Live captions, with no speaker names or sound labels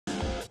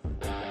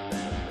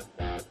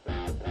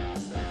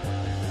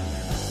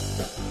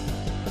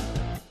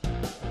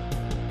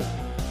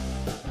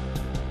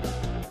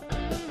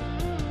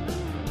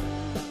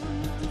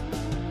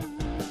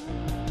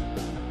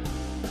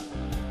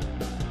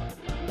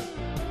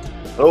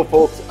Hello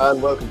folks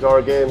and welcome to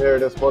our game here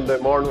this Monday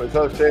morning with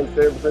myself, James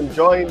Stapleton,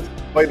 joined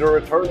by the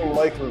returning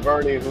Michael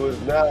Verney, who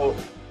is now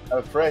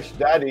a fresh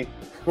daddy.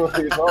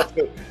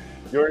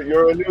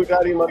 You're a new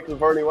daddy, Michael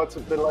Verney. What's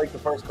it been like the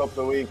first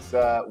couple of weeks?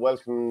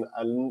 Welcome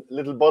a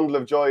little bundle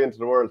of joy into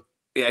the world.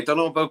 Yeah, I don't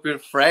know about being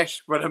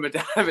fresh, but I'm a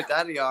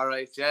daddy, all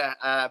right. Yeah,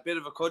 a bit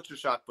of a culture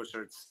shock, but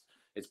sure,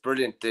 it's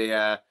brilliant.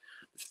 The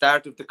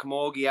start of the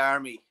Camogie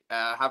army.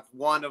 Have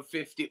one of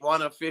 15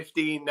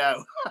 now.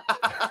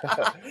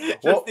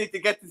 Just need to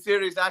get the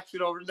serious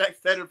action over the next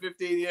 10 or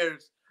 15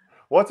 years.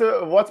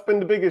 What's been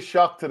the biggest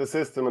shock to the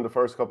system in the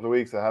first couple of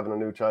weeks of having a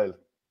new child?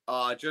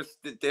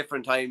 Just the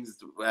different times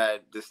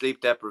the sleep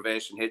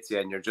deprivation hits you,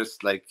 and you're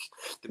just like,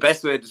 the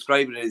best way to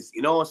describe it is,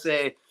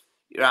 say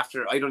you're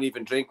after, I don't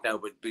even drink now,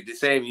 but the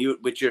same you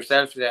with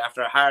yourself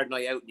after a hard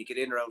night out, and you get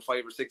in around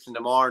 5 or 6 in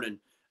the morning,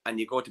 and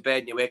you go to bed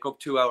and you wake up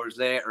 2 hours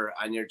later,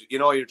 and you're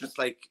just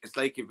like, it's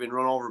like you've been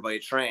run over by a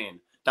train.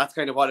 That's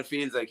kind of what it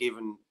feels like.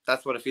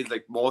 That's what it feels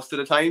like most of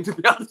the time, to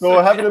be honest.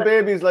 So having a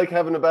baby is like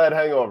having a bad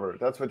hangover.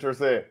 That's what you're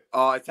saying.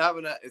 Oh, it's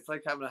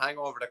like having a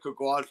hangover that could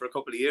go on for a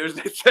couple of years.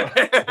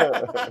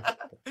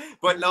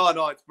 But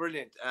no, it's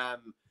brilliant.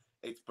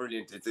 It's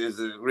brilliant. It is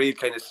a real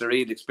kind of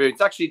surreal experience.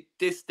 Actually,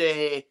 this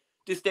day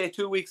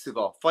 2 weeks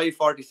ago,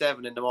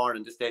 5:47 in the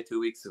morning. This day 2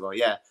 weeks ago,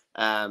 yeah.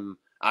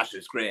 Actually,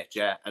 it's great,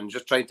 yeah. And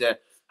just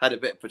had a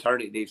bit of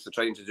paternity leave, so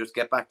trying to just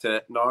get back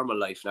to normal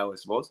life now, I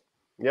suppose.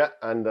 Yeah,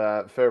 and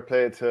fair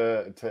play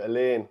to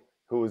Elaine,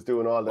 who was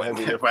doing all the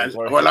heavy lifting.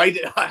 Well, I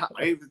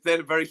played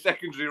a very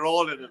secondary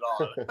role in it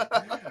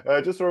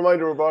all. Just a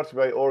reminder, we're brought to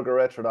you by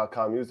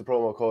orgaretro.com. Use the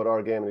promo code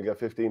OurGame and you get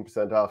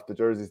 15% off. The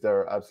jerseys there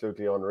are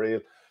absolutely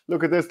unreal.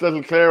 Look at this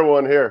little Clare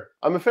one here.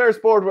 I'm a fair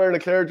sport wearing a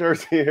Clare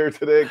jersey here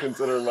today,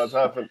 considering what's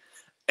happened.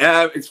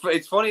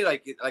 It's funny,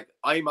 like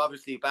I'm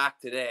obviously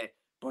back today,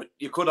 but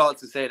you could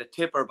also say the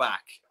Tipp are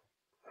back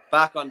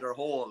on their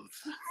holes.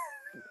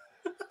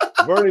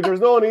 Verney,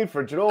 there's no need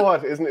for it. Do you know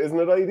what? Isn't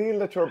it ideal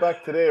that you're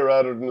back today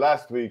rather than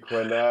last week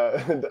when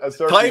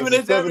timing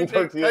is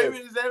everything.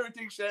 Timing is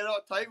everything, Shane.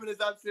 Timing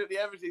is absolutely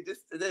everything.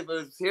 If I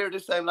was here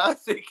this time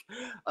last week,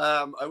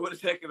 I would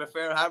have taken a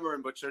fair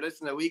hammering. But sure,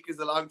 listen, a week is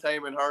a long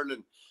time in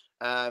hurling.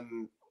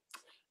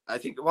 I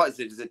think, what is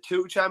it? Is it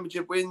 2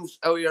 championship wins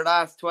out of your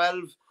last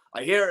 12?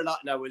 I hear a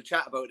lot now. We'll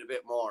chat about it a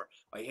bit more.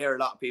 I hear a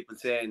lot of people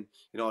saying,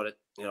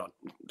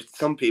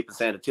 some people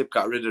saying that Tipp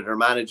got rid of their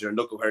manager and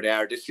look at where they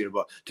are this year.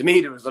 But to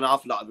me, there was an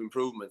awful lot of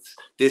improvements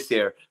this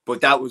year.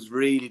 But that was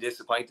really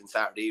disappointing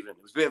Saturday evening.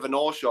 It was a bit of a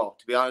no-show,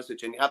 to be honest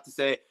with you. And you have to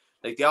say,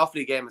 like, the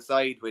Offaly game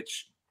aside,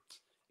 which,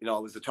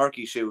 was a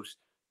turkey shoot,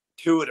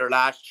 2 of their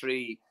last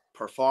 3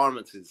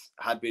 performances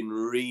had been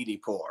really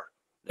poor.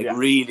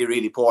 Really,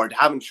 really poor. They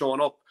haven't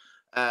shown up.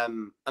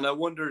 And I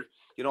wonder,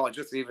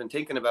 just even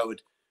thinking about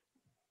it,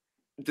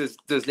 does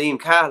Liam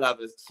Cahill have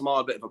a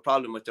small bit of a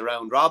problem with the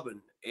round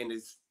robin in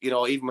his,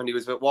 even when he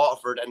was with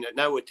Waterford and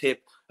now with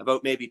Tipp,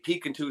 about maybe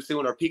peaking too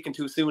soon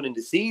in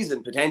the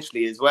season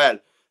potentially as well.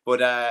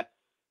 But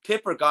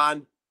Tipp are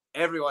gone,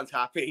 everyone's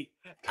happy,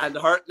 and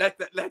let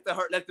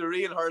the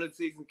real hurling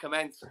season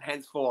commence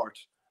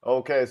henceforth.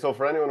 Okay, so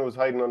for anyone who was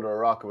hiding under a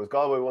rock, it was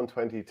Galway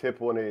 120, Tipp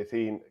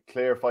 118,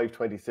 Clare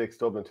 526,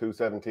 Dublin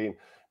 217.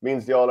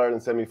 Means the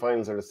All-Ireland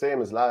semi-finals are the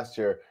same as last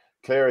year.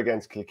 Clare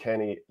against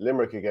Kilkenny,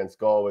 Limerick against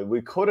Galway.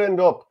 We could end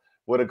up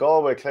with a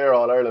Galway-Clare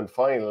All-Ireland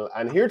final.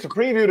 And here to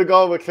preview the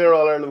Galway-Clare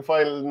All-Ireland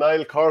final,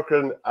 Niall,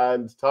 Corcoran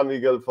and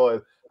Tommy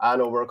Guilfoyle. I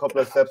know we're a couple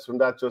of steps from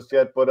that just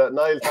yet. But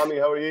Niall, Tommy,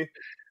 how are you?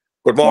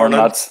 Good morning,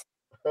 lads.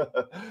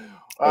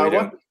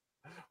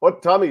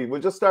 Tommy,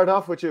 we'll just start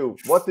off with you.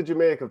 What did you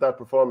make of that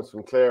performance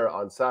from Clare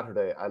on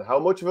Saturday? And how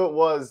much of it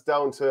was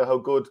down to how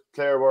good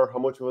Clare were? How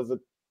much was it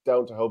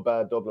down to how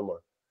bad Dublin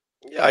were?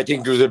 Yeah, I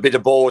think there was a bit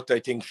of both,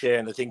 I think,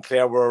 Shane. I think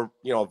Clare were,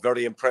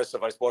 very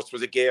impressive. I suppose it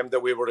was a game that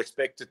we were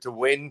expected to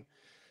win,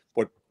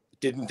 but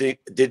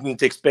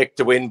didn't expect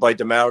to win by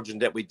the margin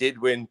that we did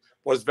win.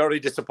 Was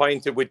very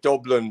disappointed with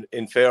Dublin,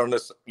 in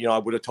fairness. I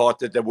would have thought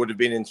that they would have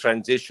been in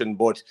transition,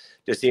 but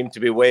they seemed to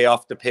be way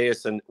off the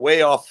pace and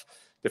way off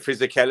the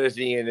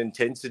physicality and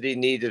intensity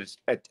needed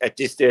at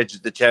this stage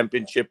of the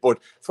championship. But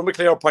from a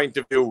Clare point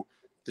of view,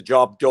 the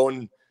job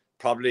done.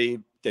 Probably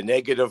the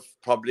negative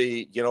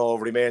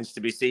remains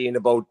to be seen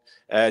about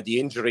the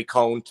injury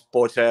count.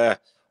 But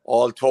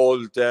all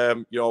told,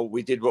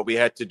 we did what we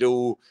had to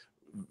do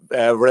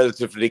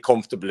relatively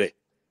comfortably.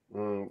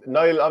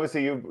 Niall,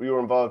 obviously you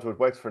were involved with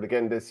Wexford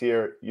again this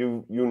year.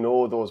 You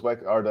know those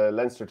the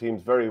Leinster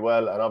teams very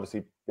well, and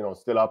obviously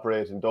still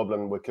operate in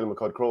Dublin with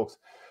Kilmacud Crokes.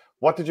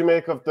 What did you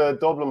make of the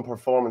Dublin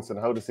performance and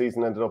how the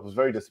season ended up? It was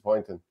very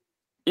disappointing.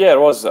 Yeah, it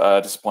was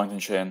disappointing,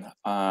 Shane.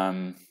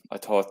 I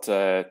thought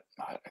I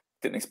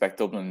didn't expect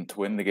Dublin to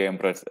win the game,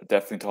 but I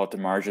definitely thought the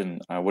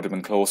margin would have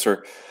been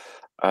closer.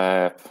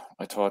 I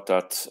thought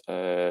that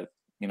there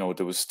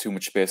was too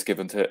much space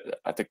given to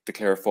the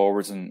Clare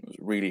forwards, and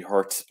really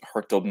hurt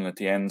Dublin at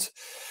the end.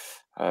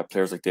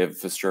 Players like David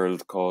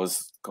Fitzgerald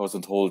caused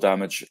untold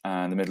damage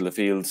in the middle of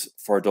the field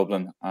for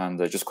Dublin, and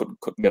they just couldn't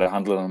get a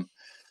handle on them.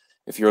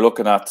 if you're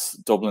looking at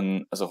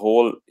Dublin as a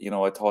whole, you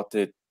know, I thought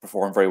they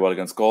performed very well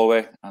against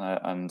Galway,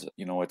 and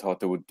you know, I thought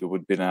there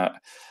would been a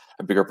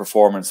bigger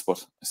performance.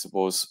 But I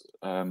suppose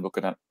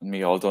looking at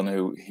Niall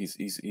Donahue,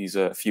 he's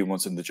a few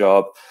months in the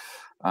job,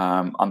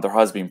 and there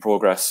has been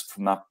progress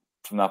from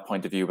that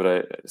point of view. But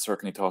I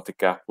certainly thought the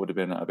gap would have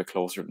been a bit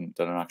closer than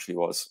it actually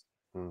was.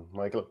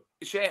 Michael?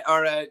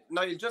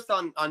 Niall, just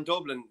on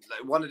Dublin,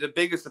 like, one of the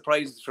biggest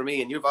surprises for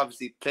me, and you've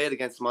obviously played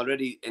against them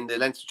already in the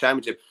Leinster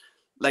Championship,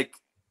 like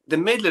the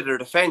middle of their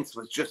defence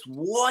was just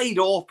wide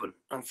open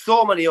on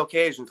so many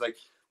occasions. Like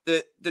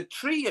the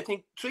three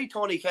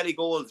Tony Kelly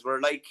goals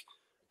were like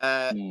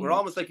were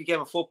almost like a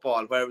game of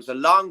football, where it was a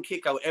long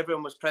kick out,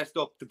 everyone was pressed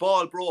up, the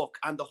ball broke,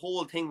 and the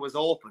whole thing was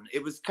open.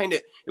 It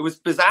was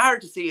bizarre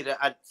to see it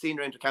at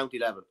senior inter-county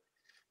level.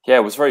 Yeah,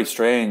 it was very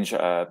strange,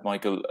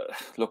 Michael.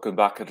 Looking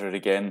back at it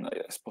again,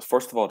 I suppose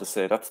first of all to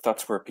say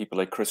that's where people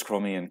like Chris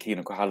Crummy and Cian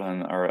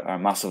O'Callaghan are a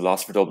massive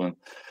loss for Dublin.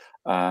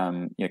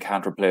 You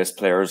can't replace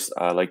players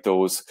like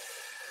those.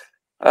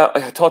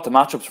 I thought the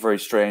matchups were very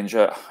strange.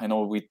 I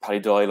know we Paddy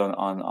Doyle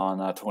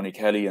on Tony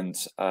Kelly, and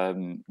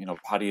you know,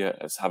 Paddy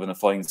is having a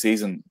fine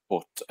season,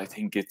 but I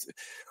think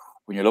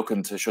when you're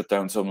looking to shut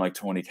down someone like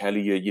Tony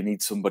Kelly, you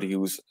need somebody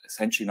who's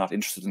essentially not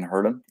interested in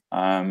hurling.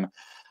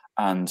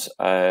 And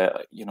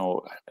you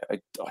know,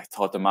 I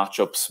thought the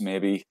matchups,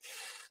 maybe,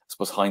 I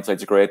suppose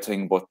hindsight's a great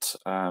thing, but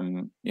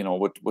you know,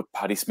 would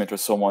Paddy Smith or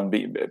someone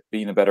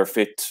being a better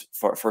fit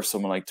for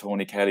someone like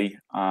Tony Kelly?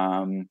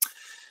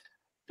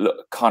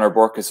 Look, Conor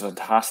Burke is a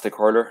fantastic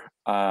hurler.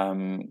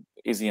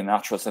 Is he a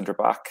natural centre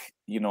back?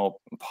 You know,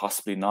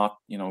 possibly not.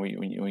 You know,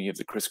 when you have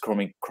the Chris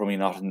Crummy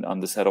not on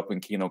the setup,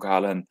 and Cian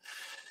O'Callaghan,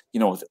 you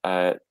know,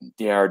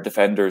 they are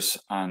defenders,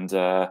 and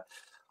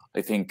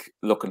I think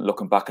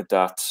looking back at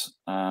that,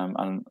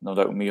 and no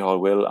doubt Niall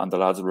will, and the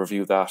lads will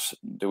review that.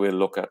 They will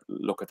look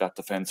at that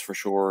defence for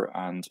sure,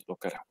 and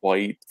look at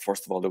why.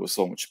 First of all, there was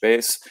so much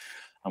space,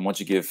 and once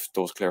you give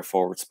those clear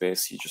forward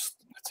space,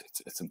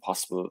 it's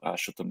impossible to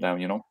shut them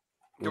down. You know.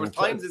 There was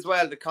times as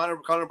well that Conor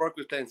Burke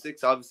was playing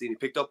 6, obviously, and he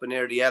picked up an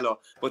air the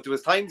yellow. But there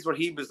was times where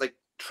he was like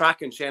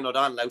tracking Shane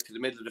O'Donnell out to the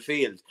middle of the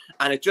field,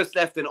 and it just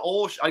left an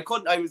ocean.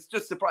 I was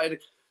just surprised.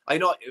 I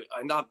know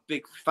I'm not a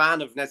big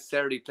fan of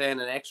necessarily playing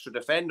an extra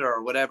defender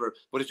or whatever,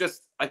 but it's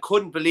just I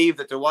couldn't believe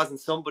that there wasn't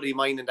somebody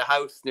minding the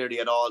house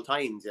nearly at all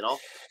times. You know.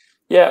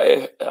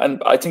 Yeah,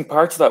 and I think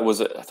part of that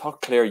was I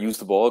thought Clare used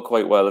the ball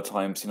quite well at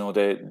times. You know,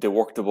 they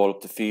worked the ball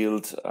up the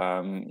field.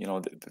 You know,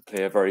 they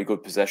play a very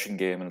good possession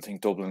game, and I think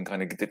Dublin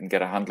kind of didn't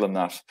get a handle on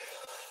that.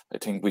 I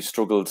think we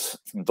struggled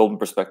from a Dublin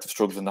perspective,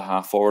 struggled in the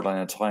half forward line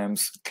at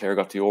times. Clare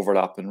got the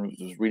overlap, and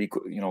it was really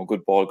good, you know,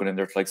 good ball going in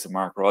there to likes of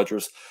Mark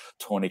Rogers,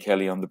 Tony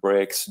Kelly on the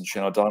breaks, and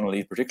Shane O'Donnell.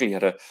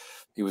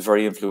 He was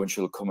very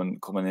influential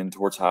coming in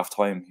towards half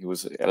time. He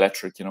was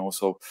electric, you know.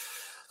 So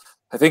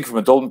I think from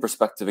a Dublin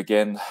perspective,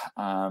 again,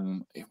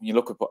 when you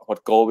look at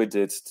what Galway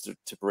did to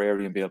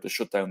Tipperary and be able to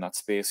shut down that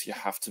space, you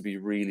have to be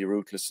really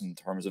ruthless in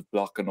terms of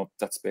blocking up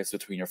that space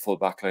between your full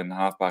back line and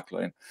half back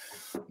line.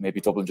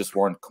 Maybe Dublin just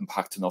weren't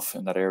compact enough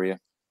in that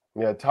area.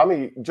 Yeah,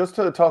 Tommy, just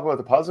to talk about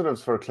the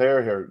positives for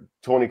Clare here,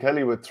 Tony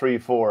Kelly with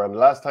 3-4. And the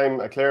last time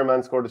a Clare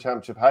man scored a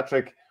championship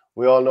hat-trick,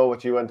 we all know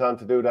what you went on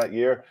to do that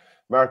year.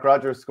 Mark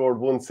Rogers scored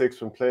 1-6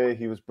 from play.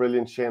 He was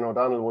brilliant. Shane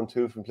O'Donnell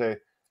 1-2 from play.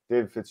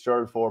 David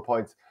Fitzgerald 4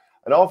 points.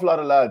 An awful lot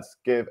of lads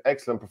gave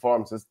excellent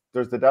performances.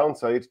 There's the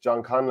downside.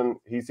 John Conlon,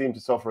 he seemed to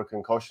suffer a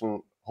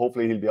concussion.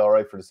 Hopefully he'll be all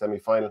right for the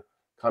semi-final.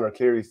 Conor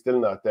Cleary's still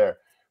not there.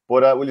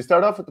 But will you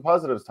start off with the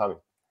positives, Tommy?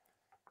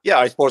 Yeah,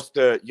 I suppose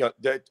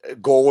the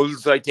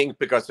goals, I think,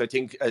 because I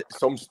think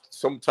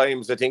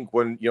sometimes I think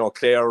when, you know,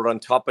 Clare are on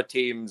top of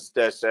teams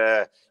that,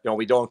 you know,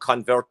 we don't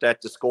convert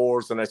that to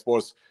scores, and I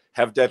suppose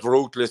have that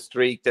ruthless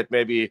streak that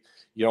maybe,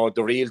 you know,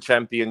 the real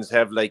champions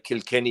have, like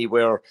Kilkenny,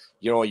 where,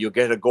 you know, you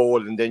get a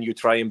goal and then you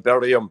try and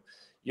bury them.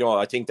 You know,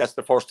 I think that's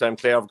the first time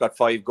Clare have got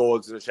 5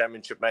 goals in a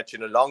championship match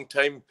in a long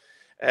time.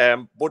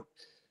 But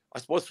I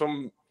suppose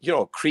from, you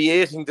know,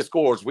 creating the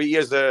scores, we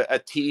as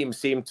a team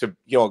seem to,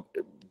 you know,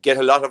 get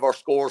a lot of our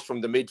scores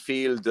from the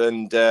midfield,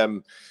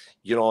 and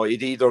you know,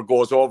 it either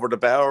goes over the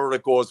bar or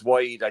it goes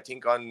wide. I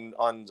think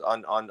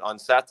on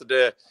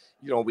Saturday,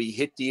 you know, we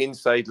hit the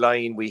inside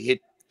line, we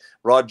hit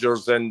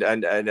Rogers and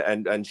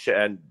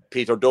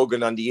Peter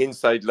Duggan on the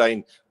inside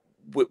line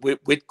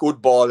with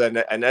good ball,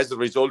 and as a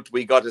result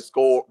we got a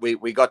score.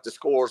 We got the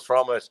scores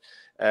from it.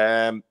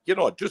 You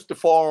know, just the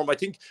form. I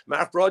think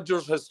Mark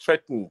Rogers has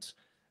threatened,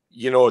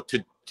 you know,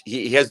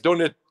 he has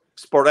done it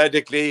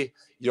sporadically,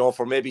 you know,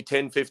 for maybe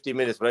 10-15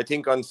 minutes, but I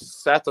think on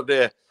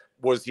Saturday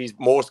was his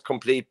most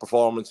complete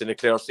performance in a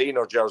Clare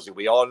senior jersey.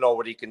 We all know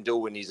what he can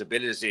do and his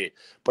ability,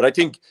 but I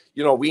think,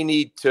 you know, we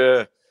need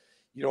to,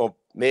 you know,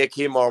 make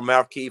him our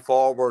marquee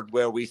forward,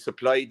 where we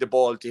supply the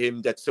ball to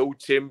him that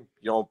suits him.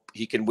 You know,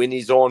 he can win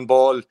his own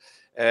ball.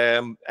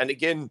 And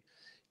again,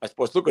 I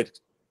suppose, look at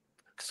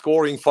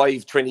scoring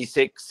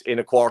 5-26 in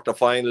a quarter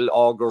final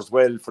augurs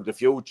well for the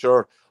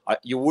future.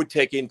 You would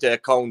take into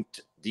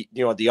account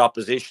the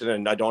opposition,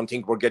 and I don't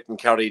think we're getting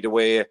carried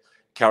away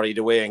carried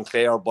away in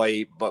Clare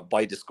by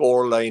the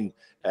scoreline.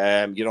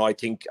 I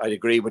think I'd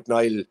agree with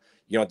Niall.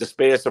 The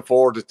space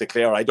afforded to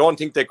Clare, I don't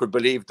think they could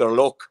believe their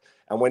luck.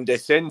 And when they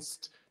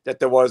sensed that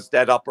there was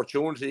that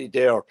opportunity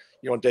there,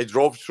 they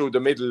drove through the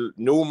middle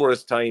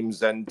numerous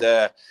times. And,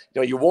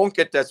 you won't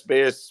get that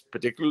space,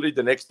 particularly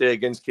the next day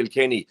against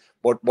Kilkenny.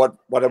 But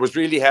what I was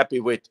really happy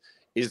with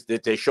is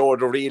that they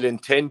showed a real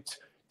intent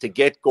to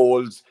get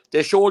goals.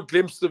 They showed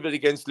glimpses of it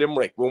against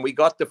Limerick. When we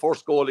got the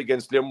first goal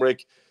against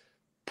Limerick,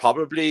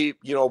 probably,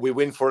 we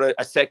win for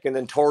a second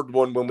and third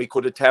one when we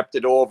could have tapped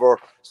it over.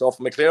 So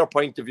from a Clare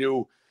point of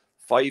view,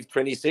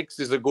 5-26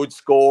 is a good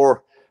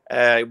score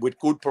with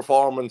good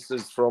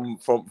performances from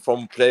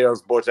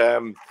players. But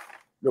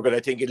look, I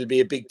think it'll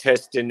be a big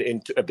test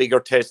in a bigger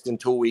test in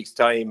 2 weeks'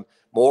 time.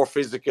 More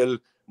physical,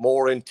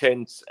 more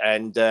intense,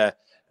 and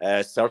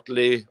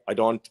certainly I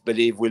don't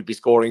believe we'll be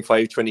scoring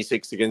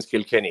 5-26 against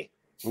Kilkenny.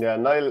 Yeah,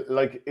 Niall,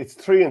 it's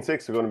 3 and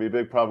 6 are going to be a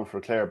big problem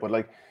for Clare,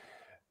 but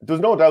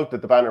there's no doubt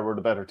that the Banner were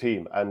the better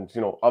team, and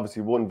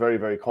obviously won very,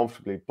 very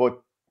comfortably.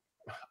 But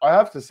I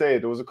have to say,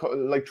 there was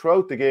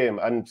throughout the game,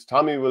 and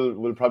Tommy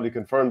will probably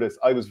confirm this,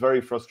 I was very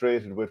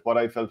frustrated with what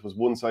I felt was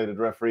one-sided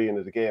refereeing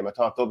of the game. I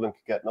thought Dublin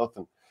could get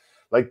nothing.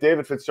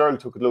 David Fitzgerald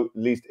took at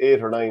least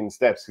 8 or 9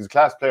 steps. He's a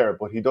class player,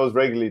 but he does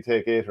regularly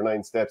take 8 or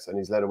 9 steps, and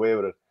he's led away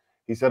with it.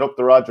 He set up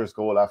the Rodgers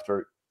goal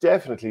after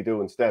definitely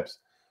doing steps.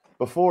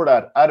 Before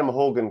that, Adam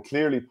Hogan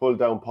clearly pulled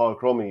down Paul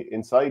Crummy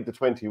inside the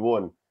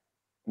 21.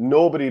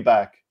 Nobody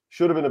back.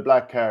 Should have been a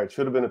black card.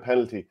 Should have been a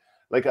penalty.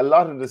 A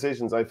lot of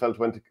decisions I felt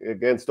went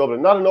against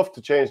Dublin. Not enough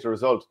to change the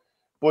result,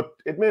 but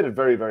it made it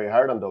very, very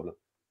hard on Dublin.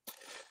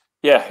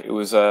 Yeah, it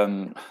was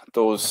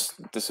those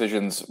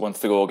decisions once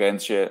they go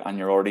against you and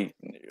you're already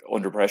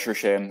under pressure,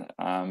 Shane.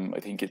 I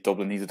think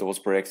Dublin needed those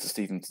breaks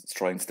to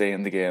try and stay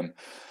in the game.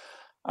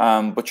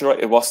 But you're right,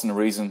 it wasn't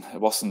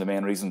the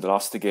main reason they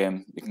lost the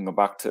game. You can go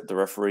back to the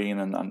refereeing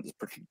and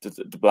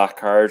the black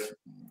card,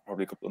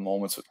 probably a couple of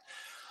moments with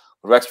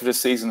Wexford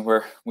this season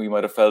where we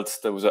might have felt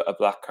there was a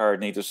black card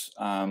needed.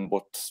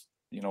 But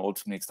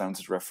ultimately it's down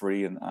to the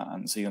referee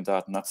and seeing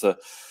that, and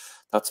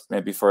that's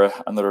maybe for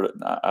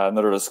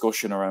another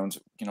discussion around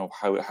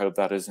how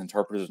that is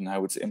interpreted and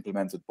how it's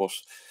implemented. But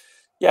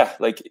yeah,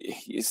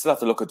 you still have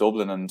to look at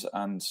Dublin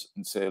and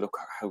say, look,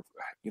 how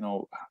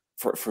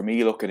for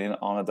me looking in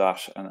on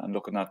that and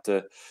looking at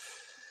the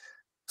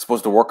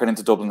working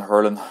into Dublin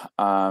hurling,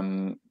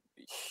 again,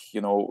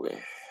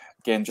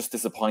 just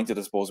disappointed,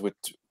 I suppose, with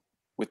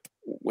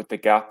the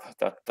gap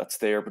that's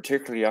there,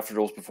 particularly after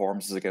those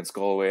performances against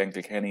Galway and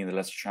Kilkenny in the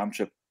Leinster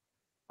Championship.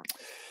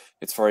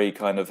 It's very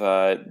kind of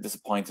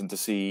disappointing to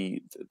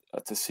see.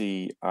 I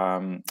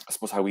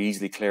suppose how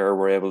easily Clare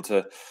were able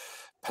to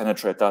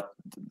penetrate that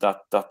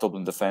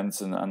Dublin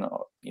defence, and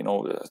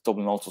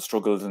Dublin also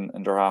struggled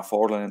in their half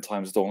forward line at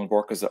times. Donald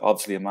Burke is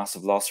obviously a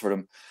massive loss for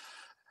them,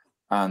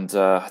 and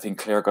I think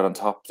Clare got on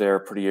top there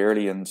pretty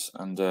early, and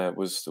it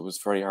was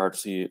very hard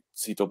to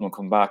see Dublin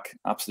come back.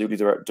 Absolutely,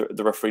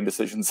 the refereeing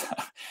decisions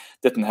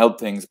didn't help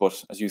things,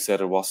 but as you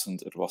said, it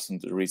wasn't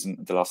the reason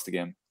they lost the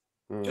game.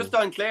 Just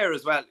on Clare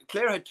as well.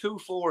 Clare had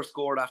 2-4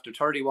 scored after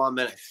 31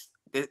 minutes.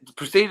 They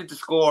proceeded to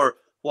score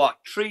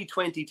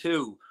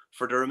 3-22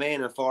 for the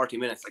remaining 40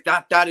 minutes.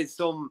 That is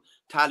some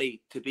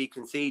tally to be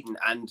conceding.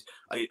 And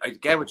I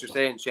get what you're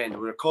saying, Shane. There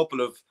were a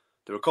couple of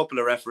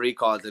referee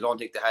calls. I don't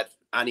think they had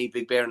any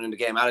big bearing in the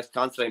game. Alex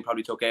Considine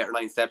probably took 8 or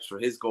 9 steps for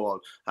his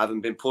goal,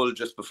 having been pulled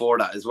just before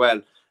that as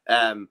well.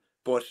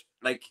 But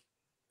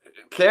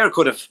Clare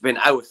could have been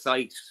out of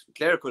sight.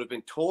 Clare could have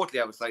been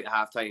totally out of sight at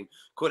half time.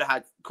 Could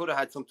have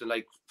had something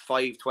like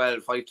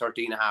 5-12,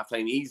 5-13 at half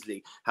time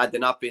easily, had they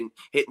not been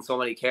hitting so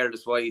many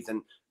careless wides.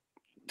 And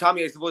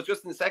Tommy, I suppose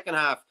just in the second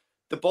half,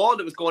 the ball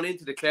that was going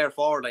into the Clare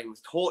forward line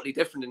was totally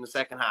different in the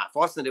second half,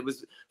 wasn't it? It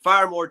was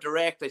far more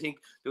direct. I think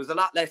there was a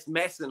lot less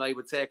messing, I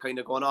would say, kind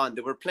of going on.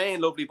 They were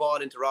playing lovely ball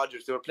into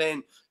Rodgers. They were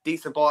playing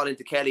decent ball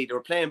into Kelly. They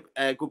were playing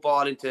good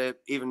ball into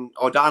even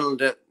O'Donnell,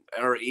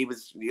 or he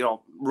was,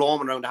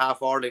 roaming around the half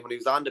forward line when he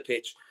was on the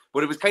pitch.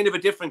 But it was kind of a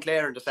different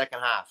Clare in the second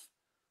half.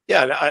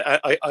 Yeah,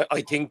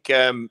 I think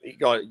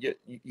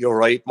you're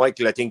right,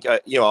 Michael. I think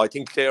I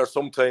think Clare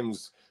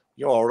sometimes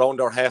around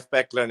our half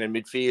back line and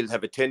midfield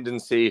have a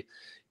tendency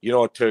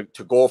to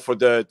go for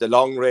the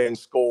long range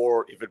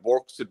score. If it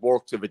works, it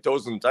works. If it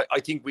doesn't, I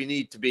think we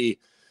need to be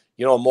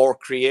more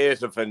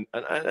creative and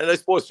I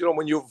suppose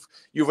when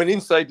you've an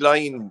inside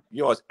line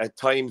at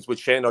times with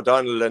Shane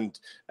O'Donnell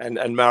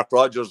and Mark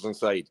Rodgers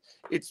inside,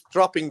 it's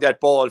dropping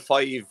that ball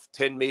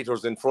 5-10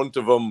 meters in front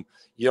of him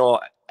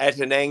at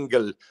an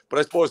angle. But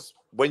I suppose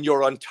when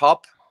you're on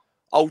top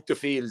out the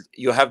field,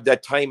 you have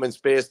that time and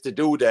space to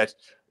do that.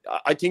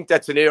 I think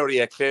that's an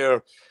area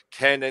Clare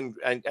can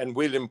and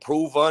will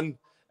improve on,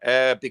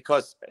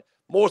 because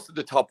most of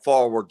the top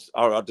forwards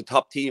or the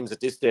top teams at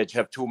this stage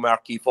have 2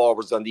 marquee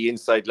forwards on the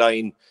inside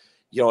line.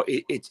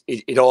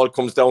 It all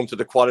comes down to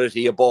the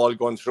quality of ball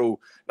going through.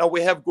 Now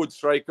we have good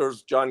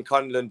strikers, John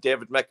Conlon,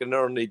 David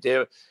McInerney,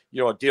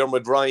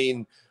 Diarmuid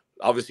Ryan,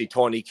 obviously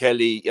Tony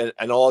Kelly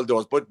and all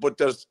those. But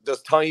there's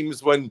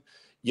times when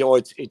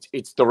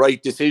it's the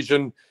right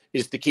decision.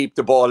 is to keep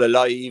the ball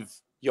alive,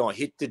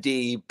 hit the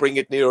D, bring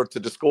it nearer to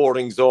the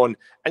scoring zone,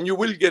 and you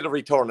will get a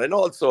return. And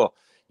also,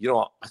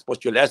 I suppose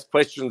you'll ask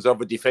questions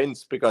of a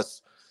defence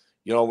because,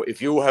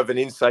 if you have an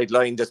inside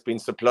line that's been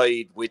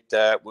supplied with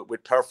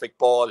perfect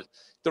ball,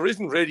 there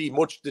isn't really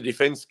much the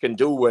defence can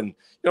do. And,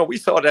 we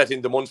saw that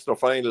in the Munster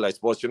final, I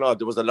suppose. There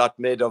was a lot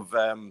made of,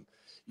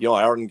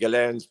 Aaron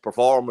Gillen's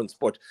performance.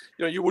 But,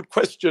 you would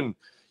question,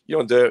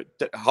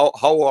 how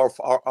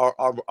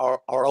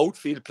our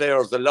outfield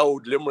players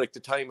allowed Limerick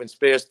the time and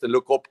space to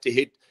look up to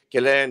hit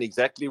Gillen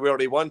exactly where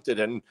he wanted.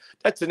 And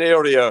that's an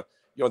area,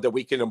 that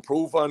we can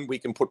improve on. We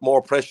can put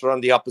more pressure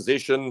on the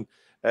opposition.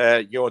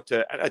 And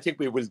I think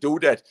we will do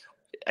that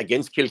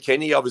against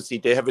Kilkenny. Obviously,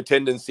 they have a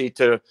tendency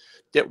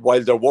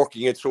while they're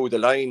working it through the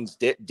lines,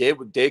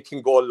 they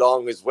can go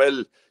long as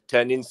well to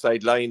an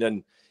inside line,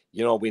 and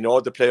we know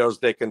the players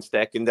they can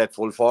stack in that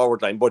full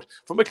forward line. But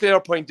from a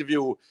Clare point of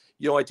view,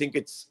 I think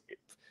it's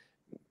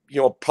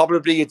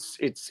probably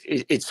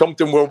it's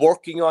something we're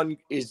working on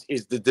is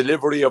the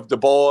delivery of the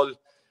ball,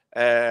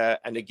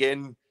 and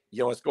again,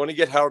 it's going to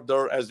get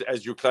harder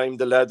as you climb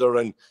the ladder,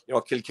 and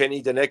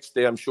Kilkenny the next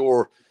day, I'm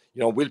sure.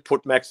 We'll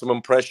put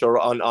maximum pressure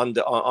on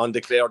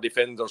the Clare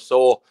defender.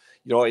 So,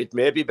 it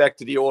may be back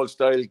to the old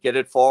style, get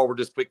it forward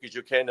as quick as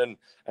you can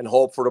and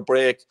hope for a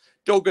break.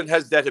 Duggan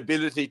has that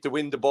ability to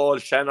win the ball.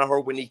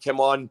 Shanahan when he came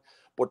on.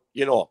 But,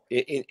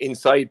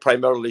 inside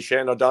primarily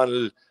Shane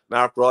O'Donnell,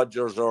 Mark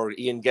Rogers or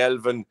Ian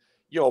Galvin,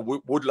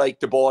 would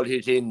like the ball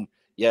hit in,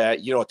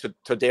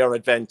 to their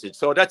advantage.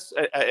 So that's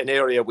an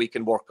area we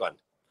can work on.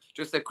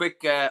 Just a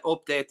quick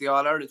update. The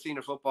All-Ireland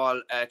Senior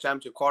Football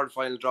Championship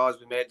quarter-final draws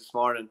we made this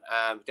morning.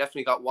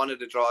 Definitely got one of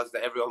the draws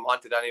that everyone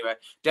wanted anyway.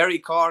 Derry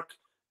Cork,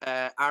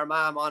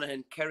 Armagh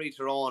Monaghan, Kerry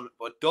Tyrone,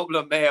 but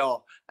Dublin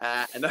Mayo,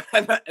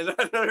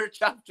 another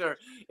chapter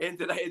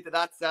into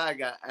that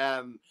saga.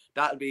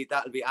 That'll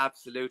be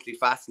absolutely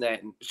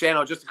fascinating.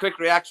 Shano, just a quick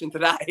reaction to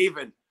that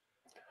even.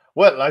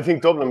 Well, I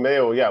think Dublin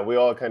Mayo, yeah, we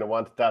all kind of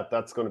wanted that.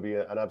 That's going to be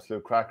an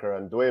absolute cracker.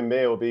 And the way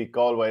Mayo beat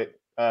Galway,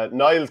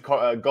 Niall's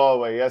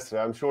Galway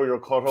yesterday, I'm sure you're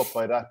caught up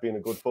by that being a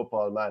good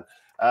football man.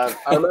 I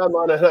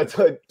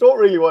don't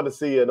really want to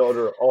see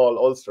another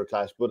all-Ulster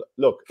clash, but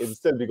look, it'll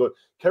still be good.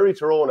 Kerry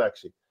Tyrone,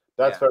 actually,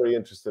 that's very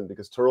interesting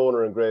because Tyrone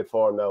are in great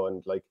form now,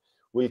 and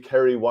will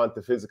Kerry want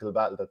the physical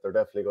battle that they're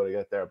definitely going to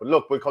get there? But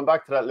look, we'll come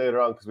back to that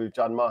later on because we've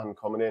John Maughan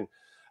coming in.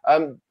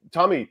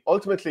 Tommy,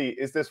 ultimately,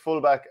 is this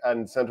fullback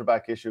and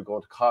centre-back issue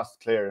going to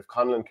cost Clare if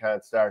Conlon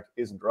can't start,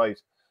 isn't right?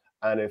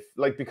 And if,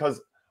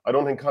 because I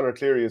don't think Conor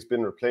Cleary has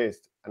been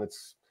replaced. And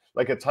it's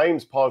at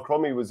times Paul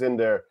Crummy was in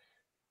there,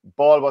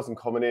 ball wasn't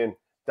coming in.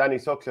 Danny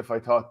Sutcliffe, I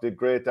thought, did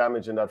great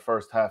damage in that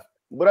first half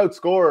without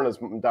scoring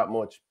that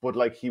much, but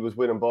he was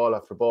winning ball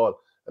after ball.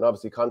 And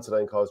obviously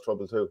Considine caused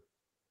trouble too.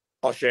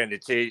 Oh, Shane,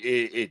 it's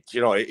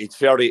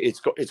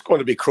going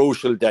to be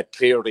crucial that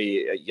Cleary,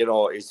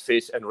 is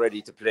fit and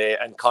ready to play,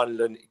 and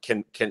Conlon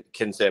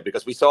can say,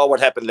 because we saw what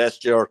happened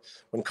last year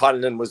when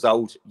Conlon was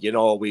out.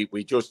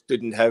 We just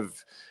didn't have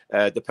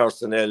the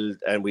personnel,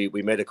 and we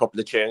made a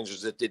couple of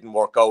changes that didn't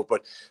work out.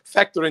 But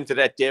factor into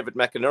that, David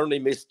McInerney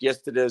missed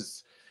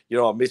yesterday's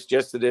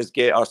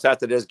game or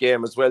Saturday's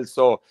game as well.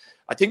 So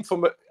I think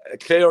from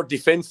Clare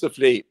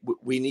defensively,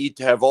 we need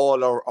to have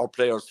all our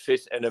players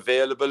fit and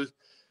available.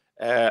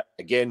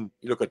 Again,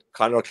 you look at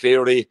Conor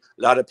Cleary,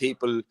 a lot of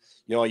people,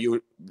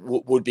 you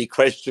would be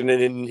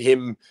questioning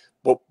him,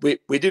 but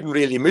we didn't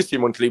really miss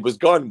him until he was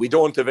gone. We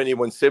don't have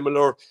anyone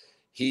similar.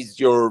 He's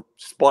your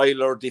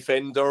spoiler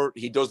defender.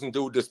 He doesn't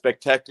do the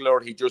spectacular.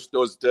 He just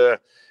does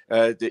the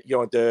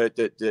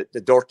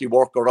dirty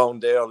work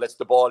around there, lets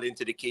the ball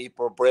into the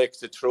keeper,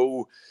 breaks it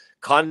through.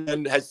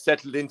 Conlon has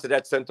settled into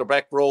that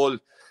centre-back role.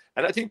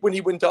 And I think when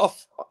he went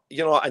off,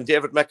 and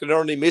David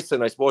McInerney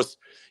missing, I suppose,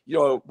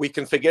 we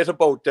can forget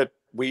about that.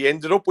 We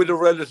ended up with a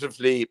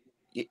relatively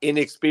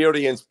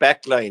inexperienced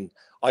backline,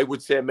 I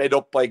would say, made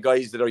up by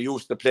guys that are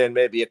used to playing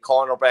maybe a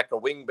cornerback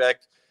or wing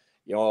back.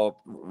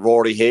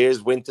 Rory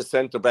Hayes went to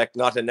centre-back,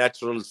 not a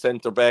natural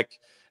centre-back.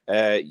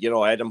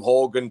 Adam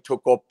Hogan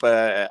took up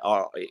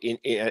on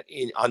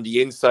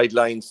the inside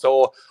line.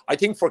 So I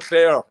think for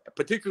Clare,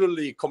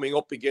 particularly coming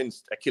up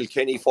against a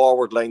Kilkenny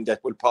forward line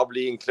that will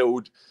probably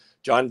include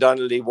John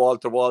Donnelly,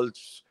 Walter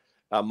Walsh,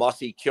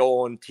 Mossy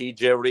Keown,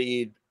 TJ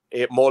Reid,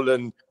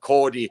 Mullen,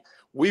 Cody,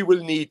 we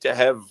will need to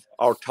have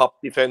our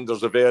top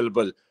defenders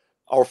available,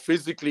 our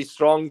physically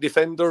strong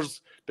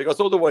defenders, because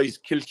otherwise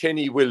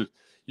Kilkenny will,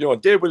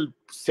 they will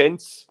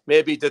sense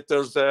maybe that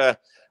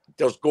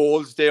there's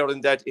goals there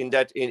in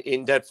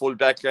that full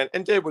back line,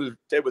 and they will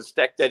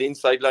stack that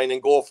inside line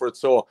and go for it.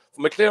 So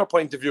from a Clare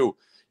point of view,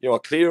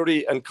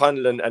 Cleary and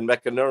Conlon and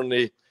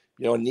McInerney,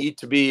 need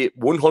to be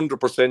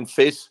 100%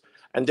 fit.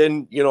 And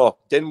then,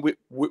 then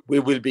we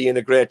will be in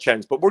a great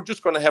chance. But we're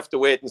just going to have to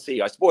wait and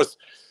see. I suppose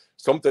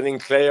something in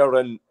Clare,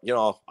 and,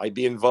 I'd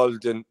be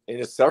involved in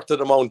a certain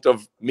amount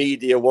of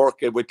media work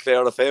with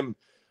Clare FM.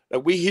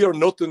 We hear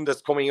nothing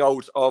that's coming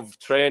out of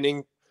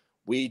training.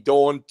 We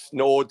don't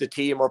know the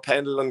team or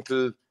panel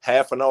until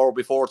half an hour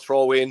before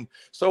throw-in.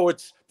 So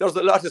there's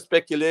a lot of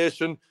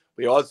speculation.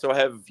 We also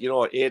have, you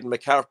know, Aidan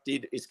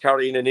McCarthy is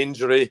carrying an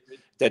injury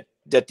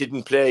that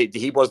didn't play.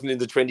 He wasn't in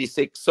the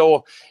 26.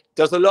 So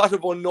there's a lot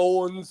of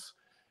unknowns.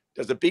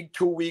 There's a big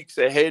 2 weeks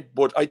ahead,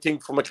 but I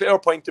think from a Clare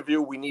point of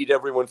view, we need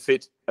everyone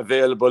fit,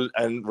 available,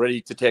 and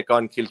ready to take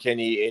on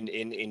Kilkenny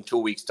in 2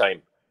 weeks'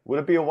 time. Will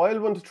it be a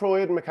wild one to throw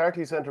Aidan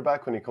McCarthy centre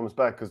back when he comes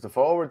back? Because the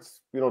forwards,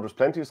 you know, there's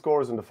plenty of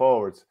scorers in the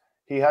forwards.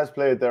 He has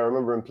played there. I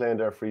remember him playing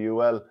there for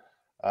UL.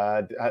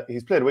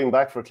 He's played wing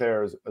back for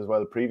Clare as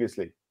well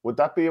previously. Would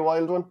that be a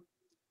wild one?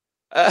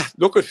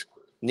 Look, it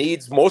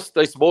needs must,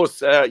 I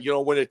suppose, you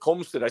know, when it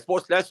comes to it. I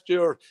suppose last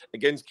year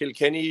against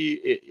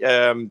Kilkenny,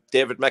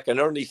 David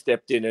McInerney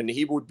stepped in and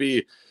he would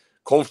be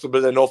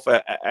comfortable enough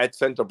at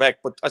centre back.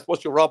 But I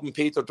suppose you're robbing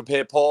Peter to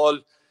pay Paul.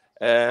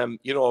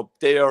 You know,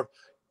 they're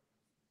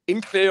in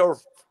Clare,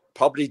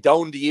 probably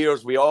down the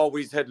years, we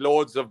always had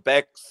loads of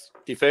backs,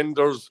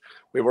 defenders.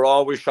 We were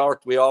always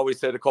short. We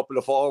always had a couple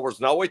of forwards.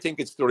 Now I think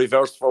it's the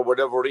reverse for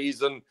whatever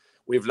reason.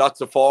 We've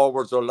lots of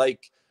forwards or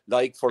like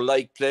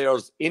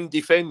players in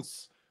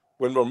defence.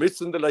 When we're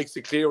missing the likes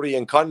of Cleary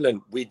and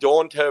Conlon, we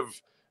don't have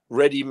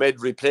ready-made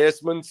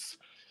replacements.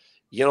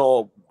 You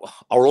know,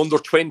 our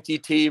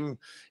under-20 team,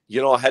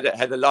 you know, had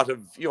a lot of,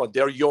 you know,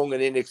 they're young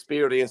and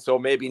inexperienced, so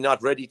maybe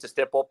not ready to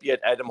step up yet.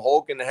 Adam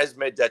Hogan has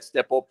made that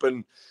step up,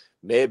 and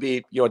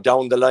maybe, you know,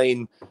 down the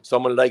line,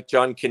 someone like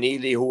John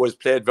Keneally, who has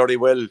played very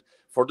well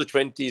for the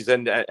 20s,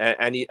 and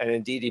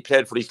indeed he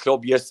played for his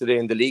club yesterday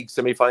in the league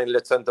semi-final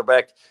at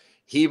centre-back.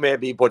 He may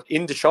be, but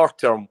in the short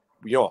term,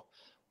 you know,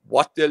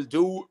 what they'll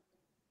do,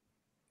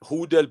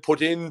 who they'll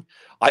put in,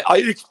 I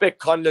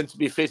expect Conlon to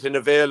be fit and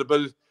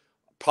available.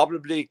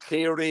 Probably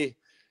Cleary,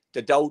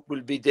 the doubt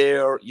will be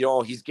there, you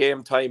know, his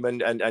game time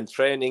and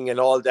training and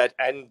all that,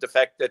 and the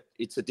fact that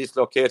it's a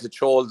dislocated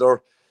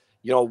shoulder,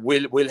 you know,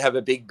 will have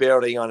a big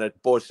bearing on it.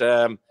 But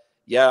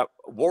yeah,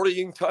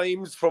 worrying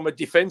times from a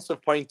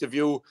defensive point of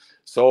view.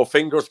 So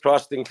fingers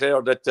crossed in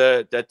Clare that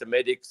the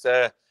medics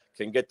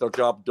can get their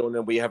job done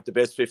and we have the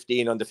best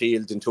 15 on the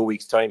field in 2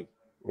 weeks' time.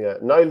 Yeah,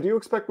 Niall, do you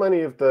expect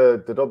many of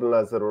the Dublin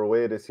lads that are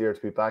away this year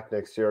to be back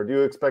next year? Do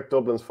you expect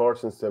Dublin's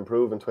fortunes to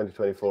improve in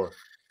 2024?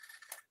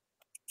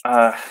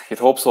 You'd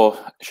hope so,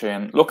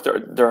 Shane. Look,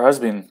 there has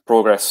been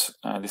progress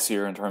this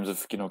year in terms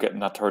of, you know, getting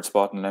that third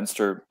spot in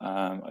Leinster.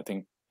 I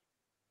think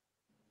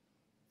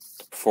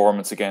the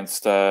performance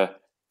against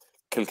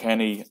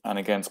Kilkenny and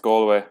against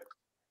Galway.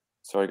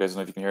 Sorry, guys, I don't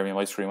know if you can hear me.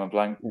 My screen went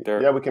blank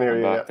there. Yeah, we can hear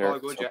you. Yeah. Oh,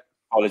 good, so yeah.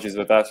 Apologies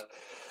about that.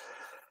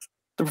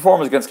 The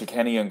performance against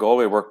Kilkenny and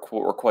Galway were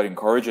quite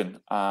encouraging.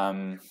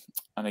 And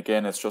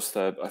again, it's just,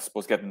 I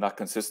suppose, getting that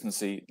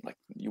consistency. Like,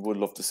 you would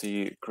love to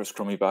see Chris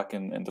Crummey back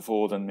in the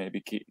fold, and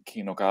maybe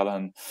Cian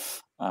O'Callaghan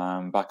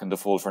back in the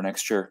fold for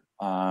next year.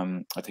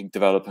 I think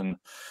developing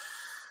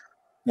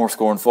more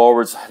scoring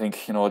forwards. I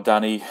think, you know,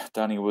 Danny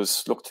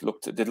was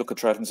did look a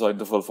threat inside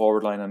the full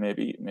forward line, and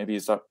maybe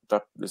is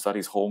that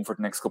his home for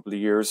the next couple of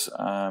years.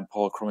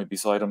 Paul Crummey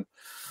beside him.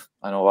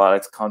 I know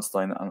Alex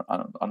Constantine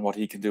on what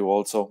he can do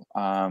also.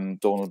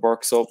 Donald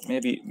Burke. So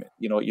maybe,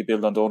 you know, you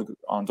build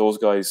on those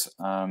guys.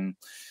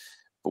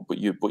 But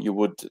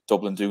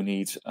Dublin do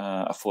need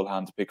a full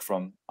hand to pick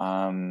from.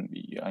 And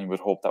you would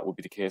hope that would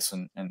be the case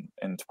in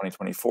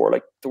 2024.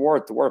 Like, there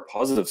were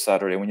positives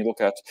Saturday when you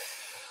look at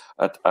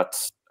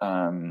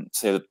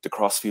say the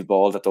crossfield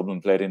ball that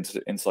Dublin played into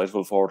the inside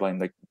full forward line.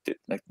 Like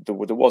there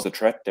was a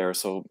threat there.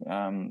 So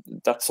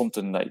that's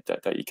something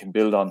that you can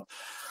build on.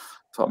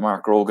 Thought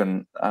Mark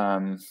Rogan,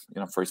 you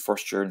know, for his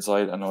first year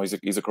inside, I know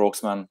he's a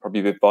Crokes man, probably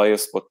a bit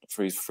biased, but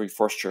for his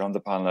first year on the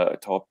panel, I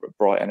thought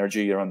brought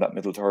energy around that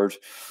middle third.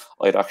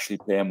 I'd actually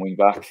play him wing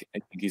back. I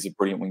think he's a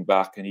brilliant wing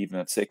back, and even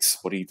at 6,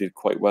 but he did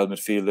quite well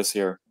midfield this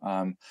year.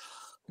 You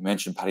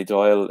mentioned Paddy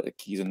Doyle.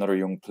 He's another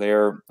young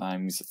player.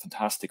 He's a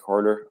fantastic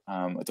hurler.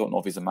 I don't know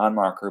if he's a man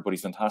marker, but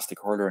he's a fantastic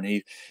hurler,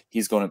 and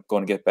he's going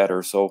to get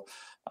better. So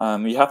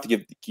you have to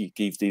give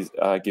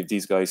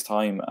these guys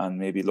time, and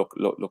maybe look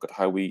at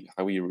how we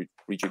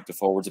rejig the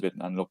forwards a bit,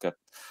 and look at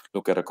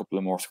a couple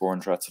of more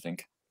scoring threats, I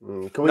think.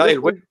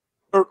 Niall,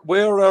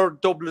 where are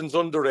Dublin's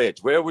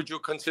underage? Where would you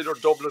consider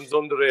Dublin's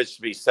underage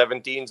to be?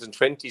 17s and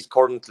 20s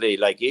currently.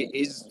 Like,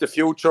 is the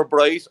future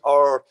bright,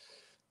 or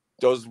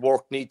does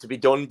work need to be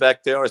done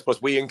back there? I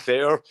suppose we in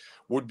Clare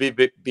would be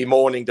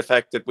bemoaning the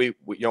fact that we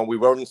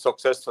weren't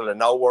successful, and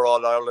now we're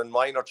All Ireland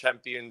minor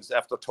champions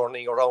after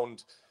turning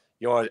around,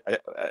 you know,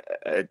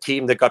 a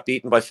team that got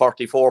beaten by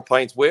 44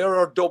 points. Where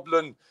are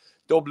Dublin's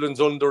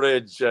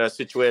underage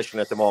situation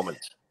at the moment?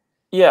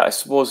 Yeah, I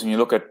suppose when you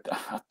look at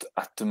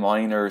the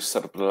minors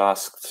set up the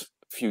last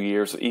few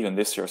years, even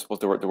this year, I suppose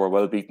they were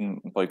well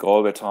beaten by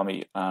Galway,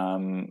 Tommy.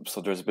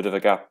 So there's a bit of a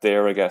gap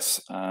there, I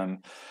guess.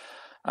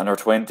 And our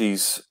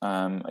 20s,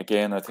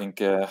 again, I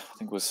think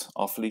was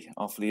Offaly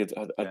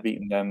had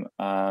beaten them.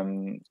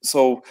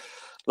 So,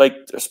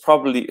 like, there's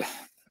probably,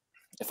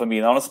 if I'm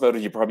being honest about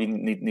it, you probably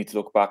need to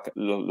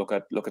look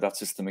at that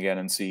system again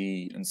and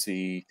see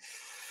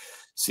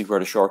where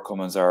the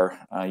shortcomings are.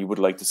 You would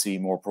like to see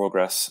more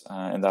progress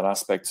in that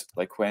aspect.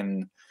 Like,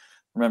 when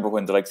remember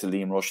when the likes of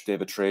Liam Rush,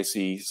 David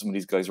Tracy, some of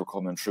these guys were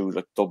coming through.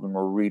 Like Dublin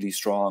were really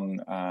strong,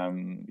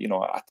 you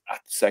know,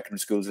 at secondary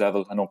schools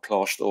level. I know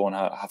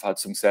Cláiste have had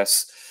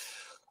success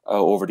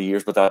over the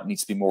years, but that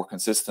needs to be more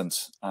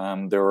consistent.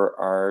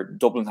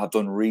 Dublin have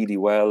done really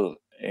well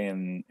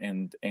in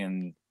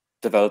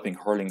developing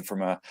hurling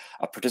from a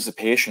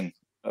participation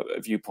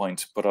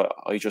viewpoint, but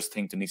I just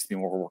think there needs to be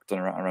more work done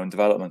around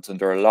development. And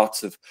there are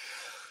lots of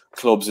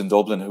clubs in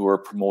Dublin who are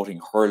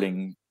promoting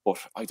hurling, but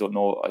I don't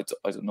know. I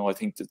don't know. I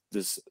think that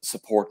there's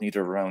support needed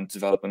around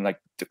developing, like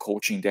the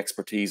coaching, the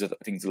expertise. I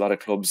think there's a lot of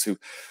clubs who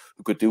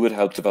could do it,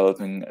 help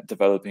developing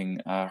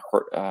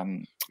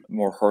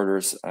more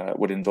hurlers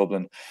within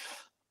Dublin.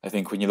 I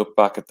think when you look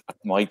back at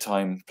my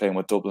time playing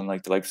with Dublin,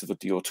 like the likes of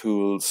the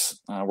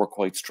O'Toole's were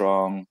quite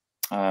strong.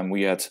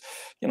 We had,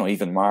 you know,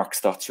 even Mark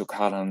Stotts,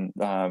 O'Callaghan,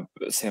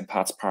 St.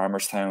 Pat's,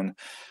 Palmerstown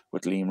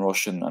with Liam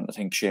Rush and I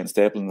think Shane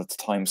Stapleton at the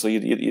time. So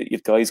you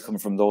had guys coming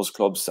from those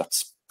clubs.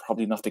 That's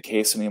probably not the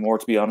case anymore,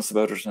 to be honest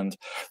about it. And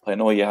I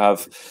know you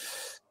have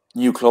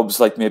new clubs,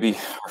 like maybe,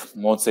 I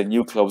won't say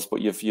new clubs,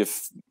 but you've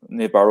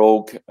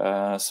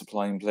Nibarog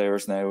supplying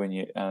players now,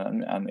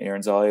 and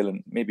Erin's Isle,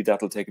 and maybe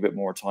that'll take a bit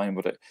more time.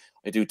 But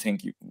I do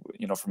think you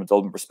know, from a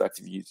Dublin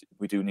perspective,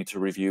 we do need to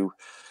review,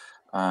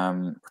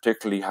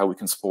 particularly how we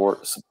can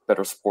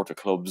better support the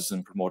clubs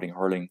in promoting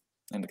hurling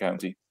in the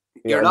county.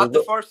 You're not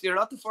the first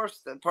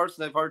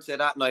person I've heard say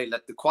that, Niall,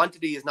 that the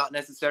quantity is not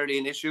necessarily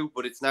an issue,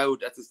 but it's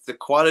the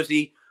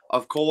quality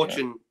of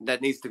coaching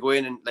that needs to go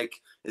in, and like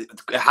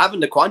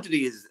having the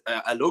quantity is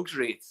a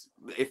luxury.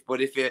 If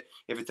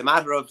it's a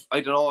matter of,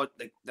 I don't know,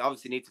 like they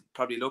obviously need to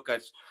probably look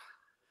at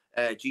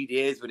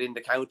GDAs within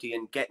the county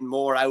and getting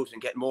more out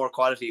and getting more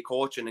quality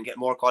coaching and get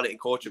more quality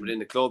coaching within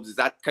the clubs. Is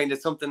that kind of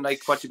something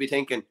like what you'd be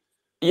thinking?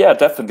 Yeah,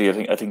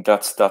 definitely. I think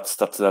that's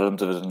an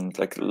element of it, and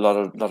like a lot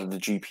of the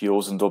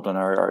GPOs in Dublin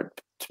are,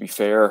 to be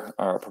fair,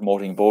 are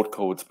promoting both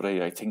codes. But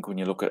I think when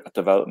you look at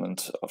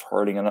development of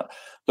hurling, and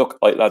look,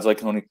 lads, I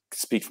can only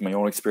speak from my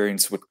own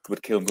experience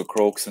with Kilmcrew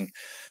Crokes, and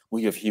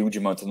we have huge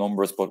amount of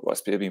numbers. But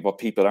what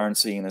people aren't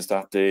seeing is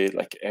that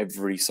like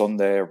every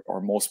Sunday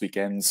or most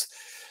weekends,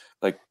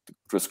 like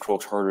Chris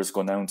Crokes hurlers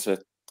go down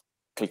to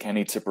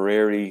Kilkenny,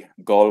 Tipperary,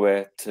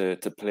 Galway to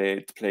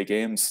play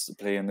games, to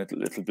play in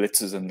little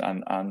blitzes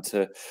and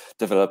to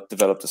develop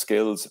the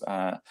skills.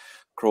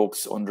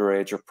 Crokes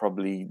underage are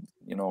probably,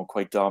 you know,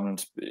 quite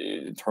dominant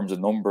in terms of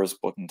numbers,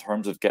 but in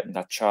terms of getting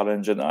that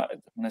challenge, and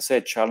when I say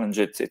challenge,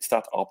 it's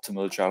that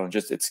optimal challenge.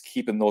 It's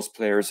keeping those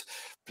players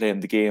playing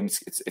the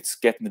games. It's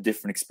getting a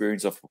different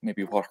experience of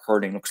maybe what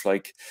hurling looks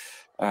like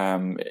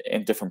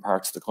in different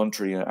parts of the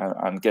country,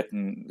 and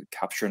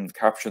capturing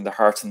the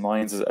hearts and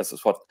minds, as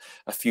what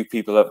a few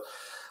people have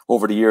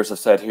over the years have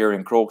said here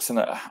in Crokes,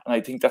 and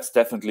I think that's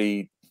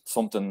definitely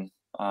something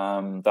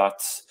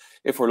that,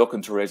 if we're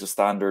looking to raise a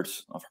standard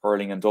of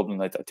hurling in Dublin,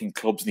 I think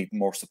clubs need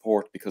more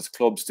support, because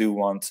clubs do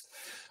want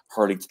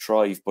hurling to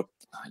thrive. But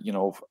you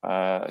know,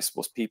 I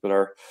suppose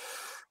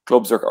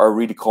clubs are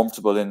really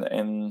comfortable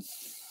in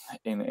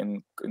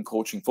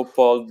coaching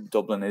football.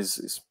 Dublin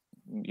is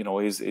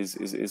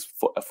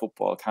a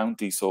football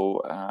county,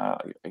 so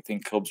I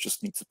think clubs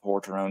just need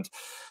support around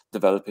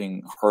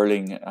developing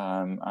hurling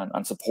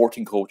and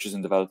supporting coaches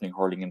in developing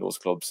hurling in those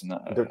clubs. And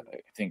I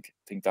think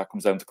that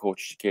comes down to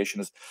coach education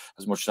as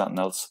much as anything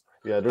else.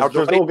 Yeah,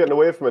 there's no getting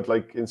away from it.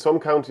 Like in some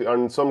county or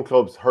in some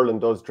clubs, hurling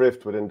does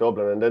drift within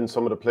Dublin, and then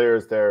some of the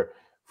players there,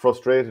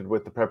 frustrated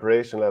with the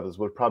preparation levels,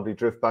 will probably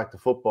drift back to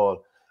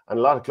football. And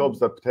a lot of clubs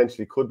that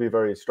potentially could be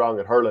very strong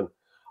at hurling,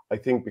 I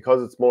think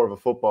because it's more of a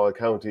football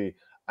county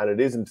and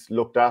it isn't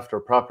looked after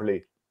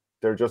properly,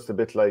 they're just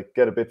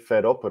get a bit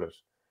fed up with it.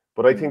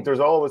 But I think there's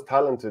always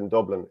talent in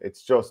Dublin.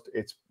 It's just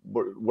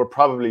we're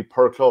probably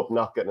per club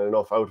not getting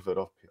enough out of it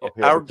up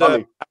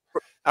here.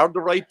 Are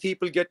the right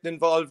people getting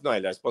involved,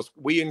 Niall? I suppose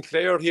we in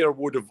Clare here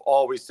would have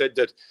always said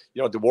that,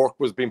 you know, the work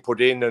was being put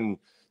in and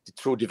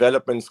through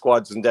development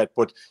squads and that,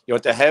 but you know,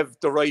 to have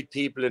the right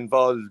people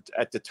involved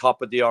at the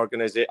top of the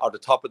organisation or the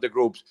top of the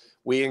groups.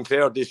 We in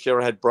Clare this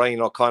year had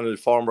Brian O'Connell,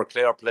 former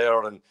Clare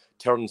player, and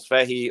Terence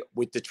Fahey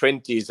with the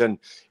 20s, and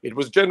it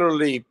was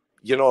generally,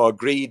 you know,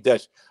 agreed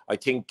that I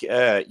think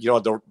you know,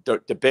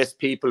 the best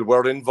people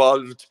were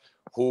involved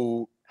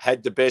who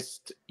had the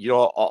best, you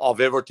know, of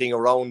everything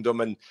around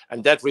them, and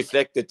that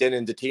reflected then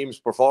in the team's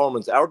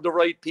performance. Are the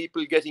right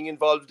people getting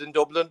involved in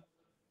Dublin?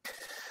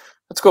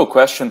 That's a good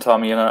question,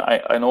 Tommy. And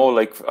I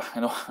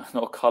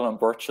know Colin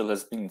Burchell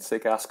has been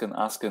sick asking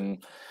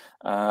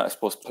I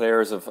suppose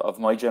players of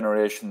my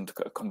generation to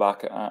come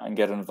back and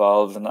get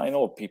involved. And I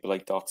know people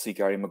like Dotsy,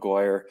 Gary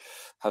Maguire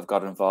have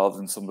got involved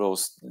in some of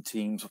those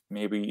teams.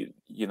 Maybe,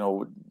 you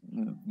know,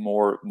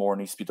 more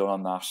needs to be done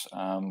on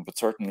that. But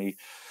certainly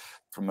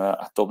from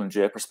a Dublin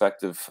J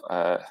perspective,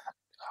 I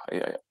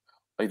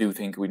do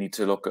think we need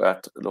to look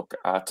at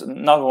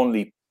not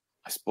only,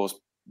 I suppose,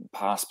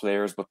 past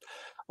players, but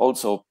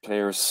also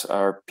players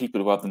or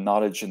people who have the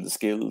knowledge and the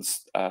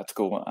skills to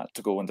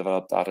go and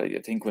develop that. I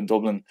think when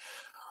Dublin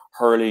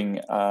hurling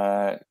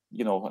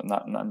you know, and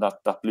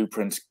that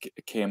blueprint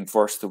came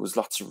first. There was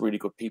lots of really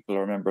good people. I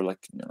remember,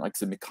 like, you know, like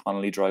Mick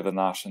Connolly driving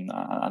that,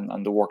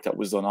 and the work that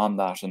was done on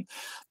that, and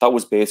that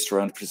was based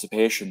around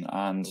participation.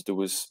 And there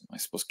was, I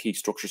suppose, key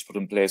structures put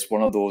in place.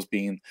 One of those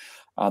being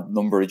a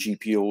number of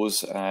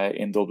GPOs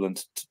in Dublin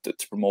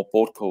to promote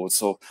both codes.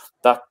 So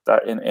that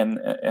in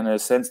a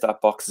sense,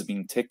 that box is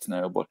being ticked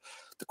now. But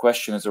the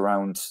question is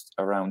around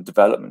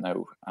development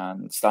now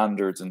and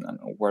standards and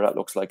where that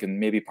looks like, and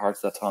maybe part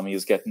of that, Tommy,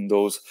 is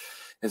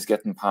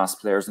getting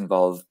past players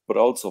involved, but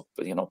also,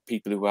 you know,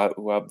 people who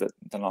have the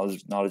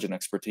knowledge and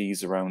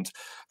expertise around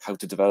how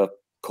to develop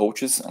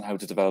coaches and how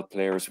to develop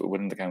players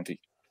within the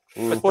county.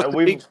 I suppose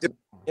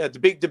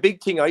the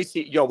big thing I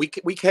see, you know, we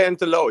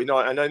can't allow, you know,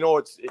 and I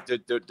know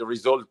the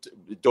result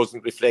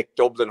doesn't reflect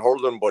Dublin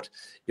hurling, but,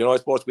 you know, I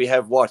suppose we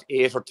have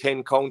 8 or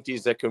 10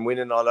 counties that can win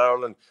in All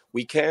Ireland.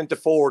 We can't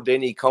afford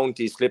any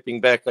county slipping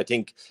back. I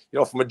think, you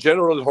know, from a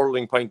general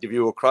hurling point of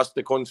view across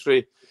the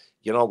country,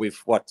 you know, we've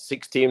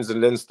 6 teams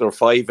in Leinster,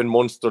 5 in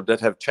Munster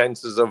that have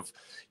chances of,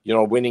 you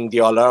know, winning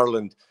the All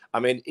Ireland. I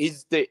mean,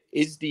 is the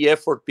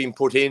effort being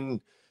put in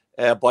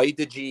by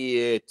the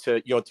GAA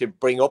to, you know, to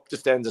bring up the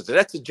standards? And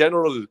that's a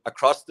general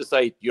across the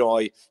site. You know,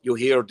 you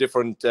hear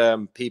different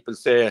people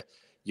say,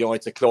 you know,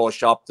 it's a closed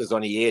shop. There's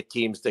only 8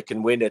 teams that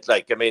can win it.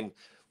 Like, I mean,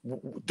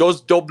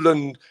 does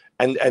Dublin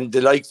and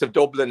the likes of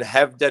Dublin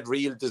have that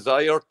real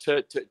desire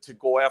to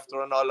go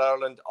after an All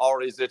Ireland,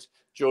 or is it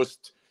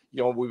just,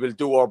 you know, we will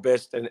do our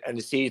best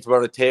and see it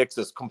where it takes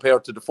us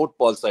compared to the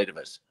football side of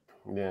it?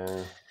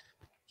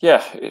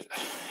 Yeah,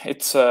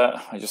 it's.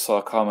 I just saw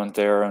a comment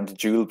there on the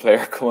dual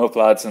player come up,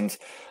 lads, and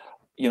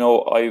you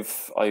know,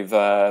 I've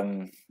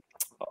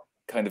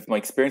kind of my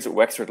experience at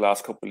Wexford the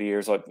last couple of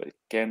years. I've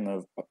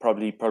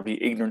probably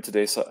ignorant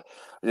today, so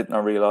I did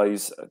not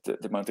realise the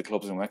amount of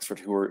clubs in Wexford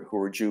who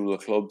are dual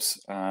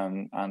clubs,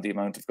 and the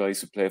amount of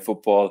guys who play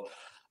football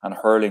and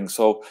hurling.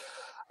 So,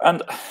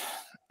 and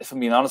if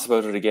I'm being honest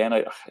about it again,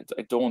 I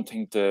don't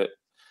think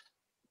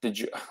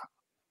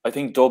I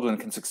think Dublin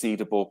can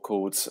succeed at both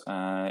codes.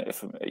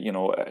 If you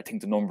know, I think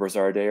the numbers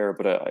are there,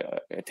 but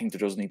I think there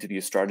does need to be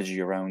a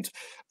strategy around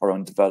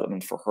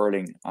development for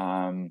hurling.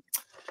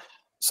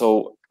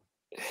 So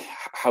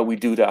how we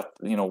do that,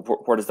 you know,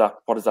 what does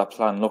that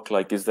plan look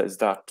like? Is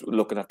that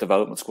looking at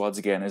development squads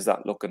again? Is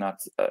that looking at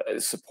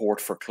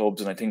support for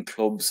clubs? And I think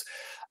clubs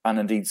and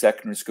indeed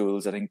secondary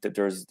schools, I think that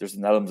there's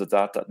an element of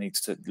that needs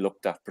to be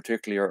looked at,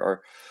 particularly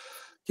or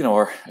you know,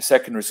 our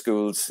secondary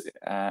schools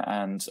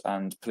and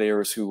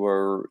players who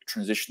are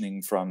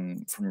transitioning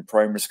from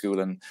primary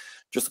school. And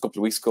just a couple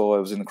of weeks ago, I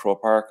was in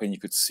Croke Park, and you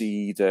could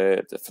see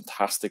the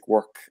fantastic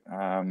work,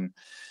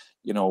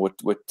 you know,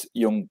 with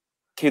young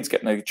kids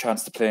getting a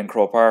chance to play in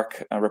Croke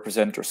Park and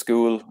represent their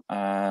school,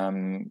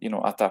 you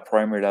know, at that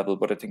primary level.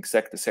 But I think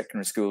the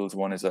secondary schools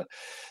one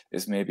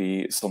is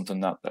maybe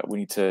something that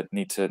we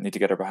need to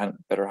get a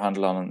better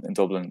handle on in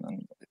Dublin.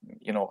 And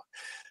you know,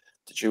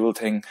 the dual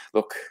thing.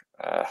 Look,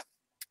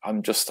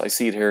 I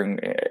see it here in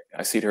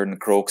the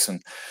Crokes,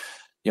 and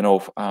you know,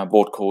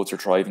 both codes are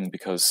thriving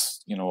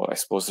because, you know, I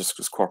suppose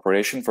there's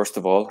cooperation first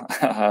of all,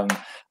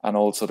 and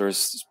also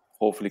there's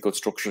hopefully good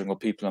structuring with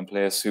people in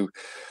place who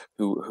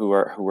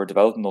are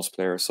developing those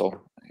players.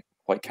 So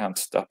why can't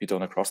that be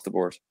done across the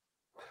board?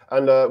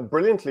 And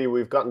brilliantly,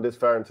 we've gotten this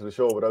far into the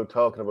show without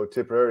talking about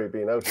Tipperary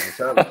being out of the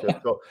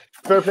championship. So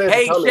fair play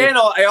to Tommy. Shane,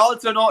 I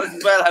also noticed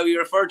as well how you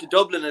referred to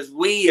Dublin as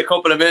we a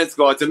couple of minutes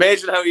ago. It's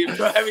amazing how you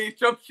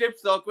jumped ship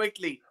so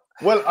quickly.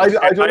 Well, I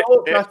don't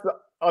know if that's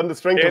on the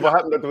strength of what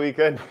happened at the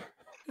weekend.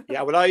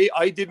 Yeah, well,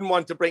 I didn't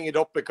want to bring it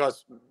up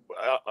because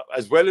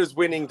as well as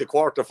winning the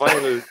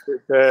quarterfinal,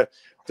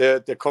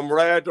 the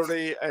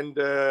camaraderie and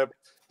the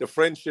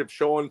friendship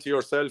shown to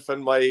yourself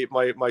and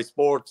my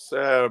sports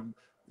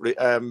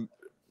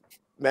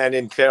man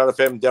in Clare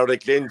FM,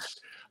 Derek Lynch,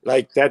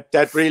 like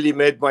that really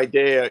made my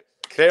day.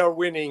 Clare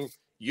winning,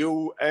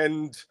 you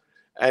and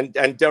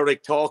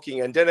Derek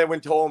talking, and then I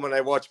went home and I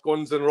watched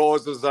Guns N'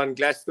 Roses on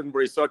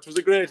Glastonbury, so it was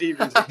a great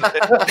evening.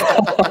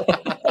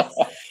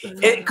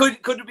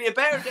 Could it be a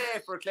better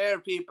day for Clare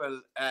people,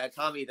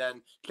 Tommy,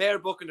 than Clare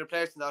booking their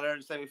place in that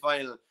Ireland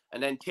semi-final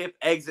and then Tipp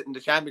exiting the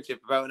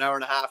championship about an hour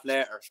and a half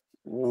later?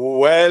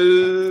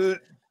 Well,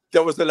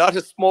 there was a lot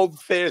of smug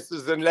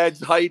faces and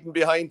lads hiding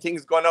behind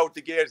things going out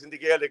the gate in the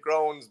Gaelic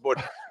grounds.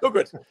 But look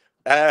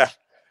at,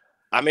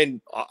 I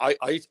mean,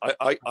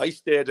 I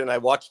stayed and I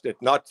watched it,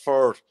 not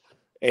for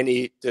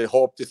to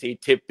hope to see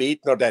Tipp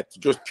beaten or that,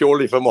 just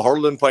purely from a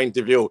hurling point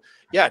of view.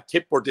 Yeah,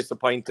 Tipp were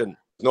disappointing,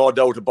 no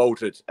doubt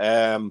about it.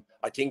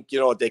 I think, you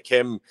know, they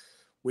came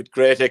with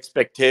great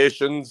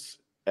expectations.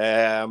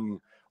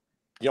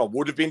 You know,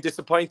 would have been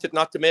disappointed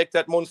not to make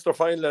that Munster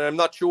final, and I'm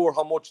not sure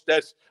how much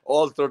that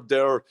altered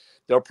their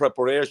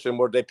preparation.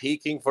 Were they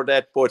peaking for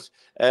that? But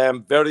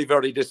very,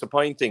 very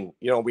disappointing.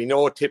 You know, we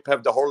know Tipp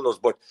have the hurlers,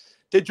 but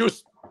they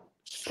just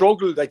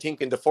struggled, I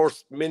think, in the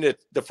first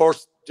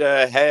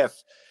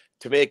half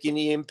to make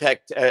any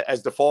impact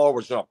as the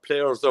forwards. You know,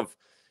 players of,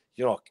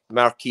 you know,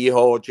 Mark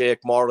Kehoe,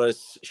 Jake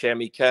Morris,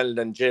 Shammy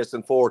Kelly and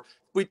Jason Ford,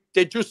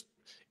 they just,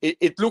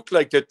 it looked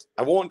like that.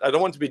 I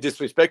don't want to be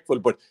disrespectful,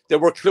 but they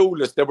were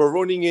clueless. They were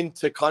running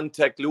into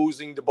contact,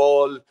 losing the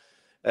ball.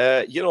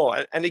 You know,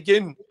 and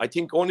again, I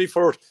think only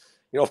for,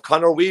 you know, if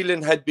Conor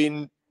Whelan had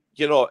been,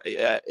 you know,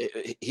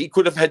 he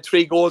could have had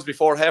 3 goals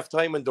before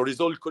halftime, and the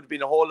result could have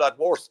been a whole lot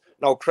worse.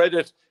 Now,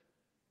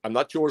 I'm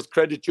not sure it's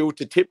credit due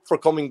to Tipp for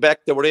coming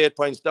back. They were 8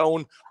 points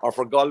down, or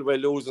for Galway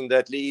losing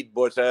that lead.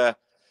 But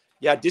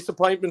yeah,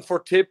 disappointment for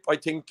Tipp. I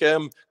think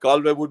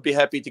Galway would be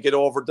happy to get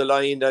over the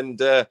line and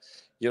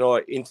you know,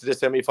 into the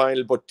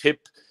semi-final. But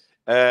Tipp,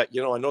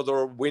 you know,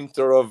 another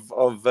winter of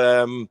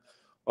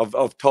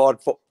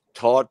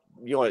thought.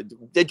 You know,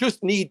 they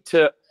just need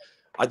to.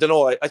 I don't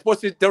know. I suppose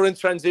they're in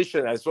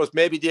transition. I suppose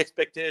maybe the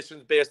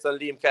expectations based on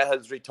Liam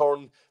Cahill's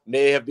return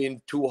may have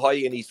been too high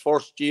in his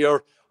first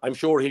year. I'm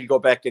sure he'll go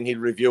back and he'll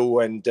review.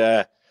 And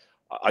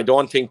I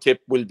don't think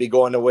Tipp will be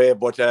going away,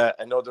 but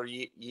another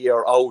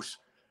year out.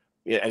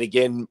 Yeah, and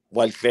again,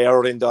 while Clare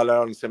are in the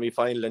All-Ireland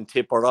semi-final and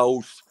Tipp are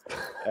out,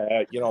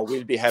 you know,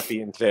 we'll be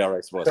happy in Clare,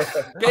 I suppose.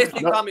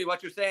 Basically, Tommy,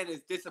 what you're saying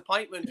is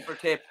disappointment for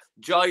Tipp,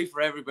 joy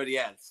for everybody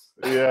else.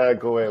 Yeah,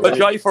 go away. But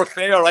joy for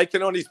Clare. I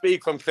can only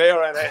speak from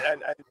Clare,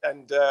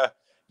 and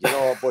you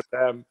know, but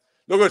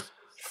look at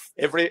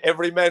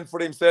every man for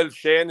himself.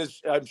 Shane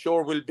is, I'm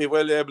sure, will be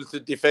well able to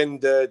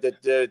defend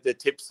the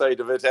Tipp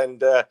side of it,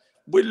 and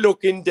we'll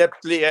look in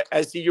depthly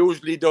as he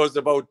usually does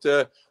about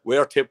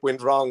where Tipp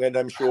went wrong, and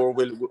I'm sure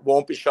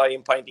won't be shy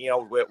in pointing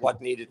out what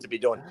needed to be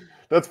done.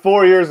 That's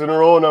 4 years in a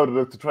row now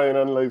to try and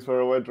analyse where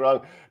it went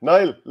wrong.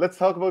 Niall, let's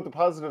talk about the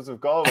positives of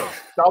Galway.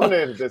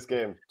 Dominated this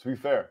game, to be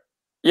fair.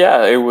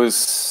 Yeah, it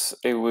was.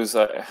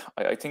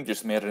 I think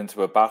just made it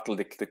into a battle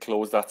to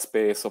close that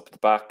space up the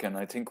back, and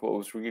I think what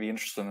was really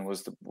interesting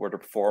were the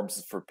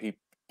performances for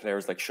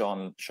players like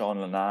Sean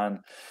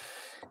Lennon,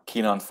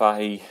 Keenan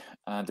Fahy.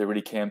 They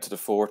really came to the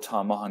fore.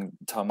 Tom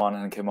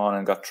Monaghan came on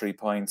and got 3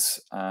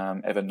 points.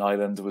 Evan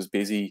Nyland was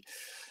busy.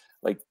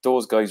 Like,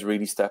 those guys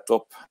really stepped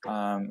up.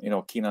 You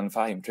know, Keenan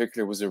Fahy in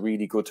particular was a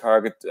really good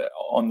target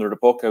under the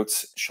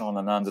buckouts. Sean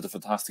Lennon did a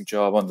fantastic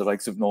job on the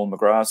likes of Noel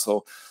McGrath.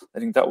 So I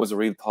think that was a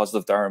real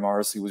positive. Darren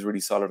Morris, he was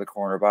really solid at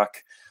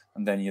cornerback.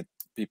 And then you had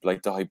people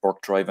like Dahi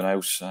Burke driving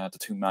out. The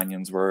 2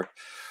 Manions were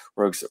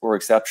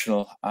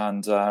exceptional.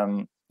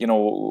 And you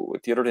know,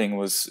 the other thing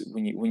was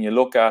when you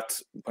look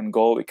at when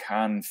Galway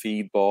can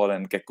feed ball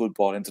and get good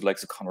ball into the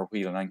likes of Conor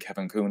Whelan and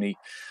Kevin Cooney,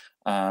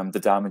 the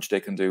damage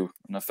they can do.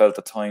 And I felt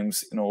at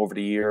times, you know, over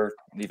the year,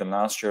 even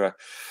last year,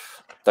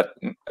 that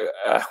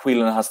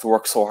Whelan has to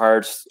work so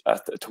hard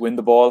to win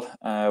the ball.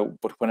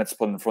 But when it's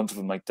put in front of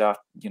him like that,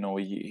 you know,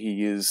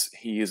 he is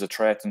a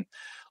threat. And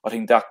I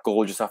think that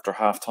goal just after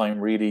half time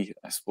really,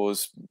 I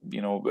suppose,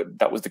 you know,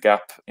 that was the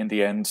gap in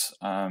the end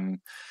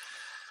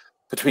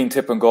between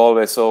Tipp and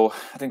Galway. So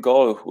I think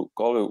Galway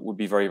would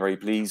be very, very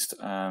pleased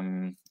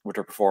with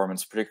their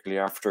performance, particularly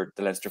after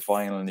the Leinster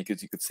final. And you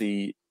could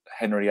see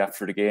Henry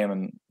after the game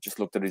and just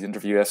looked at his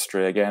interview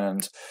yesterday again,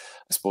 and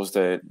I suppose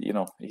nearly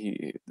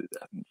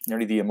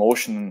the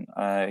emotion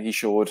he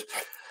showed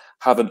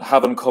having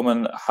put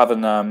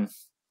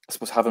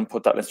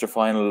that Leinster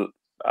final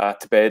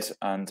to bed,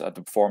 and the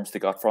performance they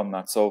got from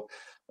that. So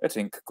I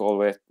think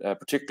Galway,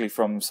 particularly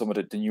from some of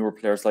the newer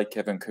players like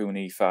Kevin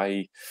Cooney,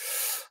 Fahy,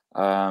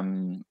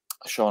 Sean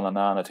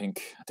Annan, I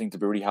think they'll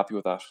be really happy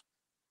with that.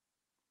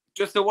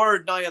 Just a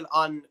word, Niall,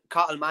 on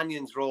Cathal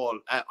Mannion's role.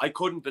 I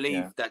couldn't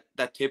believe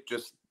that Tipp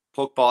just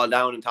put ball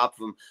down on top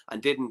of him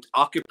and didn't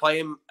occupy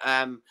him.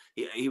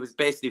 He was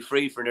basically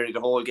free for nearly the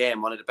whole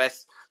game. One of the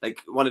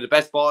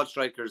best ball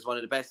strikers, one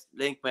of the best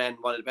link men,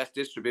 one of the best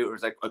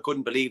distributors. I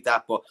couldn't believe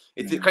that, but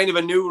it's kind of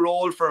a new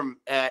role for him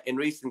in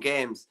recent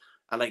games.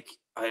 And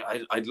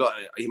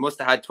he must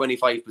have had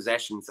 25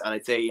 possessions, and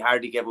I'd say he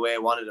hardly gave away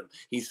one of them.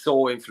 He's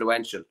so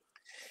influential.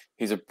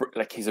 He's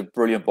a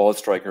brilliant ball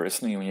striker,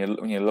 isn't he?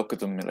 When you look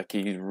at him, like,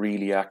 he's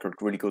really accurate,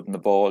 really good in the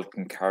ball,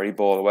 can carry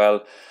ball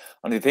well.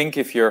 And I think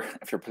if you're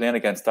playing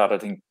against that, I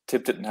think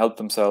Tipp didn't help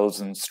themselves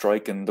in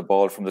striking the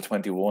ball from the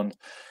 21.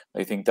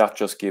 I think that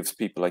just gives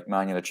people like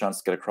Mannion a chance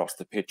to get across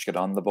the pitch, get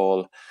on the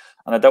ball.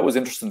 And that was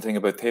an interesting thing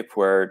about Tipp,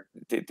 where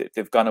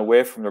they've gone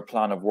away from their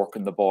plan of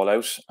working the ball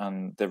out,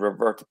 and they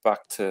reverted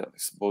back to, I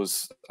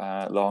suppose,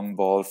 long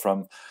ball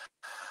from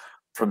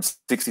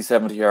 60,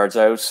 70 yards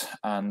out.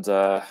 And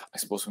I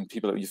suppose when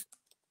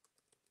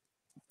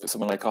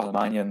someone like Cathal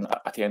Mannion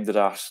at the end of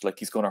that, like,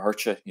 he's going to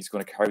hurt you. He's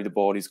going to carry the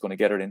ball. He's going to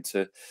get it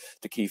into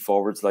the key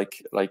forwards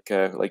like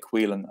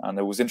Whelan. And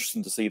it was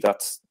interesting to see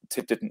that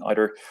Tipp didn't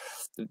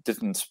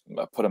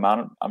put a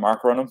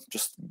marker on him,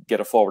 just get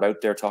a forward out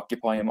there to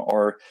occupy him.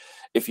 Or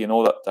if you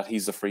know that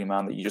he's a free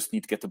man, that you just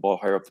need to get the ball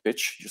higher up the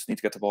pitch. You just need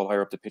to get the ball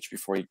higher up the pitch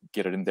before you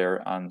get it in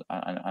there and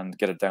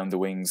get it down the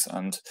wings.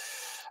 And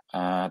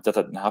that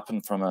didn't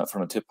happen from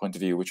a Tipp point of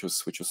view, which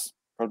was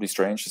probably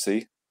strange to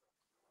see.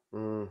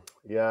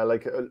 Yeah,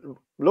 like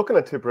looking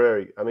at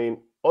Tipperary, I mean,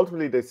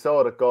 ultimately they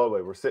saw that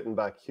Galway were sitting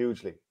back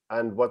hugely,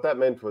 and what that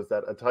meant was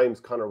that at times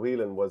Conor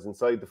Whelan was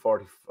inside the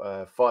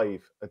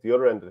 45 at the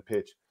other end of the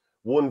pitch,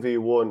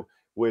 1v1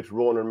 with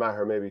Ronan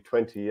Maher maybe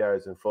 20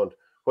 yards in front.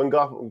 when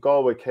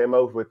Galway came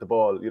out with the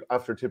ball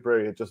after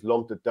Tipperary had just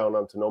lumped it down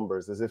onto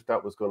numbers as if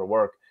that was going to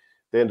work,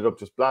 they ended up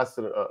just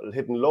blasting,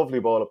 hitting lovely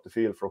ball up the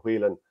field for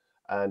Whelan.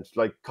 And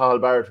like Cathal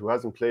Barrett, who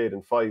hasn't played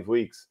in 5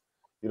 weeks,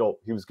 you know,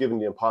 he was given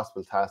the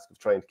impossible task of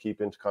trying to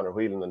keep into Conor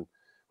Whelan. And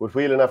with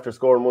Whelan, after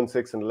scoring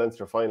 1-6 in the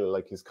Leinster final,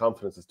 like his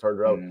confidence has turned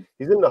around.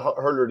 He's in the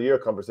hurler of the year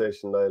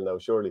conversation, Niall, now,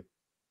 surely.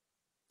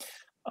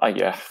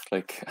 Yeah,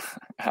 like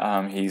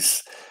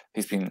he's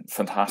been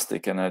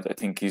fantastic, and I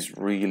think he's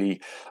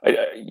really.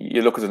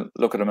 You look at him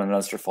in the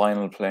Leinster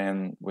final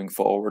playing wing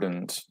forward,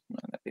 and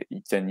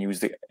then use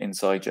the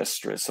inside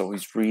gesture. So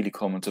he's really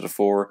coming to the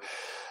fore.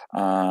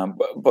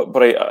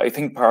 But I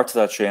think part of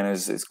that, Shane,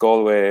 is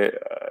Galway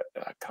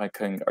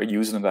are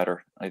using him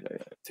better. I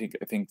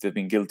think they've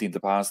been guilty in the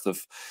past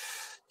of,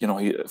 you know,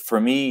 for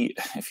me,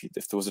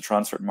 if there was a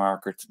transfer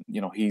market,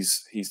 you know,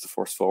 he's the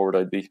first forward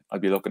I'd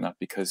be looking at,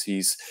 because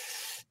he's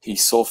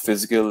so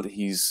physical.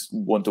 He's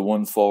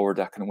 1-to-1 forward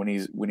that can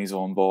win his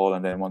own ball,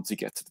 and then once he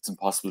gets it, it's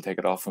impossible to take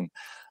it off him.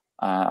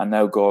 And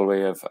now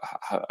Galway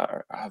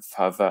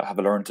have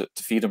learned to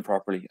feed him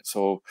properly.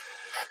 So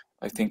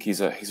I think he's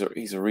just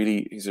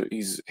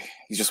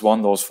one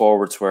of those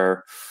forwards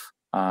where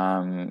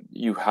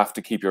you have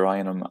to keep your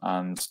eye on him,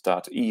 and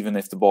that even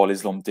if the ball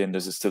is lumped in,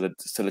 there's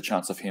still a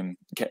chance of him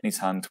getting his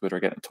hand to it or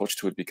getting a touch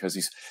to it, because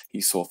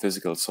he's so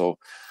physical. So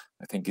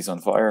I think he's on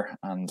fire,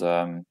 and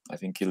I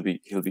think he'll be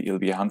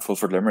a handful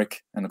for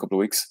Limerick in a couple of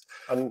weeks.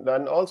 And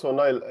also,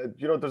 Niall,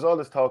 you know, there's all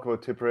this talk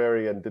about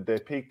Tipperary and did they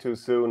peak too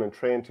soon and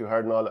train too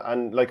hard and all.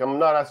 And like, I'm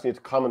not asking you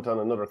to comment on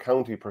another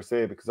county per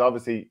se, because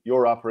obviously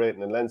you're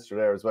operating in Leinster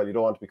there as well. You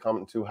don't want to be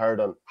commenting too hard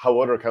on how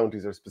other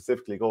counties are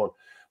specifically going.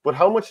 But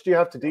how much do you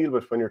have to deal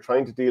with when you're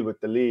trying to deal with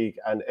the league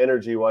and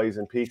energy-wise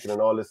and peaking and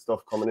all this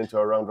stuff coming into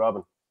a round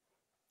robin?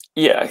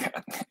 Yeah,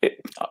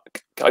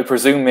 I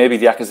presume maybe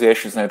the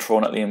accusations now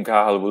thrown at Liam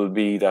Cahill will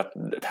be that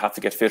it have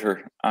to get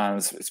fitter, and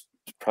it's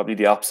probably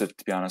the opposite,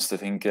 to be honest. I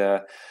think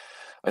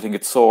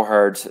it's so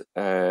hard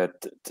to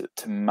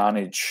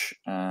manage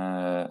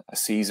a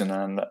season,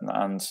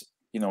 and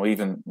you know,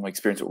 even my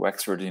experience with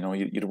Wexford, you know,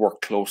 you'd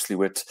work closely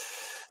with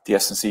the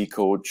S&C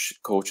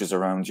coaches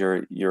around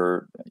your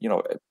you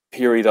know,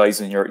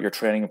 periodizing your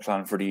training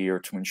plan for the year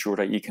to ensure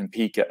that you can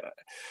peak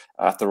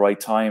at the right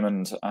time.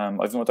 And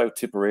I've no doubt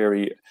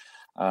Tipperary,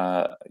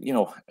 you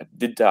know,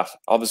 did that.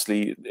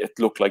 Obviously, it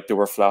looked like they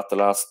were flat the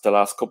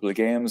last couple of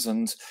games,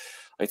 and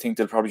I think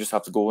they'll probably just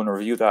have to go and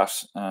review that.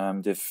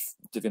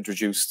 They've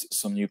introduced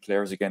some new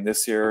players again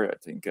this year. I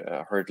think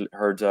I heard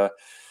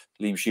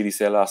Liam Sheedy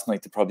say last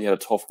night they probably had a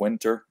tough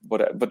winter,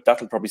 but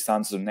that'll probably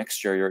stand to them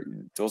next year.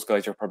 Those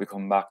guys are probably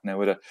coming back now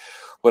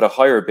with a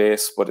higher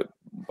base, but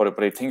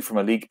I think from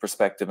a league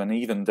perspective, and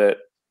even I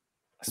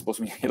suppose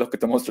when you look at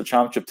the Munster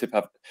Championship,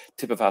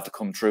 Tipp have had to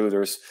come through.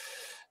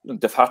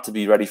 They've had to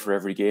be ready for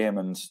every game,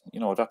 and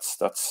you know, that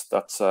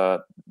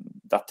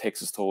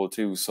takes its toll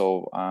too.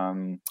 So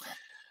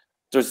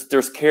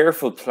there's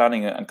careful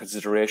planning and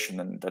consideration,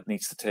 and that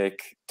needs to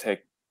take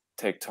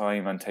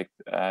time and take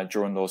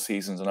during those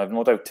seasons. And I've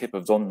no doubt Tipp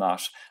have done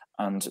that,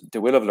 and they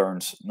will have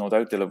learned. No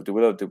doubt they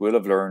will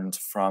have learned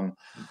from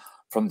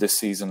this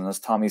season. And as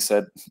Tommy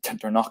said,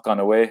 they're not gone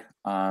away.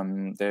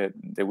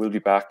 They will be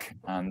back,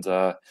 and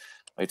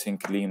I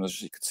think Liam,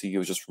 as you could see, he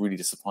was just really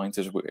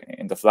disappointed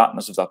in the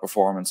flatness of that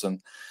performance.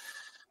 And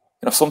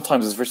you know,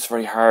 sometimes it's just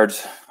very hard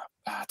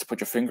to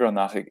put your finger on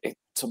that.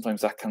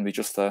 Sometimes that can be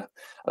just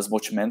as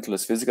much mental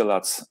as physical,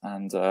 lads.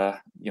 And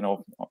you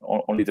know,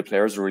 only the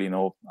players really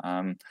know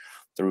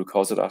the root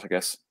cause of that, I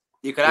guess.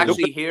 You could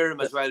actually hear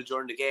him as well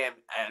during the game.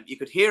 You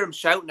could hear him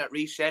shouting at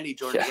Reece Shelley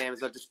during the game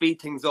as well to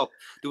speed things up.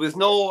 There was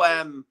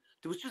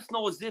just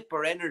no zip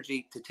or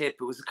energy to Tipp.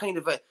 It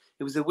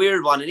was a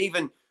weird one. And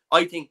even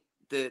I think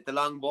the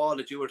long ball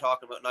that you were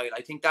talking about, Niall,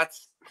 I think that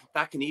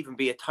can even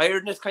be a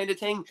tiredness kind of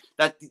thing.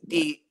 That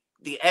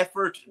the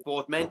effort,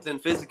 both mental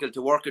and physical,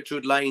 to work it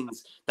through the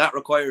lines, that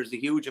requires a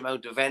huge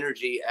amount of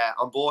energy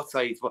on both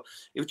sides. But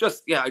it was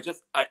just,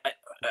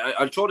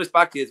 I'll throw this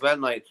back to you as well,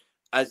 Niall.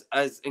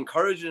 As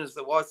encouraging as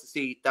it was to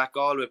see that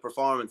Galway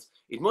performance,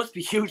 it must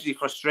be hugely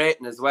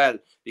frustrating as well,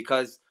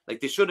 because like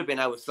they should have been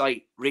out of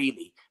sight,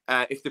 really.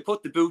 If they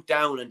put the boot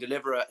down and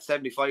deliver a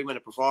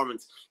 75-minute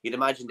performance, you'd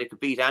imagine they could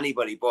beat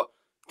anybody. But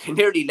they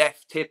nearly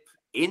left Tipp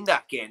in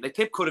that game. Like,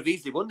 Tipp could have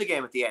easily won the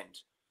game at the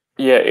end.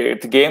 Yeah,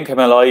 the game came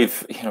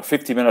alive. You know,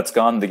 50 minutes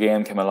gone, the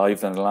game came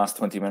alive. Then the last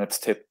 20 minutes,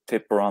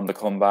 Tipp were on the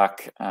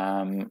comeback.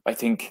 I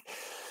think,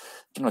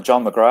 you know,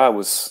 John McGrath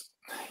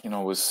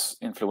was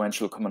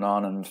influential coming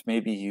on, and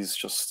maybe he's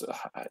just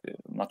I'm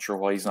not sure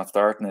why he's not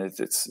starting it.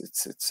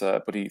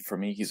 But for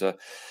me he's a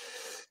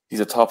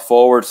top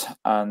forward,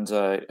 and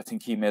I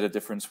think he made a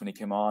difference when he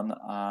came on.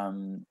 I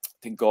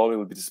think Galway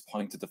will be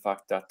disappointed the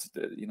fact that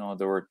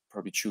they were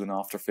probably chewing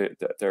off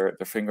their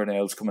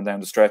fingernails coming down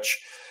the stretch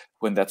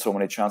when they had so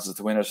many chances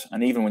to win it.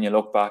 And even when you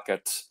look back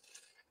at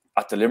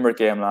the Limerick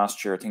game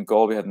last year, I think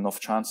Galway had enough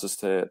chances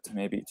to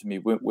maybe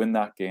win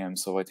that game.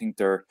 So I think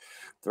their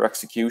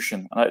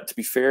execution, and to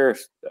be fair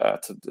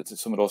to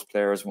some of those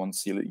players,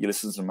 once you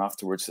listen to them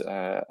afterwards,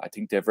 I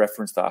think they've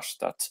referenced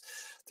that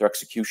their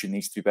execution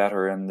needs to be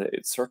better, and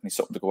it's certainly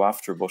something to go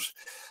after. But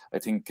I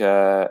think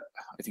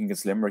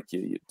against Limerick,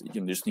 you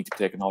just need to be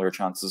taking all your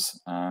chances,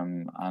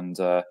 and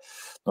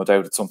no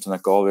doubt it's something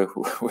that Galway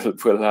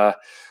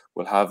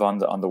will have on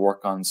the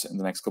work-ons in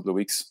the next couple of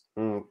weeks.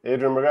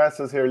 Adrian McGrath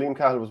says here, Liam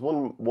Cahill was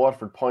one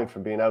Waterford point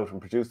from being out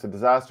and produced a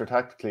disaster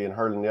tactically in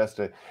hurling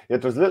yesterday,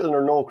 yet there's little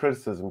or no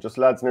criticism, just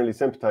lads nearly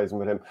sympathising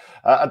with him.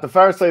 At the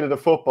far side of the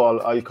football,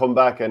 I'll come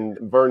back and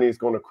Verney's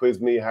going to quiz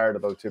me hard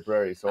about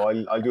Tipperary, so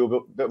I'll do a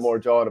bit more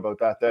John about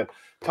that then.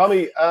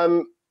 Tommy,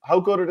 how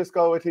good are this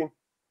Galway team?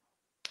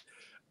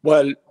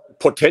 Well,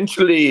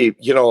 potentially,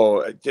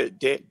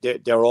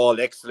 they're all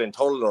excellent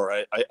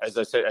hurler. As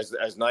I said,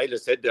 as Niall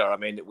has said there, I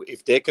mean,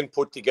 if they can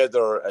put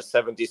together a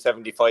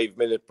 70-75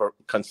 minute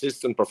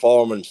consistent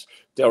performance,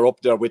 they're up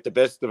there with the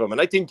best of them.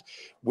 And I think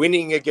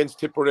winning against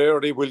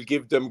Tipperary will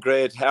give them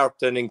great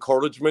heart and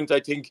encouragement. I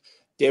think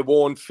they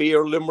won't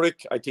fear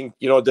Limerick. I think,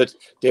 that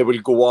they will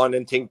go on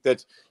and think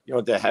that,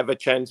 they have a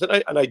chance.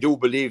 And I do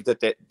believe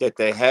that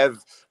they have,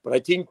 but I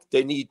think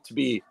they need to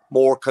be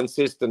more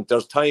consistent.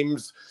 There's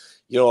times,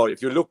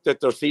 if you looked at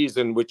their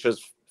season, which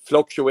has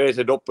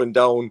fluctuated up and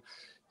down,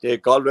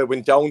 Galway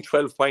went down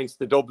 12 points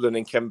to Dublin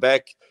and came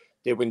back.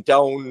 They went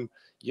down,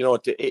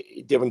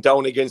 they went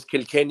down against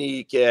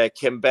Kilkenny,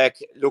 came back,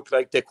 looked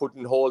like they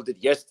couldn't hold it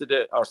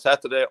yesterday or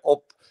Saturday,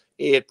 up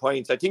 8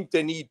 points. I think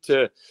they need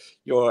to,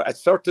 at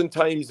certain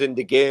times in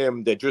the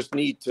game, they just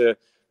need to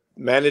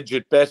manage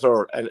it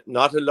better and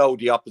not allow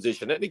the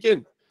opposition. And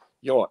again,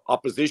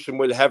 opposition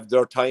will have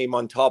their time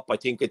on top. I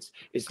think it's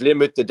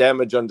limit the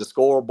damage on the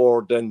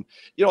scoreboard. And,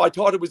 I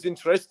thought it was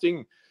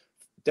interesting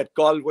that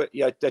Galway,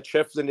 that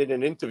Shefflin in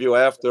an interview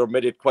after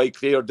made it quite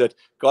clear that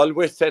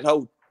Galway set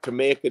out to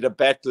make it a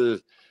battle.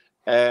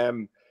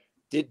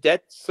 Did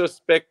that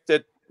suspect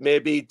that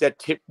maybe that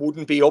Tipp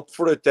wouldn't be up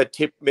for it, that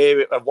Tipp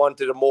maybe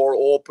wanted a more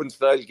open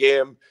style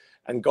game,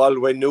 and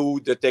Galway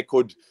knew that they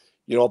could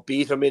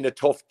beat him in a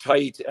tough,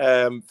 tight,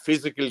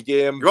 physical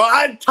game. Go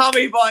on,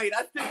 Tommy boy,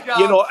 that's the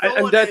job.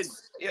 And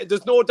that's,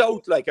 there's no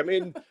doubt. Like, I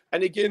mean,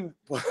 and again,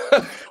 but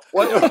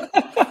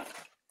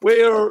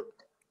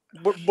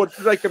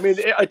like, I mean,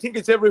 I think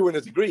it's everyone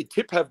has agreed.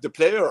 Tipp have the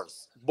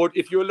players, but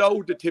if you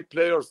allow the Tipp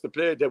players to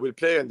play, they will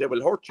play and they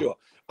will hurt you.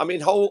 I mean,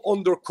 how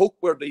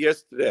undercooked were they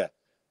yesterday?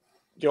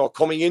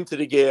 Coming into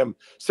the game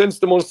since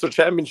the Munster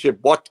Championship,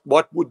 what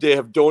would they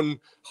have done?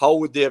 How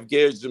would they have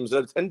gauged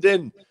themselves? And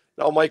then.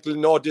 Now, Michael,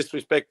 no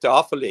disrespect to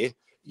Offaly,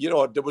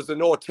 there was a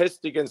no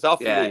test against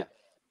Offaly. Yeah.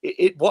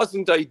 It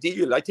wasn't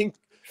ideal. I think,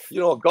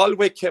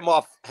 Galway came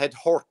off, had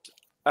hurt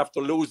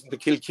after losing to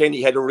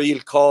Kilkenny, had a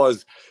real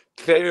cause.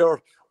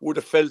 Clare would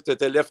have felt that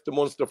they left the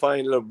Munster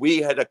final. We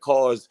had a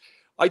cause.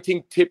 I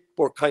think Tipp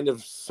were kind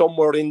of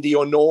somewhere in the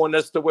unknown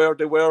as to where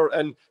they were,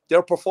 and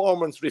their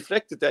performance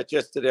reflected that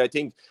yesterday, I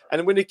think.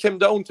 And when it came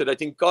down to it, I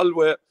think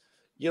Galway,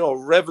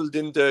 reveled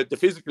in the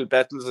physical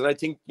battles, and I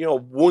think,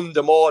 won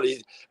them all.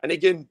 And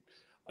again,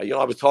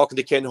 I was talking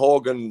to Ken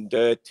Hogan,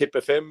 the Tipp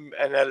FM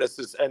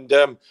analysis, and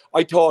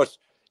I thought,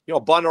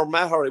 Bonner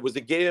Maher, it was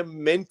a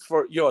game meant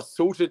for,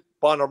 suited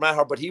Bonner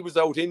Maher, but he was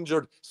out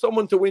injured.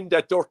 Someone to win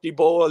that dirty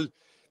ball,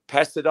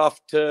 pass it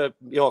off to,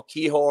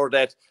 Kehoe,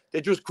 that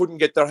they just couldn't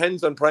get their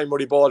hands on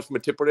primary ball from a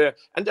Tipperary.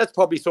 And that's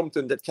probably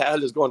something that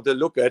Cahill is going to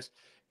look at.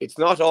 It's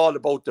not all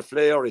about the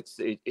flair, it's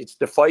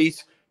the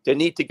fight. They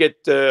need to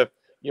get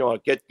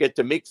get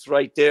the mix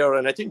right there.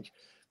 And I think,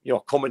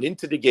 coming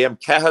into the game,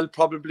 Cahill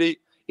probably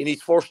in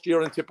his first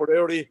year in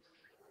Tipperary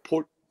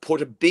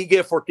put a big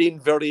effort in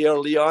very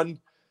early on.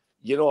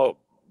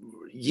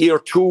 Year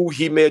two,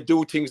 he may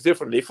do things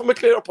differently. From a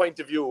Clare point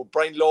of view,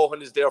 Brian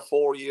Lohan is there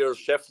 4 years,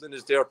 Shefflin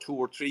is there 2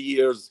 or 3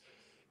 years.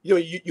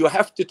 You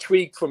have to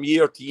tweak from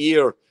year to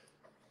year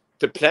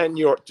to plan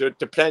your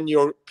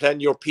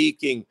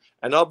peaking.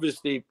 And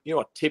obviously,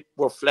 Tipp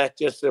were flat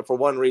yesterday for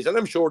one reason.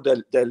 I'm sure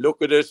they'll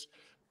look at it.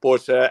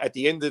 But at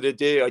the end of the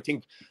day, I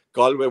think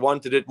Galway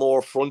wanted it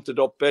more, fronted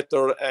up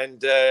better,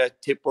 and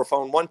Tipp were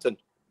found wanting.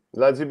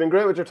 Lads, you've been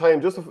great with your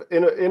time. Just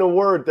in a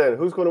word then,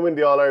 who's going to win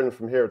the All-Ireland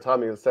from here?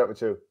 Tommy, I'll start with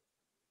you.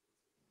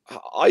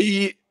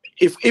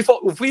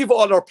 If we've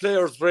all our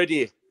players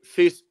ready,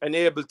 fit and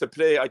able to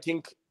play, I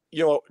think,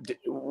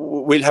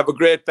 we'll have a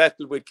great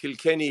battle with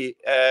Kilkenny.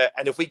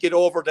 And if we get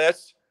over that,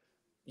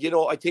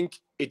 I think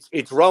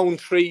it's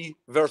round 3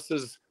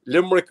 versus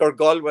Limerick or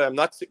Galway. I'm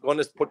not going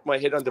to put my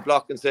head on the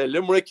block and say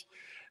Limerick.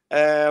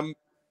 I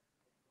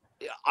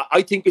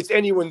think it's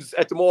anyone's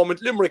at the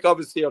moment. Limerick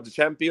obviously are the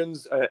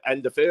champions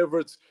and the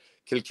favourites.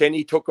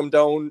 Kilkenny took them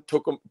down,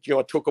 took them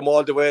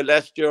all the way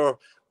last year.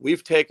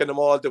 We've taken them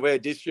all the way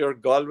this year.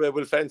 Galway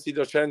will fancy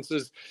their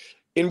chances.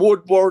 In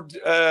Woodward,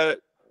 I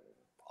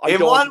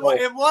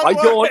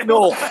don't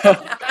know.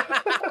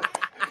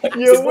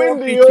 It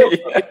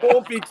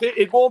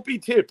won't be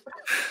Tipp.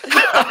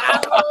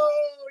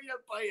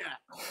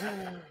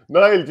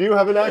 Niall, do you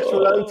have an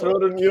actual answer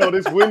other than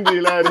this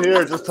windy lad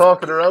here just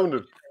talking around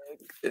it?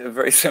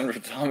 Very similar to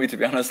Tommy, to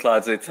be honest,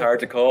 lads. It's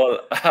hard to call.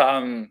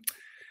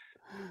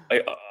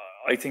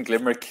 I think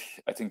Limerick.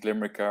 I think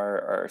Limerick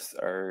are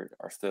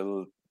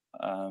still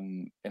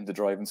in the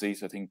driving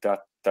seat. I think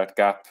that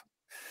gap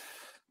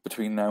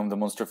between now and the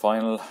Munster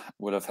final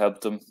would have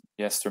helped them.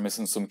 Yes, they're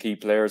missing some key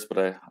players, but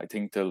I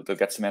think they'll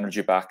get some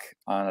energy back,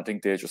 and I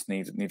think they just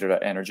needed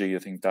that energy. I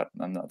think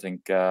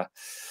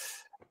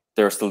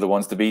they're still the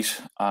ones to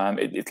beat.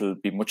 It'll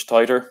be much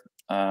tighter,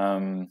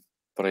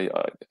 but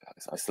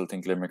I still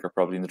think Limerick are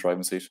probably in the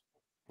driving seat.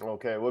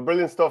 Okay, well,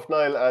 brilliant stuff,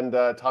 Niall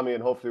and Tommy,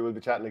 and hopefully we'll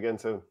be chatting again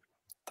soon.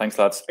 Thanks,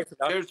 lads.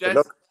 Cheers,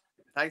 gents.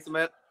 Thanks a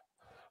minute.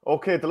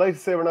 Okay, delighted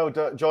to say we're now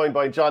joined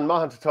by John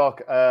Maughan to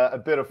talk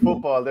a bit of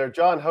football there.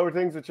 John, how are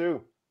things with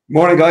you?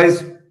 Morning,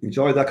 guys.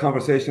 Enjoyed that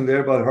conversation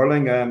there about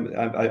hurling.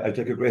 I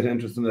take a great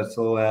interest in it.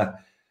 So,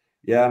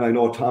 yeah, and I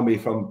know Tommy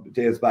from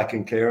days back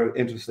in Clare.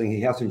 Interesting, he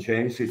hasn't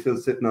changed. He's still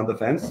sitting on the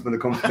fence when it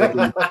comes to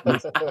making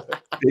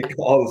big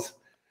calls.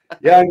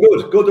 Yeah, I'm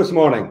good this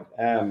morning.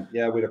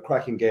 Yeah, we had a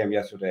cracking game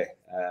yesterday.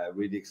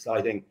 Really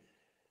exciting.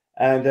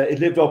 And it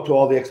lived up to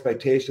all the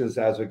expectations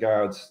as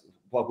regards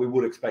what we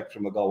would expect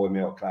from a Galway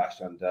Mayo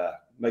clash, and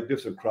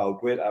magnificent crowd,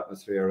 great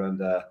atmosphere,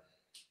 and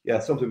yeah,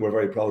 something we're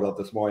very proud of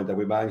this morning, that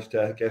we managed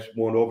to get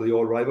one over the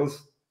old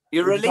rivals.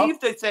 You're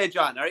relieved, I'd say,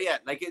 John, are you?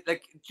 Like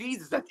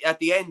Jesus, at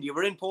the end, you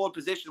were in pole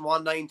position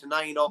 1-9 to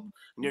 9 up,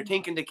 and you're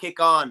thinking to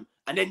kick on,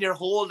 and then you're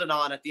holding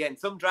on at the end.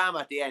 Some drama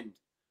at the end.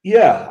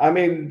 Yeah, I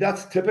mean,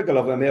 that's typical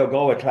of a Mayo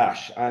Galway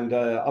clash, and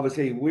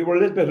obviously we were a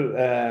little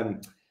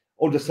bit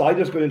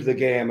undecided going into the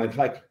game. In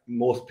fact,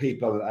 most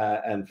people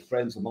and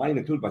friends of mine,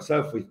 including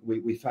myself,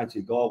 we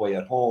fancied Galway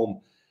at home.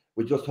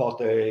 We just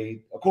thought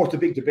of course, the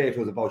big debate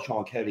was about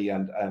Sean Kelly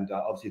and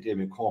obviously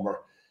Damien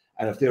Comer,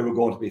 and if they were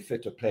going to be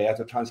fit to play.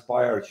 As it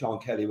transpired, Sean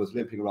Kelly was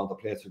limping around the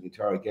place for the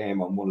entire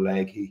game on one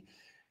leg.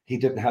 He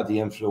didn't have the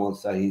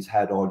influence that he's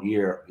had all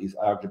year. He's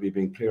arguably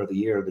been Player of the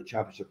Year of the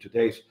championship to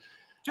date.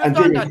 Just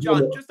on that,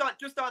 John,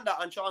 just on that,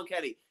 on Sean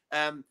Kelly,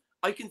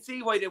 I can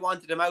see why they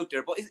wanted him out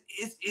there, but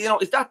is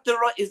that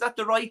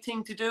the right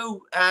thing to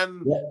do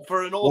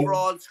for an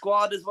overall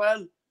squad as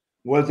well?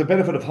 Well, the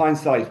benefit of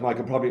hindsight,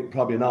 Michael,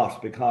 probably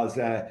not, because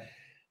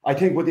I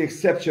think with the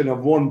exception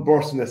of one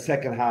burst in the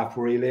second half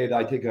where he laid,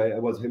 I think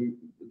it was him,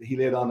 he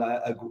laid on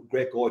a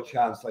great goal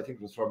chance. I think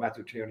it was for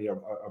Matthew Tierney or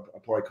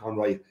Porry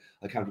Conroy.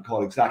 I can't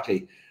recall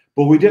exactly,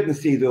 but we didn't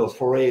see those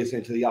forays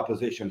into the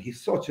opposition.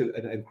 He's such an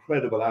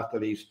incredible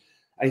athlete,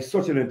 and he's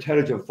such an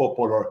intelligent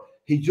footballer.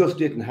 He just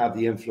didn't have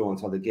the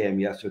influence on the game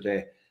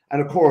yesterday.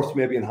 And of course,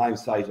 maybe in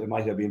hindsight, it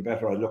might have been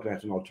better at looking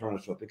at an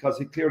alternative, because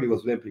he clearly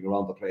was limping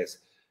around the place.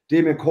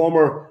 Damien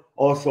Comer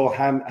also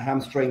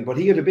hamstring, but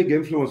he had a big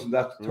influence in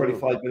that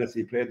 35 minutes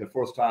he played in the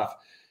first half.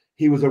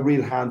 He was a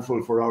real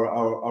handful for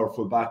our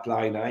full back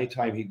line.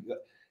 Anytime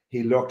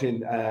he lurked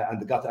in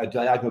and got a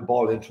diagonal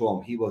ball into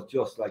him, he was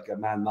just like a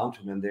man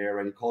mountain in there,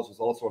 and he caused us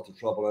all sorts of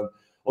trouble. And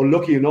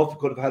unlucky enough,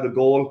 could have had a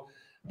goal.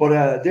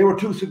 But they were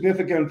two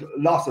significant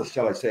losses,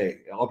 shall I say,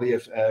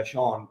 albeit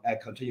Sean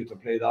continued to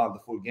play on the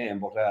full game.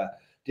 But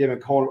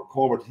Damien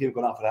Comer, to him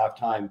going off at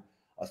half-time,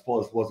 I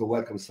suppose, was a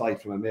welcome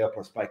sight from a Mayo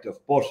perspective.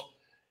 But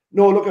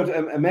no, look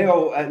at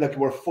Mayo, like,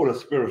 we're full of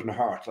spirit and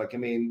heart. Like, I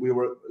mean, we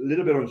were a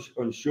little bit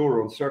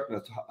unsure, uncertain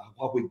as to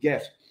what we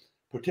get,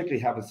 particularly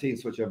having seen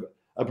such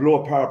a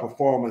blow-apart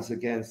performance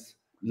against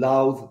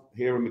Louth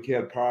here in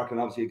McHale Park, and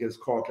obviously against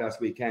Cork last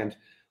weekend.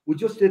 We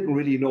just didn't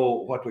really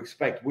know what to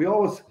expect. We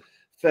always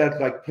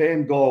felt like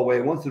playing Galway,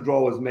 once the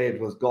draw was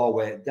made, was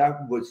Galway,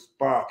 that would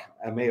spark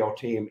a Mayo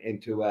team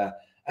into a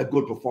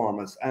good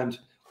performance. And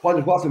while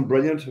it wasn't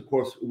brilliant, of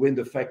course, wind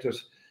affected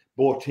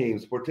both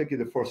teams,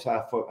 particularly the first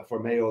half for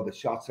Mayo. The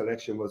shot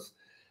selection was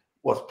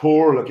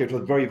poor. Like, it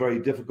was very, very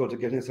difficult to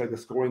get inside the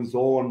scoring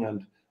zone,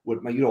 and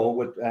with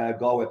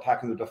Galway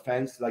packing the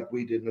defence like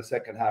we did in the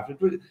second half.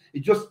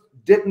 It just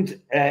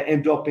didn't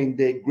end up being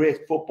the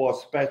great football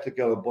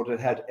spectacle, but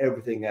it had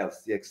everything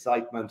else, the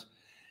excitement.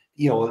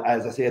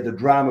 As I say, the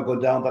drama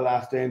going down the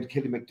last end.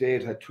 Killy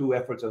McDade had 2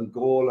 efforts on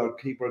goal. Our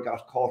keeper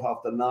got caught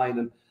off the line.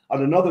 And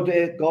on another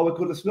day, Galway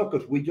could have snuck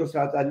it. We just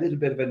had a little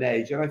bit of an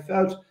edge. And I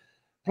felt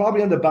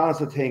probably on the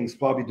balance of things,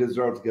 probably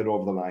deserved to get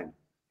over the line.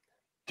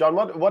 John,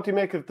 what do you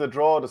make of the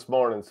draw this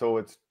morning? So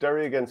it's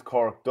Derry against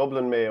Cork,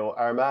 Dublin Mayo,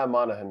 Armagh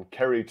Monaghan,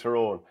 Kerry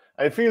Tyrone.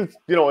 And it feels,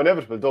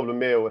 inevitable Dublin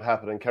Mayo would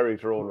happen and Kerry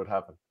Tyrone would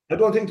happen. I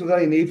don't think there's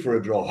any need for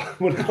a draw.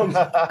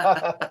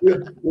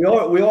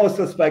 we all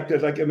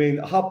suspected,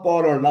 hot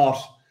ball or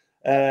not,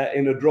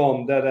 in a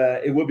drum,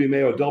 that it would be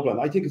Mayo Dublin.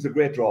 I think it's a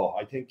great draw.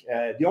 I think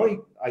the only,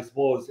 I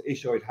suppose,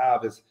 issue I'd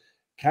have is,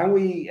 can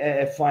we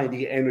find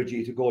the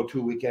energy to go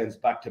 2 weekends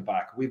back to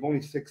back? We've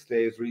only 6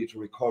 days really to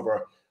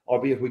recover,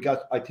 albeit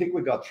I think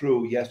we got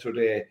through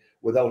yesterday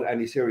without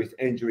any serious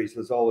injuries.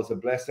 Was always a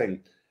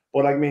blessing.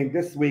 But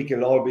this week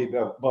it'll all be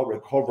about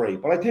recovery.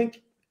 But I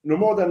think, no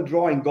more than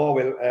drawing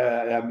Galway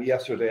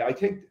yesterday, I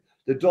think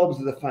the Dubs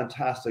is a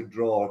fantastic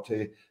draw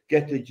to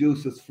get the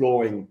juices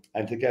flowing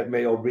and to get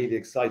Mayo really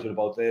excited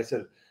about this.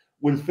 It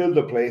will fill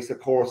the place.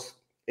 Of course,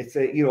 it's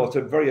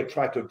a very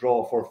attractive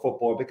draw for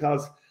football,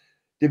 because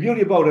the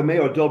beauty about a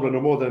Mayo Dublin,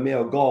 or more than a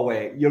Mayo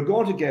Galway, you're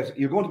going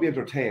to be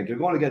entertained. You're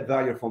going to get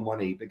value for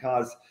money,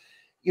 because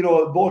you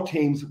know, both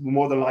teams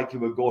more than likely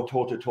will go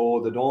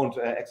toe-to-toe. They don't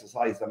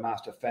exercise the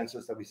mass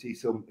defences that we see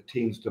some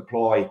teams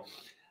deploy.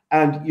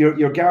 And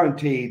you're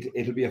guaranteed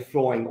it'll be a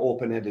flowing,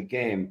 open-ended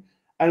game.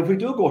 And if we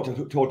do go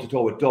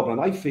toe-to-toe with Dublin,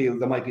 I feel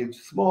there might be a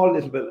small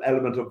little bit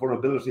element of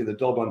vulnerability in the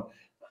Dublin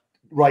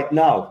right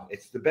now.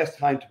 It's the best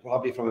time to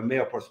probably, from a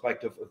Mayo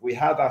perspective, if we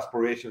have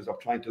aspirations of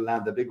trying to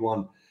land the big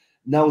one,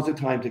 now's the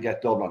time to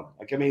get Dublin.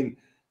 Like, I mean,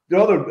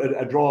 the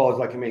other draws,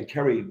 like, I mean,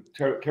 Kerry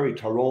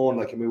Tyrone,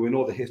 like, I mean, we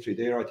know the history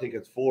there. I think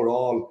it's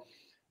 4-all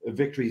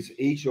victories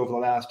each over the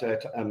last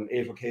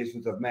 8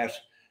 occasions they've met.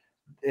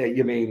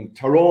 You mean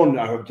Tyrone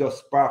have just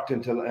sparked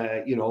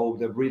into, you know,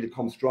 they've really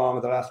come strong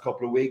in the last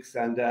couple of weeks.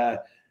 And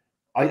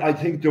I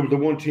think they're the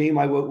one team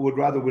I would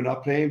rather we're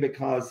not playing,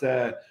 because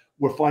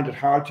we'll find it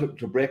hard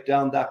to break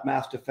down that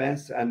mass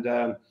defence.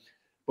 And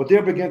but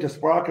they're beginning to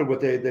sparkle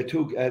with the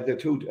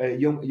two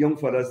young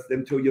fellas,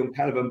 them two young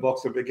Canavan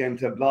bucks are beginning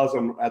to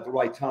blossom at the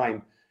right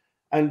time.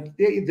 And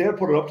they'll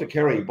put it up to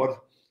Kerry. But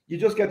you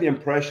just get the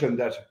impression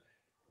that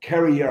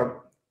Kerry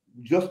are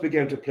just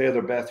beginning to play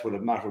their best when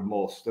it mattered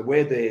most. The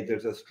way they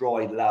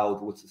destroyed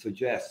Louth would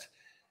suggest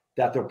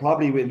that they're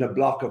probably in a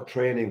block of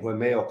training when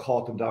Mayo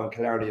caught them down in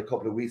Killarney a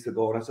couple of weeks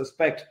ago. And I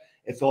suspect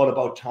it's all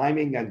about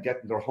timing and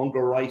getting their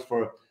hunger right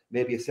for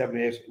maybe a 7 or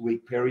 8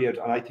 week period.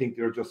 And I think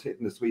they're just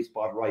hitting the sweet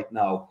spot right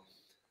now.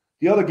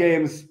 The other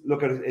games,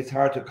 look, at it, it's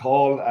hard to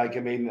call. Like,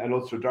 I mean, an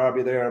Ulster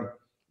derby there,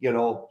 you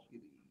know,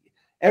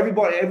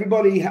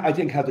 everybody I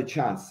think has a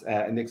chance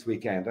next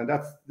weekend. And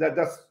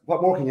that's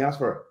what more can you ask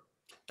for?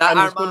 That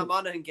Armagh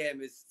Monaghan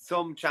game is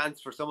some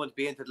chance for someone to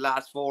be into the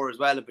last 4 as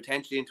well, and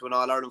potentially into an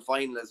All-Ireland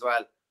final as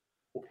well.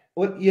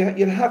 Well,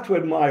 you'll have to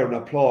admire and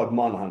applaud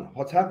Monaghan.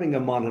 What's happening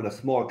in Monaghan, a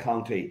small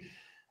county,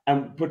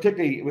 and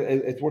particularly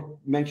it's worth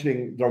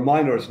mentioning their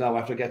minors now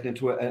after getting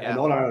into an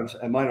All-Ireland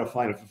minor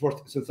final for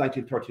first since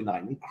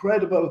 1939.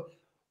 Incredible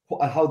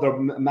how they're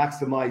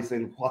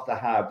maximising what they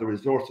have, the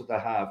resources they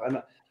have.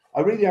 And I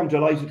really am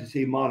delighted to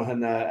see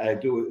Monaghan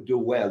do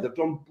well. They've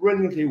done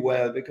brilliantly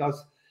well,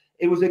 because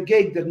it was a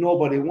gig that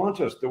nobody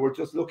wanted. They were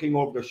just looking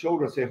over their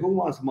shoulder and saying, who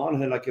wants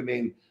Monaghan? Like, I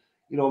mean,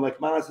 you know,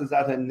 McManus is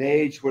at an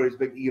age where he's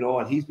been, you know,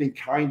 and he's been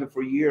carrying them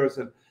for years.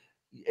 And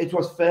it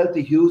was felt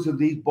the Hughes and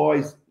these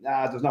boys,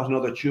 there's not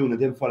another tune in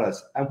them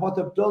fellas. And what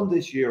they've done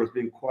this year has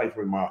been quite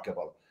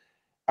remarkable.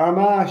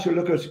 Armagh, sure,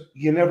 look at,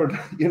 you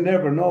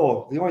never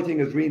know. The only thing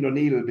is Rian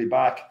O'Neill will be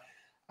back,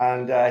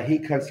 and he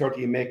can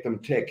certainly make them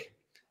tick.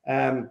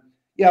 Yeah,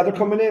 they're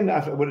coming in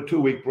with a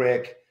 2-week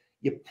break.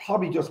 You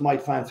probably just might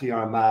fancy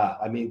Armagh.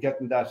 I mean,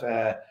 getting that,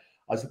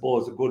 I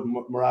suppose, a good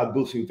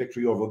morale-boosting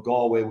victory over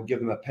Galway will give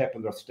them a pep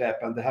in their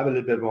step, and they have a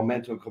little bit of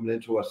momentum coming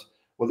into it.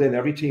 Well, then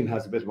every team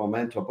has a bit of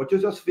momentum. But you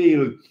just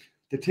feel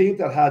the team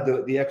that had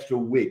the extra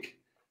week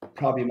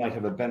probably might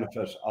have a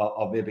benefit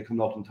of maybe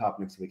coming out on top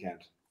next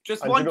weekend.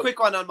 Just one quick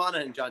one on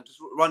Monaghan, John. Just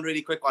one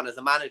really quick one as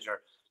a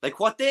manager. Like,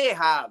 what they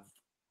have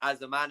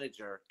as a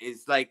manager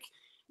is, like,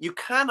 you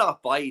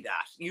cannot buy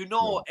that. You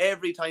know,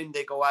 every time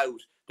they go out,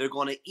 they're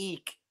going to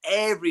eke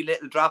every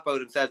little drop out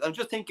themselves. I'm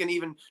just thinking,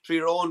 even through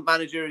your own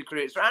managerial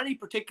career, is there any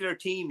particular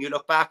team you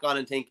look back on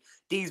and think,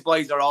 these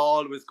boys are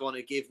always going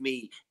to give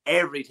me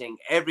everything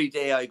every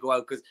day I go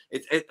out? Because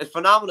it's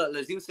phenomenal,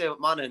 as you say with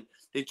Monaghan,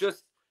 they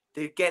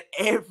get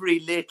every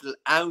little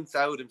ounce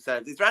out of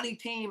themselves. Is there any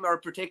team or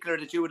particular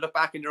that you would look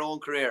back in your own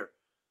career?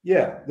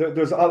 Yeah,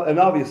 there's an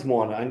obvious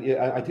one, and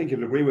I think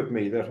you'll agree with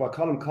me that what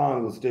Colin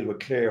Connells did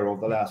with Clare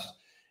over the last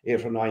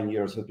 8 or 9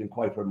 years has been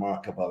quite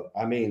remarkable.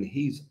 I mean,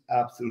 he's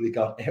absolutely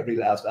got every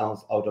last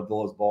ounce out of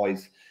those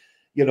boys,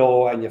 you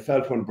know. And you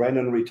felt when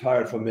Brennan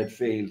retired from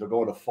midfield, they're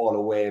going to fall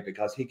away,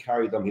 because he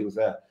carried them. He was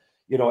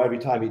you know, every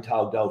time he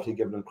tagged out, he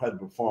gave an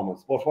incredible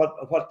performance. But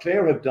what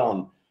Clare have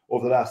done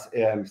over the last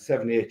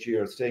 7-8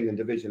 years, staying in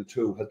Division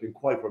 2, has been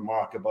quite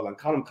remarkable. And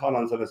Colin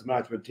Collins and his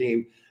management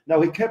team, now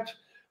he kept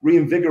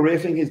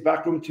reinvigorating his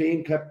backroom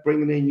team, kept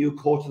bringing in new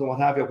coaches and what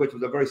have you, which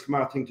was a very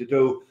smart thing to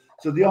do.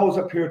 So they always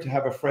appear to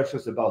have a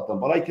freshness about them.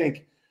 But I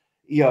think,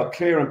 yeah,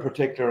 Clare in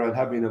particular, and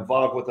having been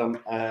involved with them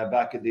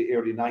back in the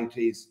early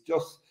 90s,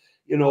 just,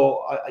 you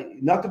know,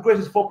 not the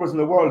greatest footballers in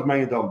the world,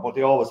 many of them, but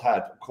they always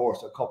had, of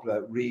course, a couple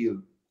of real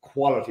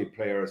quality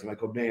players. And I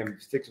could name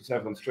 6 or 7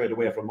 of them straight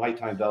away from my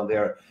time down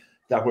there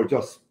that were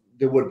just,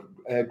 they would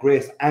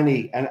grace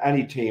any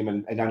team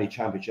in any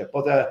championship.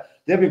 But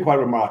they've been quite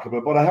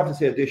remarkable. But I have to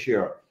say, this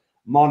year,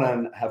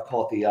 Monaghan have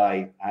caught the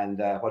eye, and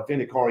what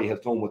Vinnie Corey has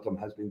done with them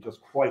has been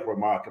just quite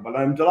remarkable.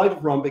 I'm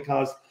delighted for him,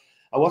 because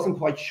I wasn't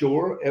quite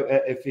sure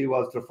if he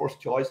was their first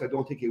choice. I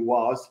don't think he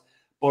was.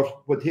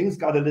 But when things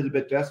got a little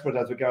bit desperate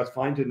as regards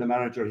finding the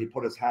manager, he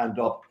put his hand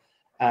up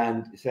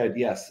and said,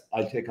 yes,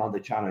 I'll take on the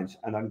challenge.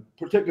 And I'm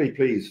particularly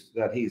pleased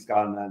that he's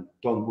gone and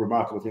done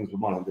remarkable things with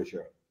Monaghan this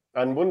year.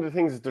 And one of the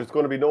things is there's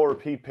going to be no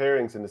repeat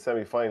pairings in the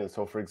semi-final.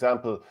 So, for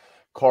example,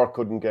 Cork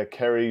couldn't get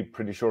Kerry.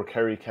 Pretty sure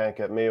Kerry can't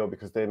get Mayo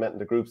because they met in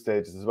the group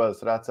stages as well.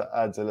 So that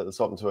adds a little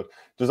something to it.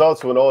 There's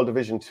also an All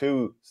Division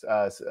 2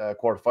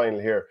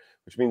 quarter-final here,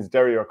 which means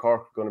Derry or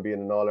Cork are going to be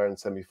in an All-Ireland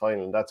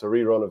semi-final. And that's a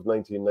rerun of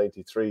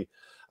 1993.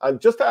 And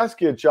just to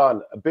ask you,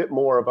 John, a bit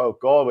more about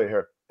Galway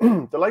here.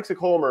 the likes of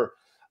Comer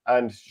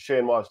and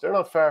Shane Walsh, they're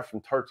not far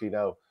from 30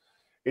 now.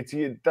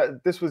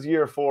 This was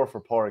year 4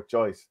 for Pádraig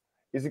Joyce.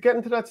 Is it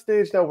getting to that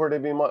stage now where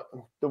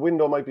the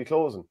window might be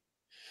closing?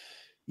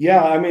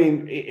 Yeah, I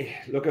mean,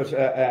 look at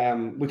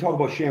we talk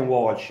about Shane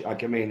Walsh.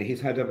 Like, I mean,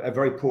 he's had a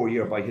very poor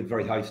year, but he had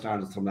very high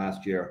standards from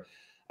last year,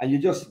 and you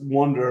just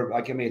wonder.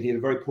 Like, I mean, he had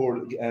a very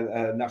poor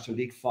National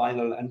League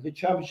final and the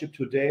championship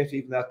to date.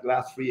 Even that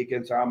last 3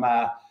 against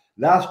Armagh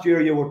last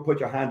year, you would put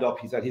your hand up.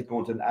 He said he's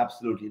going to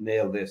absolutely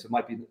nail this.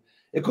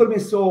 It could have been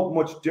so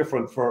much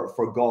different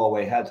for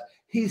Galway had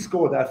he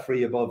scored that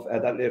free above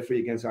that late free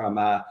against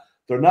Armagh.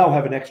 They now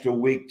have an extra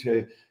week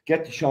to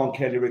get Sean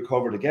Kelly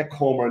recovered, to get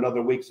Comer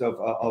another weeks of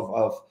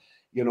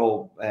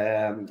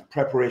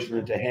preparation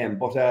into him.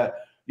 But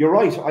you're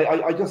right.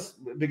 I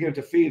just begin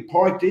to feel.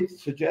 Pádraig did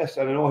suggest,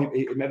 and I know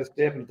he made a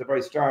statement at the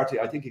very start.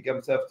 I think he gave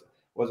himself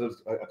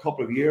a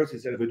couple of years. He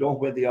said, if we don't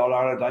win the All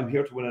Ireland, I'm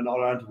here to win an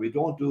All Ireland. If we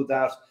don't do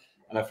that,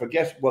 and I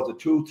forget was it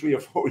 2, 3, or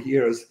 4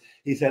 years,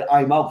 he said,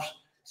 I'm out.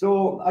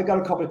 So I got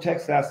a couple of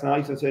texts last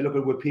night and say, look,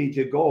 will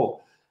PJ go?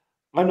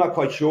 I'm not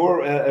quite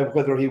sure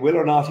whether he will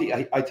or not.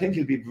 I think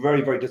he'll be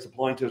very, very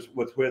disappointed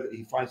with where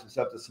he finds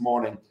himself this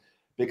morning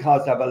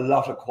because they have a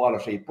lot of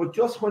quality. But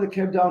just when it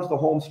came down to the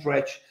home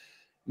stretch,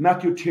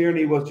 Matthew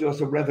Tierney was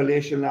just a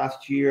revelation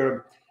last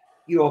year.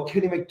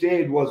 Kenny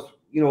McDade was,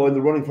 in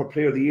the running for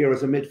Player of the Year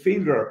as a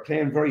midfielder,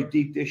 playing very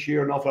deep this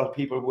year. An awful lot of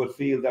people would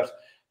feel that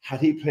had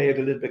he played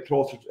a little bit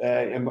closer,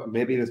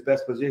 maybe in his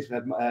best position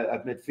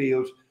at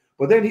midfield.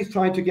 But then he's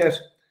trying to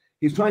get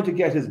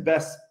his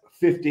best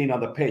 15 on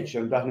the pitch,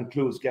 and that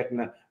includes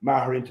getting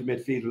Maher into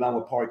midfield along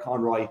with Pádraig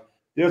Conroy.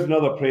 There's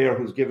another player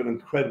who's given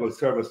incredible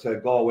service to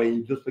Galway.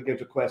 You just begin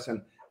to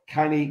question,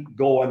 can he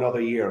go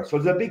another year? So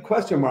there's a big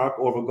question mark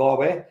over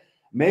Galway.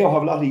 Mayo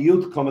have a lot of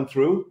youth coming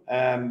through.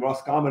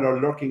 Roscommon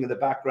are lurking in the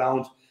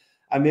background,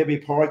 and maybe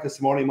Pádraig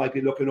this morning might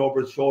be looking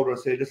over his shoulder and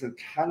say, listen,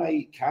 can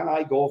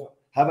I go?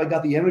 Have I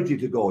got the energy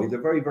to go? He's a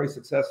very, very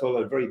successful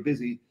and very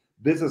busy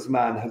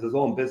businessman, has his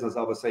own business,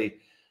 obviously.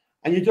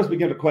 And you just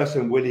begin to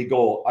question, will he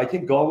go? I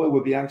think Galway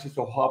will be anxious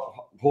to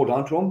hold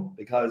on to him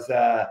because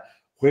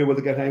where will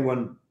they get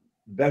anyone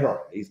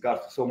better? He's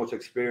got so much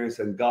experience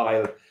and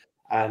guile.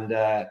 And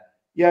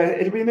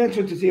it'll be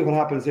interesting to see what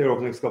happens here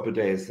over the next couple of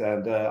days.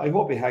 And I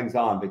hope he hangs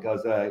on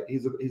because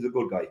he's a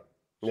good guy.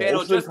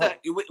 Yeah,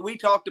 we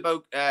talked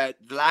about the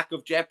lack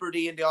of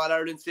jeopardy in the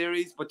All-Ireland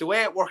series, but the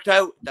way it worked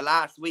out the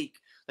last week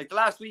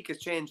has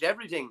changed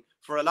everything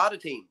for a lot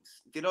of teams.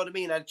 Do you know what I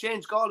mean? And it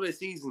changed Galway's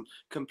season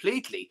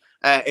completely.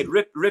 It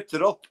ripped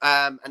it up,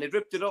 and it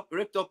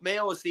ripped up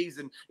Mayo's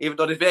season, even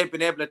though they've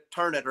been able to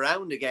turn it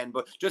around again.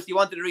 But just you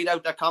wanted to read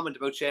out that comment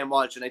about Shane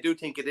Walsh, and I do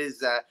think it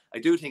is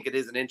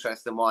an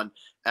interesting one.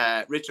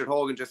 Richard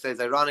Hogan just says,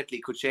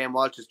 ironically, could Shane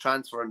Walsh's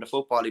transfer and the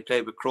football he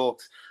played with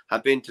Crokes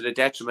have been to the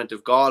detriment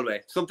of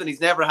Galway? Something he's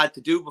never had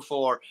to do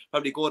before,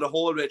 probably go the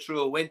whole way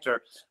through a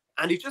winter.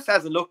 And he just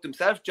hasn't looked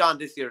himself, John,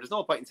 this year. There's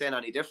no point in saying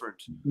any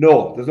different.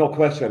 No, there's no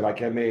question.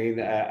 Like, I mean,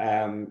 we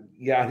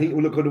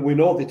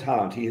know the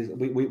talent.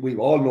 We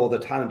all know the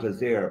talent is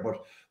there,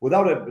 but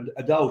without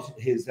a doubt,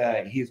 he's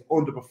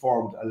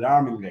underperformed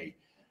alarmingly.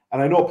 And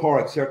I know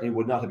Pádraig certainly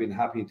would not have been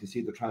happy to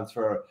see the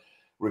transfer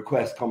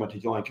request coming to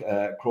join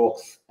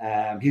Crokes.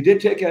 He did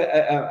take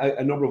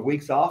a number of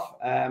weeks off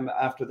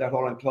after that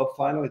All-Ireland Club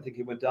final. I think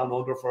he went down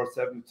under for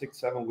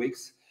 7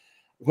 weeks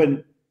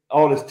when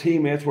all his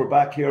teammates were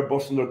back here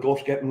busting their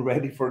guts, getting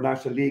ready for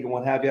National League and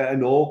what have you. I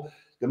know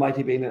there might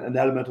have been an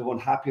element of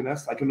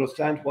unhappiness. I can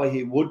understand why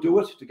he would do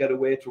it, to get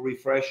away, to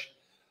refresh.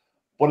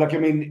 But like, I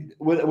mean,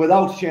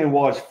 without Shane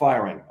Walsh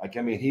firing, like,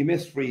 I mean, he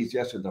missed frees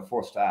yesterday in the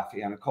first half.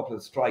 He had a couple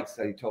of strikes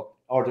that he took.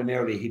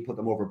 Ordinarily, he put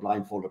them over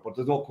blindfolded. But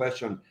there's no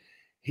question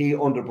he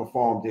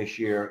underperformed this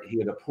year. He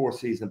had a poor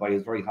season by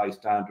his very high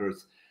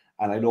standards.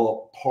 And I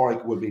know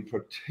Pádraig will be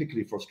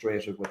particularly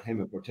frustrated with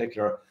him in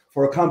particular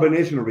for a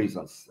combination of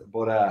reasons.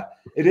 But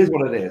it is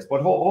what it is.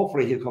 But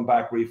hopefully he'll come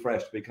back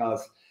refreshed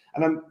because,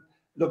 and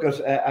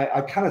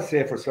I cannot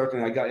say for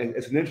certain.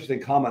 It's an interesting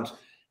comment.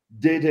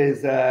 Did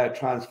his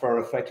transfer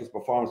affect his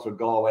performance with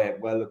Galway?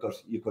 Well, look,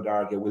 you could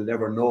argue we'll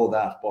never know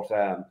that, but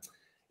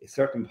it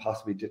certainly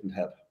possibly didn't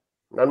help.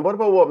 And what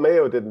about what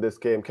Mayo did in this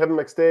game? Kevin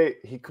McStay,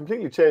 he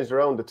completely changed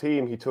around the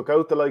team. He took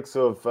out the likes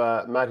of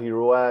Matty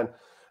Rowan.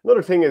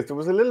 Another thing is there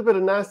was a little bit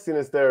of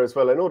nastiness there as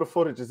well. I know the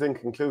footage is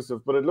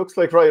inconclusive, but it looks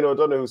like Ryan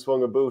O'Donoghue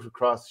swung a boot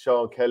across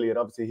Sean Kelly, and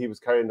obviously he was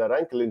carrying that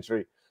ankle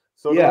injury.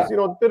 So there was,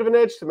 a bit of an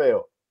edge to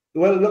Mayo.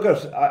 Well, look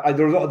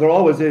there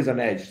always is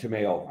an edge to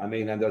Mayo. I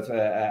mean, and there's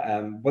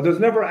but there's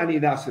never any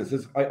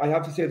nastiness. I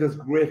have to say there's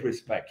great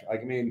respect. I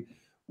mean,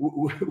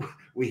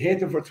 we hate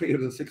them for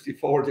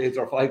 364 days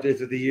or 5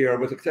 days of the year,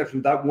 with exception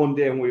of that one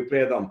day when we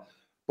play them.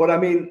 But I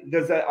mean,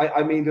 there's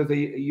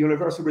a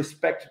universal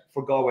respect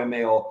for Galway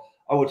Mayo.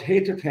 I would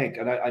hate to think,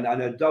 and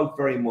I doubt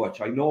very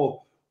much. I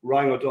know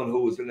Ryan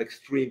O'Donoghue is an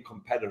extreme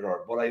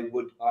competitor, but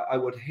I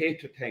would hate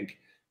to think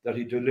that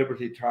he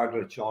deliberately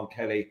targeted Sean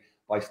Kelly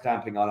by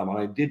stamping on him. And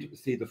I did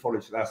see the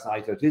footage last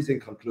night. It is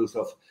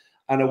inconclusive.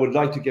 and I would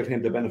like to give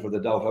him the benefit of the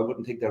doubt. I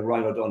wouldn't think that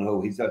Ryan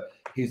O'Donoghue,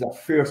 he's a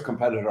fierce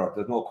competitor.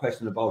 There's no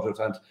question about it.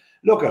 And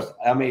look at,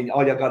 I mean,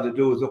 all you got to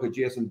do is look at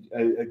Jason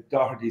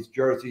Doherty's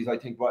jerseys. I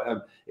think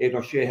Aidan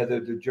O'Shea had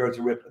the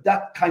jersey ripped.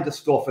 That kind of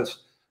stuff is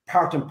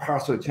part and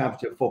parcel of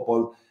championship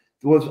football.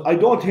 I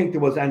don't think there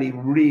was any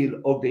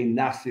real ugly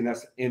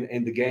nastiness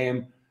in the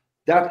game.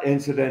 That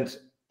incident,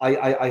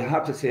 I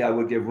have to say I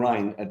would give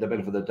Ryan the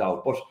benefit of the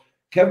doubt. But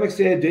Kevin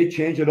McStay did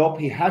change it up.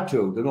 He had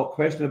to. There's no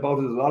question about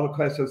it. There's a lot of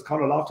questions.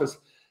 Conor Loftus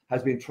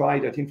has been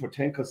tried, I think, for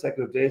 10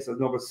 consecutive days as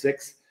number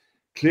 6.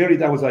 Clearly,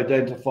 that was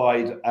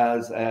identified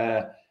as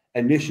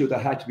an issue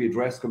that had to be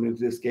addressed coming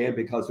into this game,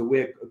 because the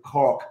way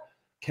Cork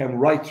came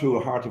right through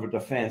the heart of a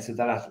defence in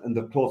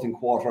the closing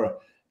quarter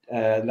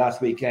last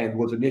weekend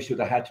was an issue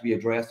that had to be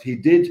addressed. He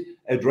did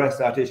address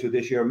that issue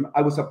this year.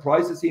 I was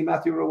surprised to see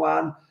Matthew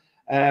Rowan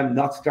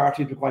not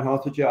starting, to be quite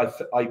honest with you.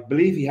 I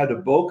believe he had a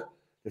bug.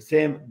 The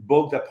same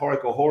bug that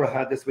Pádraig O'Hora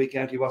had this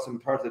weekend. He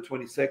wasn't part of the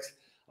 26.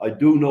 I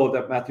do know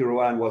that Matthew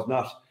Rowan was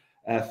not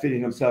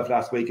fitting himself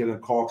last weekend in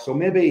Cork. So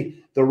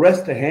maybe the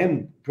rest of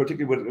him,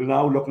 particularly with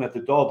now looking at the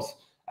Dubs,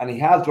 and he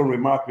has done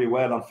remarkably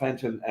well on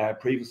Fenton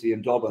previously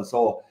in Dublin.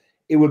 So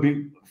it would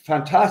be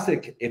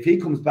fantastic if he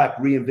comes back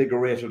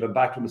reinvigorated and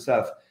back to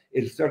himself.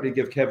 It'll certainly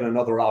give Kevin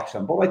another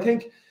option. But I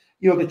think,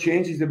 the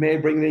changes they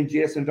made, bringing in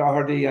Jason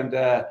Doherty and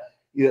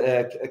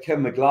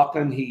Kevin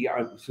McLaughlin, he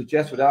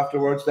suggested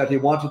afterwards that he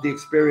wanted the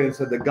experience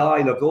and the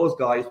guile of those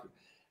guys,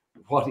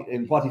 what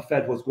he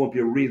felt was going to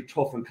be a real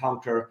tough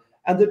encounter.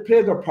 And they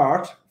played their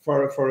part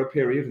for a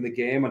period in the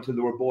game until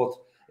they were both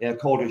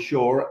called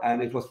ashore,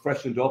 and it was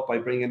freshened up by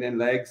bringing in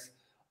legs.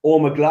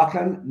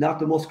 McLaughlin, not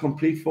the most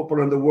complete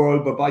footballer in the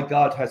world, but by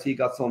God has he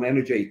got some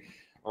energy.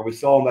 And we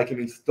saw him like he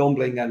was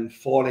stumbling and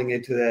falling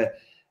into the,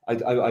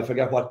 I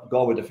forget what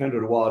Galway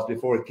defender it was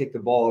before he kicked the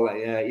ball,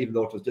 even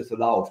though it was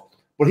disallowed.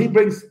 But he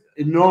brings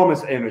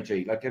enormous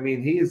energy.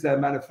 He is a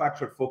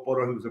manufactured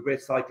footballer who was a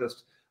great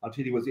cyclist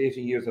until he was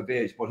 18 years of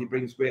age, but he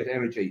brings great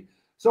energy.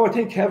 So I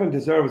think Kevin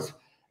deserves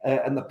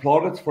an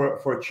applaudance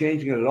for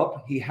changing it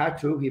up. He had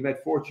to. He made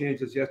 4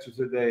 changes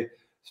yesterday,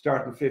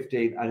 starting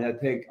 15. And I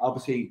think,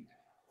 obviously,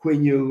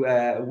 when you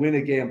win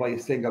a game by a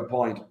single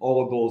point,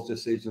 all those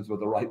decisions were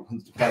the right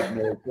ones to have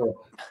made.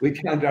 So we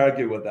can't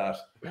argue with that.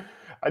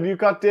 And you've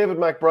got David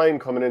McBrien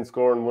coming in,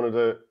 scoring one of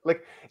the,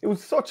 it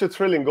was such a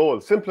thrilling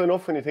goal. Simple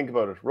enough when you think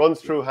about it. Runs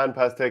through, hand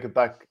pass, take it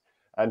back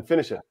and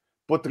finish it.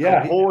 But the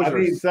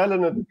composure,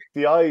 selling it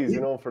the eyes,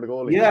 for the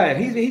goalie. Yeah,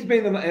 he's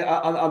been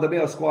on the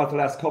Mayo squad for the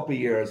last couple of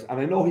years. And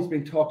I know he's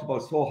been talked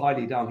about so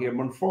highly down here.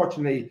 But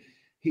unfortunately,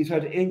 he's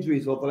had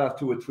injuries over the last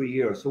 2 or 3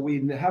 years. So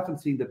we haven't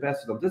seen the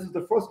best of him. This is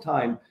the first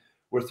time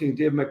we're seeing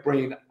David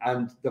McBrien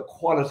and the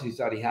qualities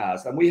that he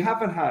has. And we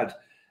haven't had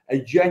a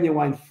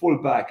genuine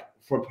fullback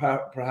for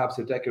perhaps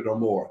a decade or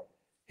more.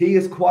 He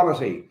is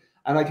quality.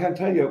 And I can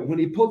tell you, when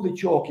he pulled the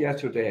choke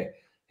yesterday,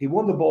 he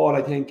won the ball,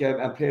 I think,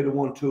 and played a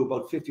 1-2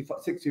 about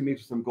 60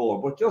 metres from goal.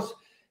 But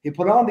he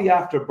put on the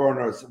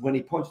afterburners when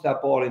he punched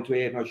that ball into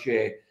Aidan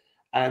O'Shea.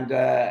 And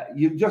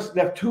you just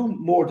left 2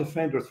 more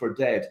defenders for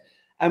dead.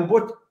 And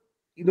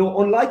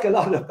unlike a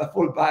lot of the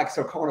full-backs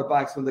or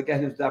cornerbacks, when they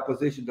get into that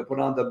position to put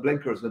on the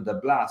blinkers and to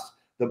blast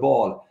the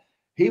ball,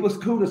 he was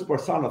coolness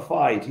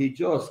personified. He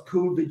just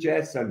cooled the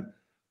jets and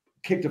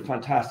kicked a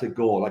fantastic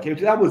goal.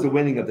 That was the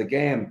winning of the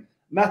game.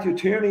 Matthew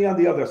Tierney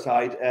on the other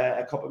side,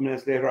 a couple of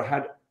minutes later,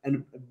 had a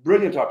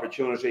brilliant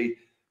opportunity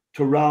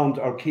to round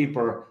our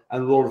keeper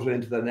and roll it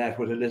into the net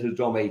with a little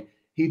dummy.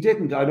 He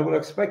didn't. I would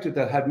have expected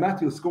that had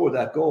Matthew scored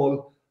that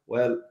goal,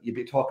 well, you'd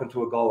be talking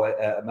to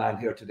a man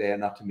here today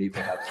and not to me,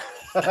 perhaps.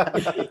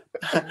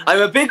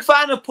 I'm a big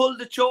fan of Pull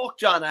the Choke,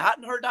 John. I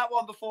hadn't heard that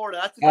one before.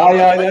 That's a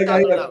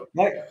good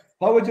Mike,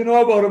 how would you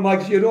know about it,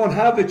 Mike? You don't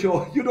have the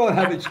choke. You don't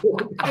have the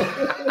choke.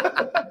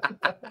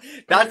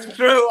 That's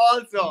true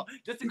also.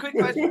 Just a quick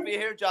question for you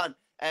here, John.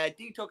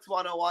 Detox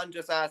 101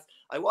 just asked,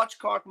 I watched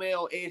Cork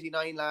Mayo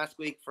 89 last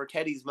week for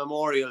Teddy's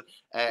memorial.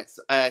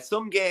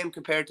 Some game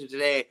compared to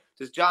today.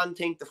 Does John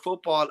think the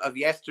football of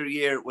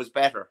yesteryear was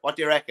better? What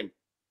do you reckon?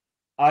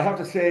 I have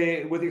to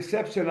say, with the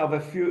exception of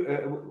a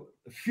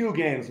few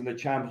games in the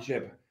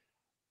championship,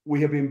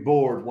 we have been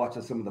bored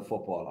watching some of the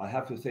football. I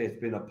have to say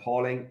it's been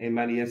appalling in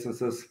many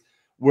instances.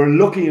 We're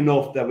lucky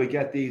enough that we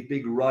get these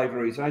big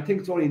rivalries. And I think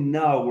it's only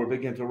now we're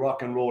beginning to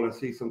rock and roll and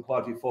see some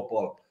quality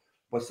football.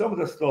 But some of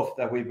the stuff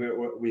that we've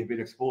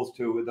been exposed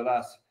to in the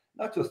last,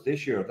 not just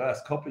this year, the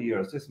last couple of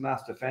years, this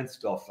mass defense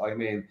stuff.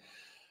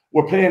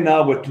 We're playing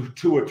now with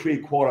 2 or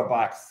 3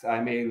 quarterbacks.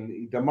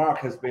 The mark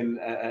has been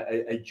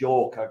a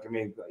joke.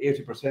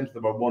 80% of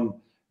them are one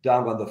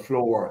down on the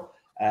floor.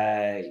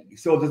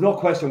 So there's no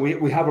question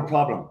we have a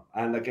problem.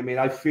 And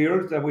I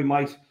feared that we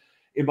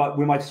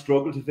might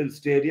struggle to fill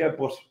stadia,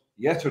 but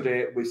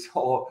yesterday we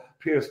saw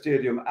Pearse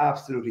Stadium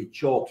absolutely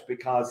choked,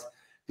 because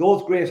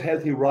those great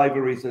healthy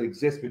rivalries that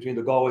exist between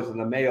the Galways and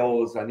the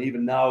Mayos, and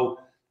even now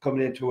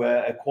coming into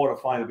a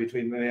quarter-final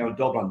between Mayo and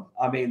Dublin,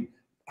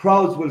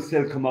 crowds will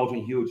still come out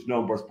in huge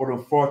numbers, but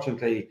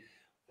unfortunately,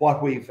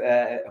 what we've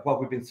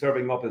been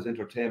serving up as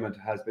entertainment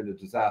has been a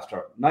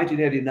disaster.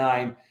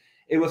 1989,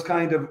 it was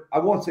kind of, I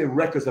won't say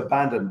reckless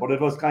abandon, but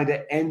it was kind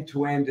of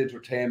end-to-end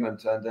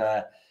entertainment, and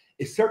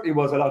it certainly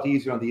was a lot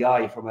easier on the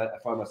eye from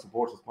a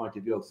supporter's point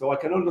of view. So I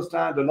can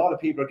understand a lot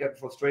of people are getting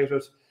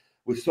frustrated.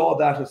 We saw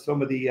that at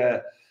some of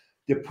the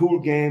pool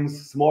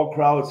games, small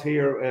crowds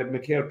here at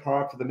McHale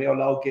Park for the Mayo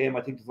Loud game.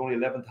 I think there's only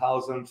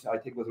 11,000. I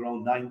think it was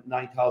around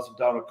 9,000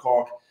 down at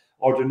Cork.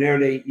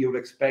 Ordinarily, you would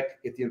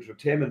expect if the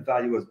entertainment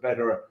value was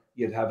better,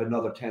 you'd have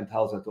another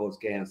 10,000 at those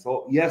games.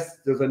 So yes,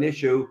 there's an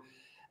issue.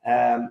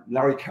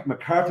 Larry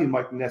McCarthy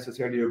mightn't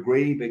necessarily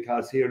agree,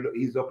 because here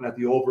he's looking at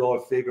the overall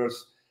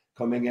figures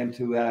coming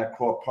into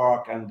Croke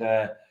Park, and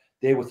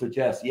they would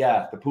suggest,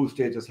 yeah, the pool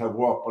stages have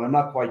worked, but I'm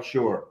not quite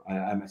sure.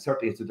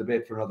 Certainly it's a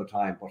debate for another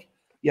time. But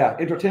yeah,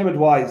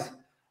 entertainment-wise,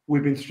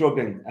 we've been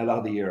struggling a lot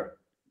of the year.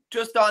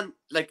 Just on,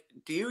 like,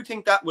 do you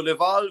think that will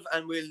evolve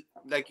and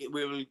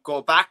we'll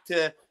go back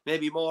to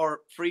maybe more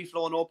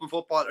free-flowing open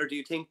football, or do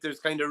you think there's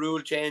kind of rule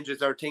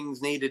changes or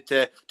things needed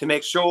to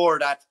make sure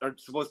that, or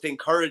supposed to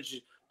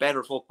encourage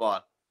better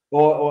football?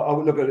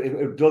 Look,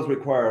 it does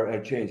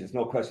require changes,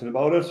 no question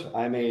about it.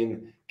 I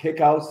mean,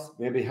 kickouts,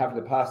 maybe having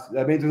the pass.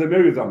 I mean, there's a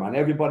myriad of them, and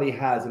everybody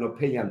has an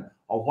opinion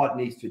on what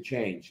needs to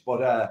change.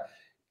 But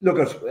look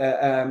at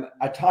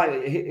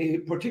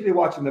particularly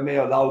watching the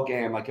Mayo Loud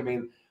game. Like, I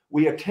mean,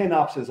 we had 10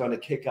 options on a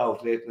kick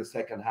out late in the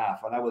second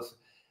half, and I was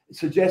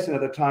suggesting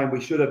at the time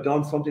we should have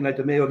done something like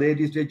the Mayo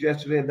ladies did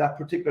yesterday in that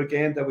particular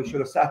game, that we should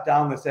have sat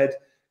down and said,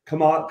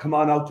 come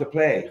on out to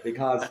play.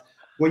 Because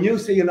when you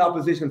see an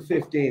opposition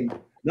 15,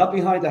 not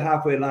behind the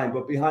halfway line,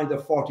 but behind the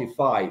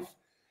 45,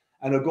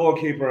 and a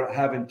goalkeeper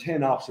having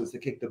 10 options to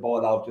kick the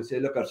ball out, to say,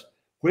 look at,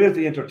 where's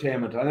the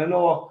entertainment? And I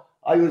know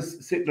I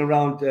was sitting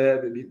around,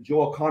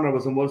 Joe O'Connor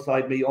was on one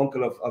side, me,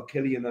 uncle of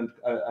Killian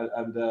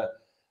and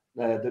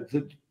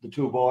the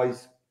two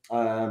boys,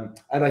 and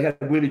I had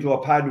Willie Joe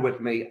Padden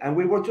with me, and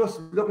we were just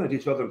looking at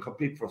each other in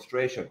complete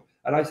frustration.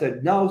 And I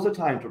said, now's the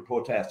time to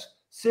protest.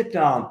 Sit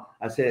down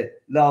and say,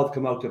 Louth,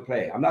 come out to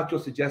play. I'm not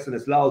just suggesting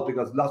it's Louth,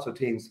 because lots of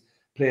teams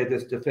play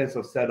this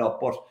defensive setup,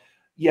 but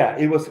yeah,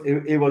 it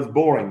was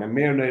boring, and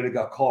Mayo nearly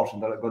got caught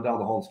and going down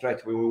the home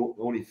stretch. We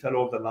only fell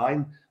over the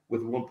line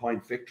with a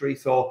 1-point victory.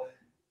 So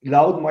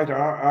Louth might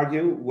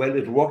argue, well,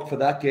 it worked for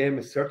that game.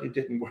 It certainly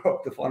didn't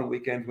work the following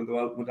weekend when they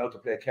went out to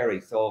play Kerry.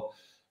 So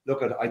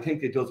look, I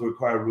think it does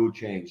require rule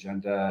change.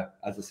 And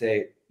as I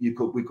say,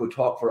 we could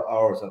talk for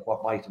hours at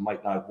what might and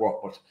might not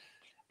work, but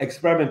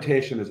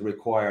experimentation is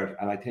required,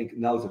 and I think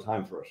now's the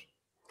time for it.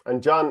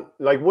 And John,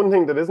 like, one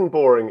thing that isn't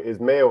boring is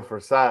Mayo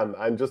for Sam,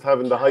 and just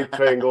having the hype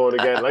train going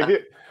again.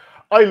 Like,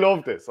 I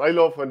love this. I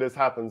love when this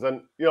happens,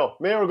 and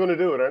Mayo are going to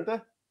do it, aren't they?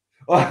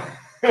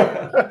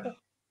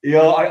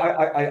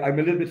 I'm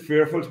a little bit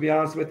fearful, to be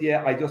honest with you.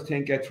 I just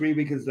think 3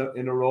 weeks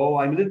in a row,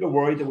 I'm a little bit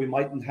worried that we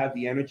mightn't have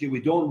the energy.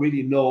 We don't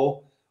really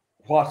know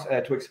what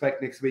to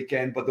expect next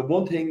weekend. But the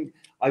one thing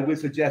I will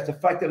suggest, the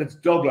fact that it's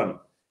Dublin,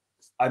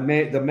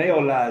 the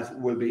Mayo lads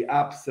will be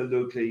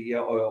absolutely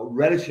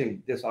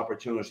relishing this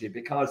opportunity,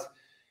 because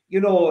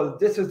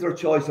this is their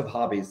choice of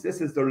hobbies.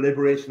 This is their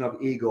liberation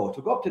of ego.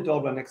 To go up to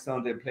Dublin next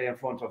Sunday and play in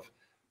front of,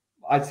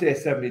 I'd say,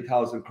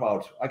 70,000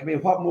 crowd. I mean,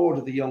 what more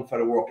does the young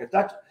fella work?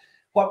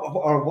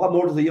 What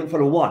more does the young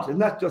fellow want? Isn't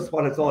that just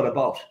what it's all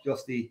about?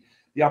 Just the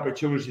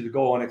opportunity to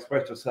go and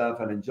express yourself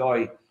and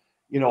enjoy,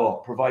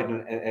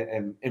 providing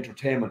an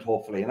entertainment,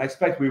 hopefully. And I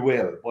expect we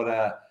will.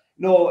 But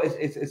no,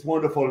 it's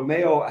wonderful.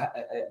 Mayo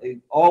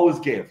always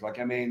give. Like,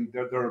 I mean,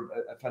 they're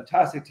a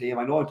fantastic team.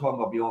 I know I'm talking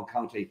about my own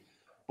county,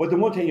 but the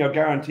one thing you're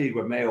guaranteed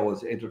with Mayo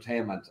is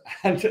entertainment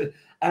and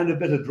a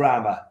bit of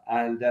drama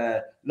and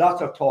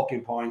lots of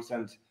talking points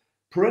and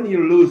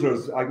perennial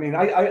losers. I mean,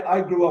 I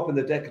grew up in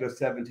the decade of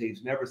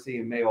 70s, never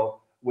seeing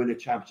Mayo win a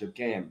championship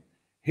game.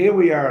 Here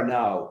we are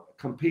now,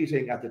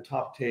 competing at the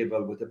top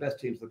table with the best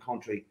teams in the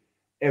country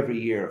every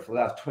year for the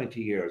last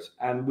 20 years.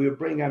 And we're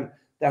bringing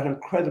that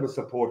incredible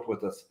support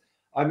with us.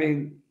 I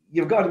mean,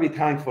 you've got to be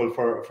thankful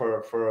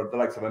for the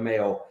likes of a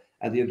Mayo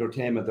and the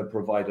entertainment they've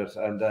provided.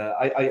 And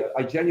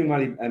I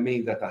genuinely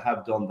mean that they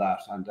have done that,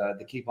 and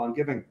they keep on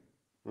giving.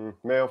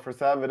 Mayo for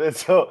Sam it is.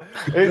 So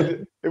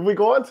if we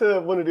go on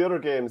to one of the other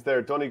games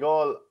there,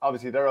 Donegal,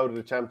 obviously they're out of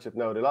the championship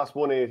now. They lost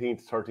 118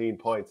 to 13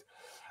 points.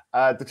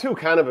 The two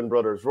Canavan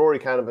brothers, Rory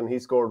Canavan, he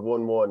scored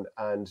 1-1,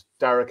 and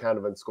Dara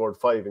Canavan scored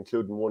 5,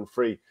 including 1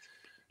 free.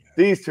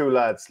 These two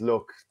lads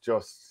look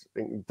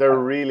they're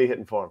really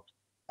hitting form.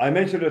 I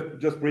mentioned it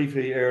just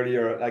briefly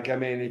earlier. Like, I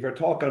mean, if you're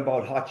talking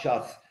about hot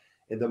shots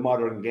in the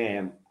modern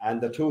game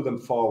and the two of them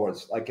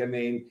forwards, like, I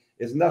mean,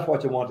 isn't that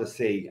what you want to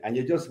see? And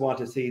you just want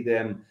to see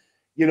them,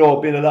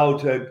 being allowed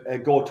to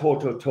go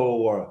toe-to-toe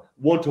or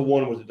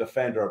one-to-one with the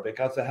defender,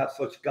 because they have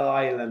such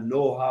guile and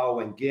know-how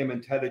and game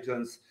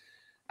intelligence,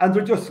 and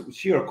they're just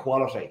sheer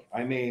quality.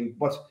 I mean,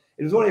 but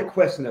it was only a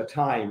question of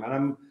time.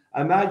 And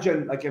I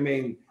imagine, like, I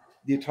mean,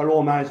 the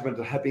Tyrone management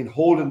have been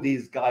holding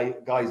these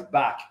guys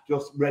back,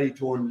 just ready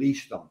to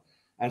unleash them.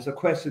 And it's a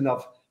question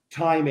of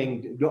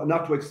timing,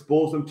 not to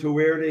expose them too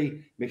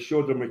early, make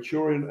sure they're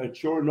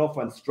mature enough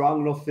and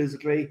strong enough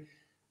physically.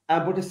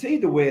 but to see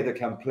the way they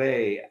can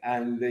play,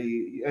 and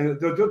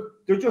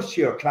they're just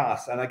sheer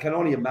class. And I can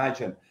only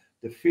imagine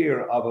the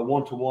fear of a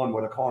one-to-one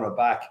with a corner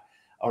back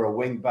or a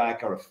wing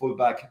back or a full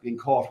back being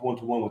caught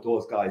one-to-one with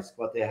those guys.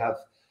 But they have,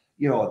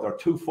 they're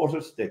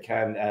two-footed. They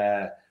can,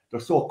 they're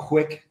so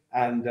quick,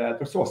 and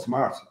they're so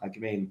smart. Like, I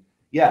mean,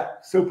 yeah,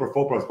 super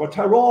footballers. But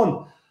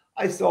Tyrone,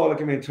 I saw,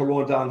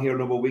 Tyrone down here a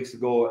number of weeks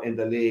ago in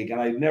the league, and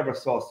I never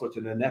saw such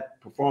an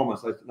inept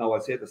performance.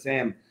 I'd say the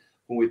same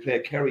when we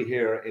played Kerry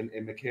here in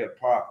McHale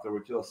Park. They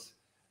were just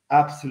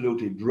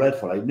absolutely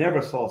dreadful. I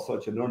never saw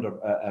such an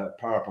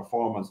under-par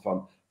performance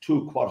from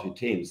two quality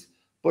teams.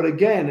 But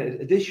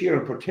again, this year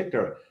in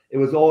particular, it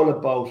was all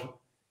about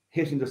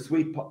hitting the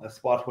sweet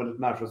spot when it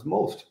matters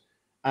most.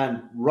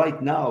 And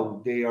right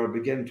now, they are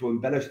beginning to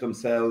embellish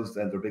themselves,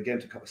 and they're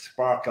beginning to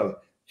sparkle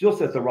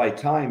just at the right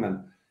time.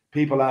 And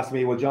people ask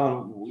me, well,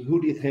 John,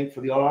 who do you think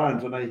for the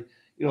All-Ireland? And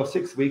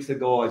 6 weeks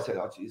ago, I said,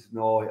 oh, geez,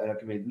 no.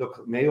 I mean,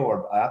 look, Mayo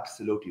are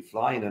absolutely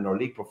flying, and our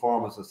league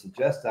performances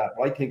suggest that.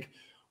 But I think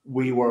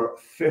we were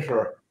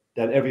fitter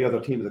than every other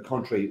team in the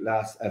country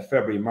last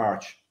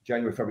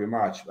January, February,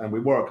 March. And we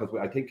were, because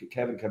I think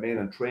Kevin came in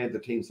and trained the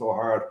team so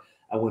hard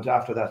and went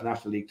after that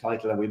National League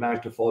title, and we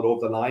managed to fall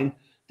over the line.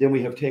 Then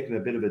we have taken a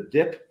bit of a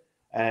dip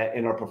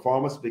in our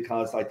performance,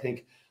 because I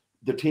think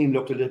the team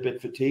looked a little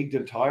bit fatigued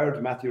and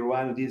tired. Matthew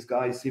Rowan and these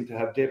guys seem to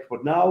have dipped.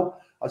 But now,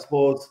 I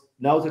suppose,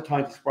 now's the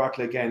time to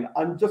sparkle again.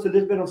 I'm just a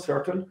little bit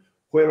uncertain,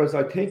 whereas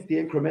I think the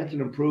incremental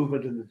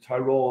improvement in the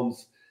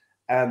Tyrones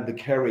and the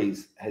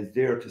Kerrys is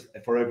there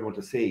for everyone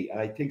to see. And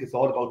I think it's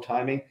all about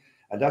timing.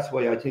 And that's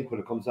why I think when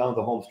it comes down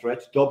the home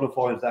stretch, Dublin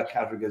fall into that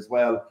category as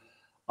well.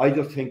 I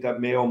just think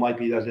that Mayo might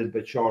be that little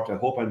bit short. I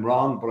hope I'm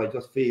wrong, but I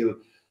just feel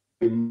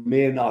we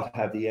may not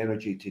have the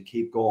energy to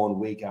keep going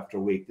week after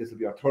week. This will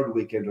be our third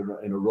weekend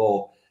in a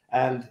row.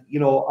 And,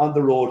 on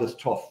the road is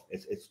tough.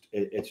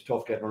 It's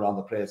tough getting around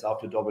the place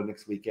after Dublin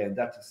next weekend.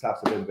 That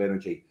saps a bit of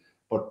energy.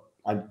 But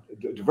I'm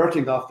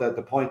diverting off the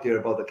point there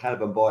about the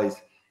Canavan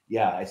boys.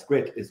 Yeah, it's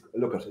great. It's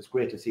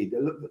great to see.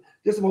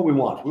 This is what we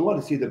want. We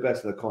want to see the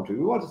best of the country.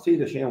 We want to see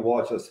the Shane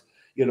Walshes,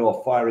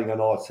 firing on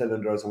all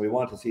cylinders. And we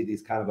want to see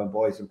these Canavan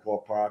boys in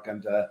Croke Park.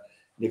 And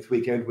next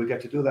weekend, we'll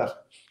get to do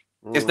that.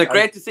 It's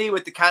great to see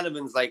with the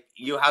Canavans, like,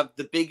 you have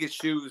the biggest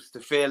shoes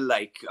to fill,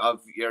 like, of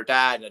your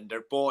dad, and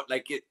they're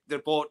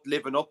both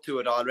living up to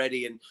it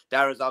already. And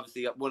Dara's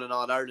obviously won an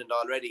All-Ireland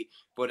already,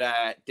 but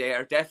they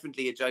are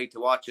definitely a joy to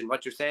watch. And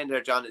what you're saying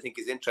there, John, I think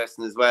is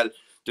interesting as well.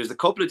 There's a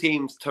couple of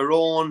teams,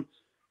 Tyrone,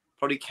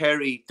 probably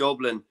Kerry,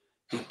 Dublin,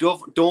 who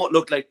don't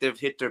look like they've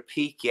hit their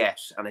peak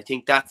yet, and I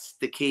think that's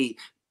the key.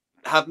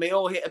 Have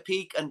Mayo hit a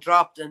peak and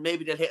dropped, and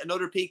maybe they'll hit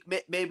another peak?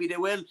 Maybe they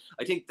will.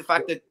 I think the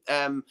fact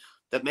that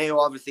that Mayo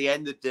obviously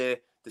ended the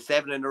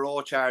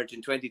 7-in-a-row charge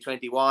in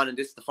 2021, and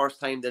this is the first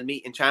time they'll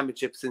meet in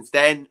championship since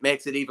then,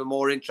 makes it even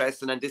more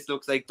interesting. And this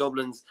looks like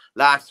Dublin's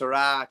last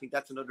hurrah. I think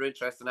that's another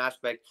interesting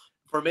aspect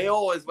for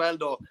Mayo as well,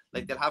 though.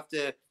 Like, they'll have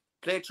to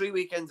play 3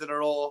 weekends in a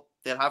row.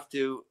 They'll have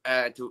to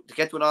get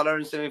to an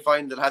All-Ireland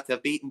semi-final. They'll have to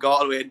have beaten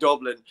Galway and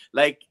Dublin.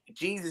 Like,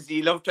 Jesus,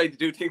 you love trying to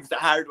do things the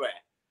hard way.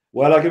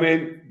 Well, I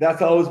mean,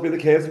 that's always been the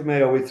case with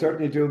Mayo. We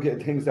certainly do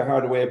get things the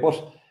hard way,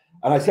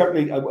 and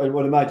I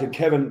would imagine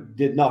Kevin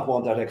did not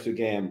want that extra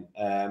game.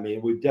 I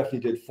mean, we definitely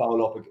did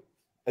foul up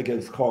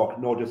against Cork,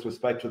 no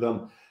disrespect to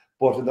them.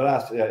 But in the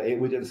last,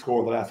 we didn't score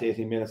in the last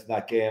 18 minutes of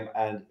that game,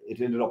 and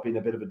it ended up being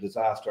a bit of a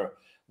disaster.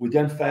 We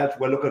then felt,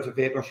 well, look,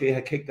 if O'Shea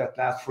had kicked that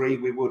last free,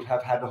 we would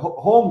have had a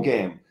home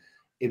game.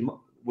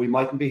 We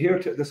mightn't be here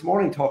this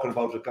morning talking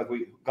about it, because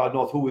God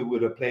knows who we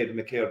would have played in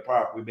McHale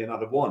Park. We may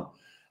not have won.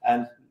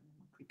 And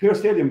Pearse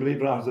Stadium, believe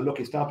it or not, is a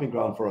lucky stomping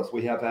ground for us.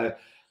 We have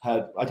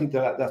I think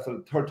that's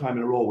the third time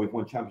in a row we've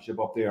won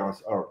championship up there,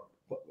 or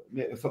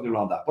something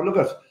around that. But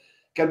look,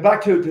 getting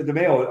back to the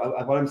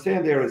Mayo, what I'm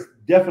saying there is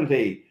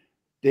definitely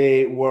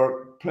they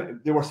were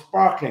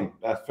sparkling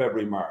that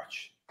February,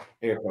 March,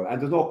 April,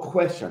 and there's no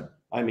question.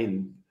 I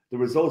mean, the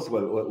results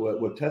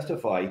will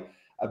testify.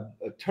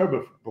 A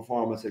terrible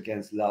performance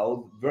against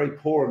Louth, very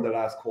poor in the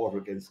last quarter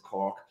against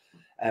Cork.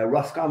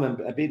 Roscommon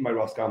beat by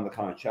Roscommon in the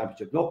Connacht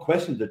Championship. No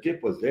question, the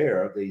dip was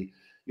there. The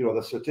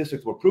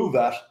statistics will prove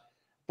that.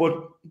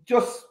 But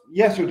just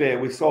yesterday,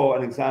 we saw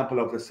an example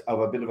of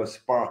a bit of a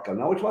sparkle.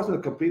 Now, it wasn't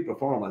a complete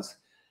performance,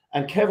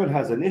 and Kevin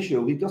has an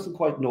issue. He doesn't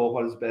quite know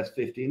what his best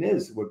 15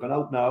 is. We're going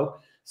out now,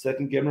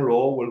 second game in a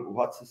row.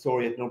 What's the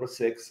story at number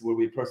 6? Will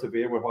we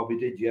persevere with what we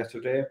did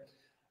yesterday?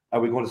 Are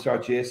we going to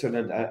start Jason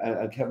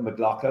and Kevin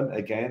McLaughlin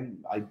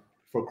again?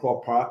 For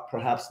Croke Park,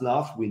 perhaps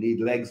not. We need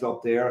legs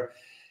up there.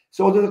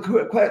 So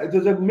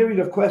there's a myriad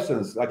of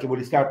questions. Like, will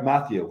he start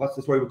Matthew? What's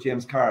the story with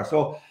James Carr?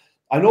 So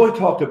I know he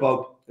talked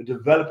about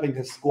developing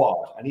his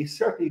squad, and he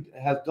certainly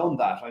has done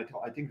that.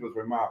 I think it was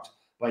remarked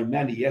by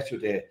many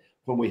yesterday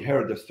when we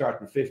heard the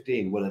starting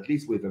 15. Well, at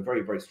least we have a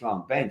very, very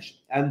strong bench.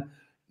 And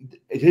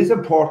it is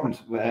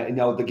important,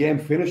 the game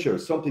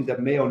finishers, something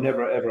that Mayo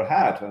never, ever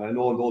had. And I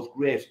know in those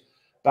great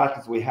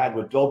battles we had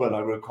with Dublin, I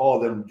recall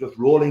them just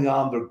rolling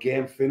on their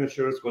game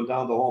finishers going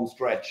down the home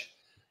stretch.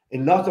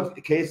 In lots of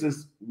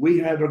cases, we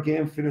had our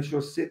game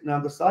finishers sitting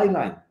on the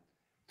sideline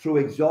through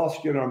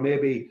exhaustion or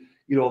maybe,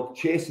 you know,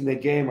 chasing the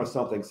game or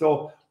something.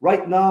 So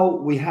right now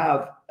we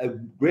have a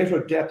greater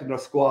depth in our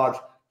squad,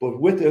 but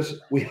with this,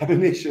 we have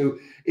an issue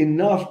in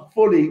not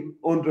fully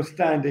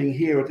understanding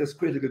here at this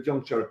critical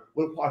juncture,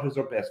 well, what is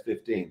our best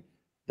 15?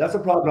 That's a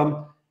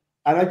problem.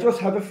 And I just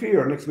have a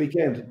fear next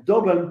weekend.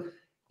 Dublin,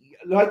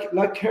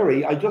 like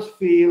Kerry, I just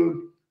feel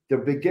they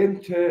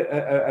begin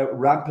to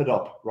ramp it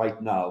up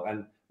right now.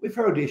 And we've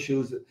heard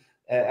issues,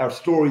 our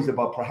stories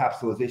about perhaps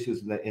those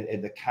issues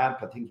in the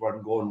camp and things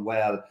weren't going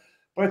well.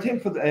 But I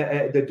think for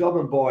the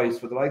Dublin boys,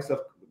 for the likes of,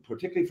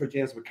 particularly for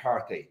James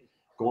McCarthy,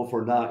 going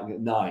for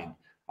 9,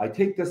 I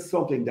think there's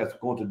something that's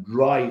going to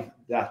drive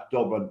that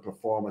Dublin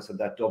performance and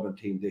that Dublin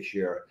team this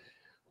year.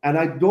 And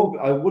I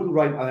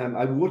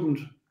wouldn't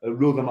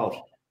rule them out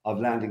of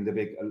landing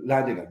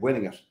it,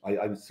 winning it.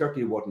 I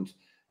certainly wouldn't.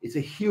 It's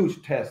a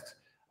huge test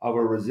of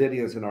our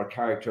resilience and our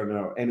character and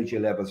our energy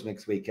levels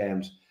next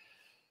weekend.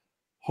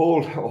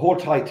 Hold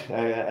tight,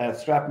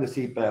 strap in the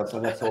seatbelts,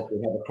 and let's hope we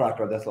have a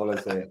cracker. That's all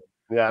I say.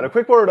 Yeah, and a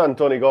quick word on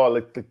Donegal.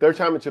 Like their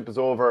championship is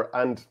over,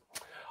 and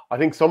I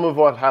think some of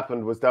what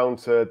happened was down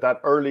to that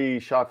early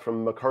shot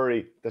from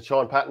McCurry that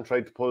Sean Patton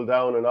tried to pull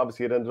down, and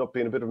obviously it ended up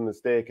being a bit of a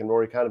mistake, and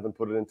Rory Canavan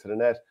put it into the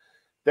net.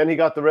 Then he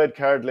got the red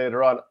card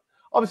later on.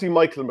 Obviously,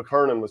 Michael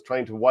McKernan was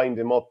trying to wind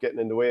him up, getting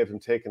in the way of him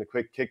taking a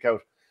quick kick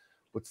out.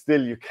 But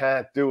still, you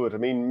can't do it. I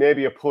mean,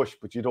 maybe a push,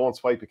 but you don't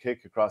swipe a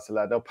kick across the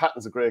lad. Now,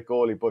 Patton's a great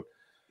goalie, but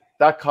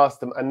that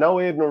cost him. And now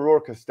Aidan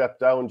O'Rourke has stepped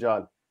down,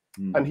 John.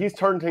 And he's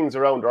turned things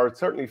around, or it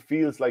certainly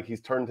feels like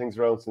he's turned things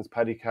around since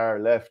Paddy Carr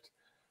left.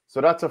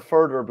 So that's a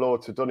further blow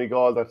to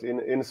Donegal that,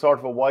 in sort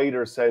of a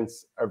wider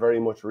sense, are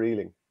very much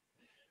reeling.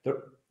 They're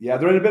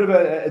in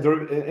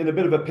a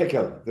bit of a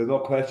pickle. There's no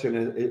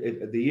question.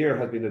 The year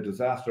has been a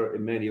disaster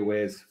in many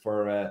ways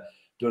for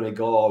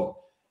Donegal,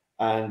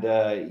 and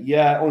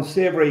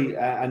unsavoury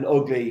and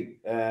ugly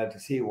to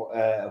see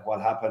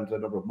what happened a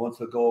number of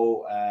months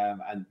ago,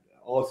 and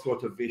all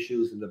sorts of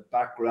issues in the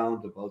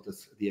background about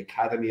the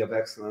Academy of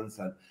Excellence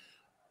and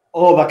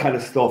all that kind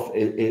of stuff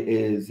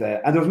is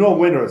and there's no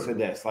winners in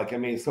this. Like, I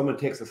mean, someone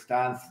takes a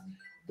stance,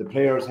 the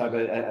players have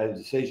a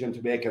decision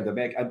to make, and they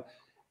make,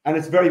 and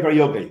it's very,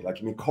 very ugly. Like,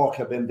 I mean, Cork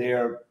have been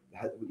there.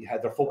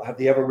 Have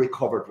they ever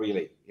recovered,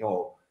 really? You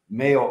know,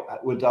 Mayo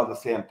went down the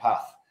same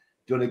path.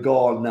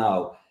 Donegal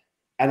now.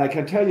 And I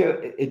can tell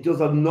you, it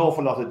does an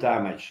awful lot of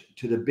damage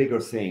to the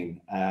bigger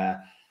scene.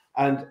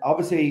 And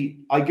obviously,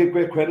 I give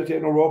great credit to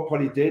Aidan O'Rourke,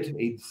 what he did.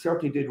 He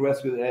certainly did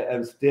rescue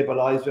and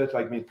stabilise it.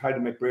 Like, I mean, Paddy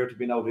McBrayer to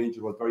being out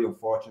injured was very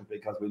unfortunate,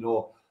 because we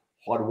know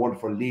what a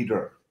wonderful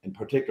leader, in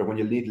particular, when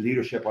you need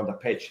leadership on the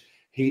pitch,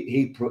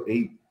 he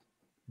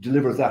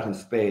delivers that in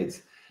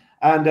spades.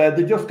 And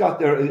they just got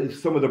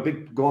some of their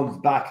big guns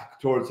back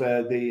towards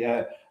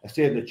the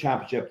state of the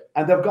championship,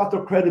 and they've got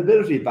their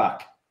credibility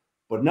back.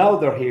 But now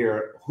they're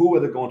here. Who are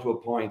they going to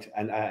appoint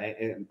and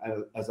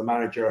as a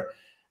manager?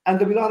 And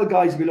there'll be a lot of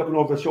guys will be looking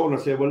over the shoulder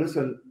and say, well,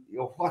 listen, you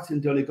know, what's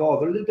in Donegal?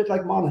 They're a little bit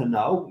like Monaghan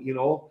now, you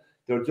know.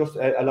 They're just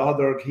a lot of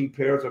their key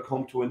players have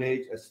come to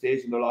a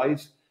stage in their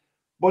lives.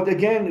 But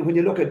again, when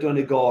you look at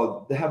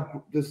Donegal,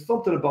 there's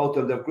something about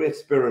them. They have great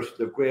spirit,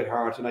 they have great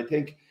heart. And I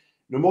think,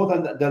 no more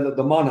than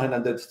the Monaghan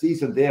and the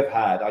season they've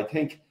had, I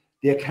think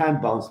they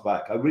can bounce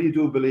back. I really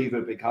do believe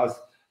it, because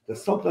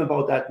there's something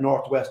about that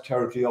Northwest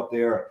territory up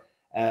there,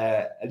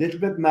 a little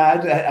bit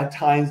mad at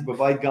times, but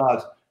by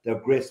God, they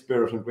have great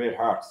spirit and great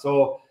heart.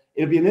 So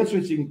it'll be an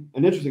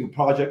interesting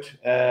project.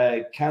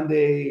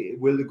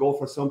 Will they go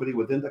for somebody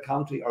within the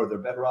county, or they're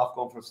better off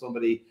going for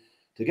somebody?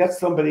 To get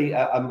somebody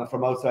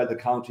from outside the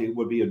county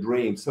would be a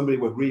dream. Somebody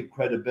with real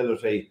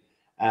credibility,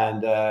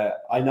 and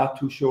I'm not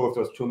too sure if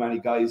there's too many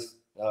guys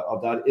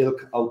of that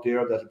ilk out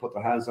there that will put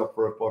their hands up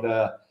for it.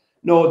 But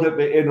no,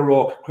 Aidan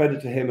O'Rourke,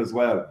 credit to him as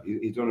well.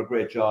 He's done a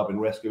great job in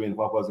rescuing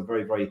what was a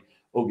very, very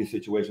ugly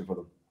situation for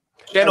them.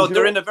 Yeah, no,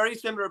 they're in a very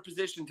similar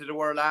position to they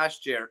were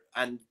last year,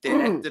 and they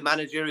let the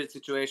managerial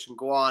situation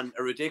go on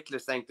a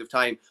ridiculous length of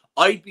time.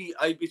 I'd be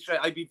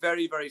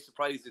very, very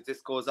surprised if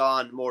this goes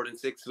on more than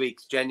 6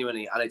 weeks,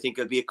 genuinely. And I think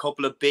there'll be a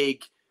couple of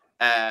big,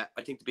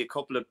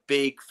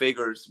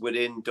 figures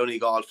within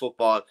Donegal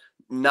football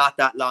not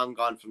that long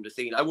gone from the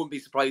scene. I wouldn't be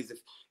surprised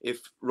if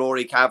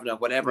Rory Kavanagh,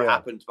 whatever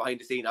happened behind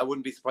the scene, I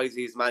wouldn't be surprised if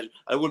he's manager.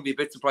 I wouldn't be a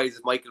bit surprised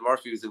if Michael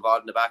Murphy was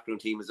involved in the backroom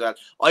team as well.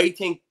 I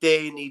think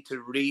they need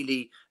to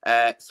really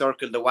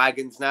circle the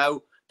wagons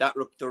now. That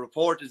the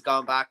report has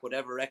gone back,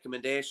 whatever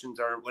recommendations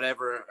or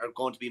whatever are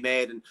going to be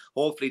made, and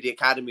hopefully the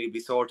academy will be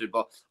sorted.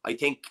 But I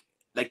think,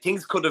 like,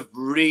 things could have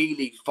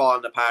really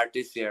fallen apart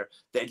this year.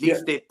 At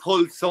least they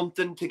pulled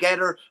something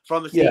together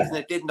from a season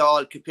that didn't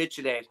all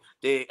capitulate.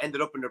 They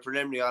ended up in the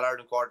preliminary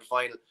All-Ireland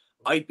quarter-final.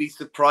 I'd be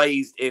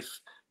surprised if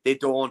they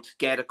don't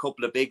get a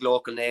couple of big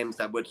local names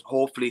that would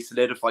hopefully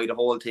solidify the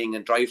whole thing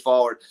and drive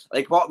forward.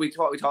 Like what we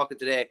talking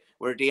today,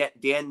 we're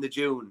at the end of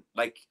June.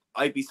 Like,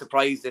 I'd be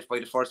surprised if by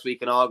the first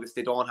week in August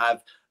they don't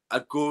have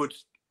a good,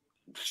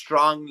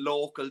 strong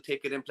local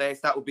ticket in place.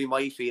 That would be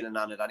my feeling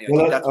on it. Anyway,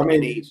 well, I think that's what they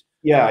need.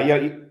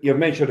 Yeah, you've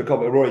mentioned a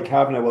couple. Rory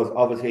Kavanagh was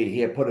obviously, he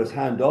had put his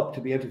hand up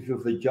to be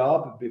interviewed for the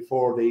job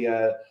before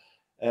the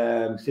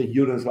St.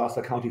 Eunan's lost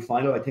the county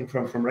final, I think,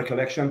 from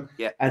recollection.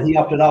 Yeah. And he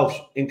opted out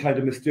in kind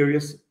of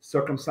mysterious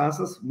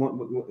circumstances.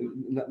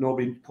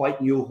 Nobody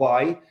quite knew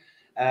why.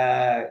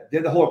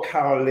 Did the whole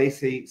Carol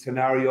Lacey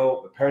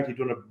scenario, apparently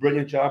doing a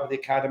brilliant job at the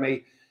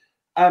academy.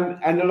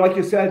 And like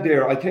you said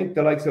there, I think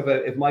the likes of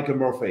if Michael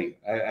Murphy,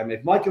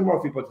 if Michael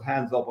Murphy puts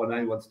hands up on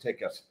anyone's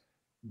ticket,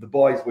 the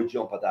boys would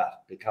jump at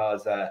that,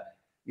 because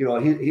you know,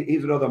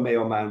 he's another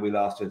Mayo man we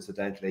lost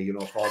incidentally. You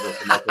know, father.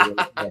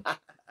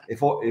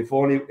 If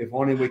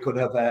only we could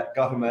have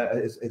got him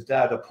his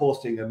dad a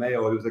posting in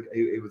Mayo.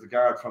 He was a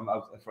guard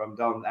from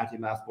down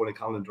Anti-Mass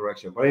Ballyconlin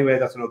direction. But anyway,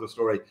 that's another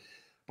story.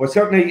 But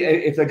certainly,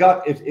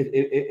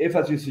 if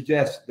as you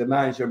suggest, the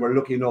manager were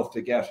lucky enough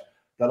to get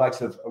the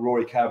likes of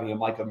Rory Cavaney and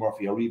Michael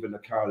Murphy, or even the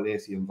Carl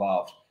Lacey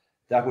involved,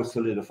 that would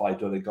solidify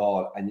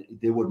Donegal, and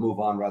they would move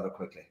on rather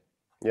quickly.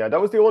 Yeah,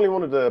 that was the only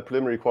one of the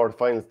preliminary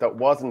quarterfinals that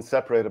wasn't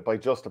separated by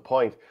just a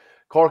point.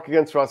 Cork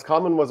against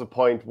Roscommon was a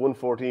point,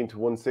 114 to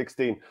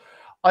 116.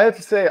 I have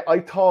to say, I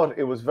thought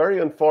it was very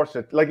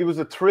unfortunate. Like, it was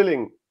a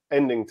thrilling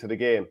ending to the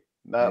game.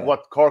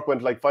 What Cork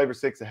went like 5 or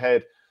 6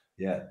 ahead.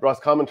 Yeah.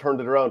 Roscommon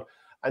turned it around.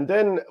 And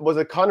then was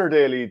it Conor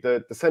Daly,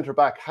 the centre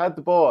back, had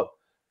the ball.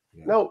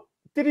 Yeah. Now,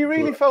 did he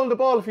really foul the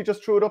ball if he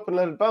just threw it up and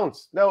let it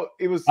bounce? Now,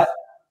 it was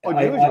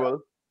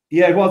unusual.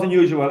 Yeah, it was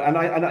unusual.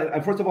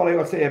 And first of all, I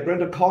would say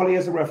Brendan Cawley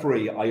as a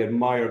referee, I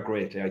admire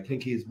greatly. I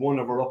think he's one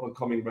of our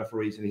up-and-coming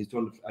referees, and he's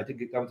done, I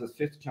think that was his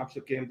 5th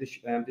championship game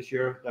this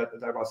year.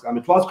 That was, I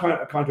mean, it was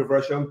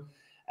controversial.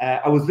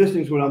 I was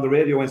listening to it on the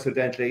radio,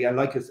 incidentally, and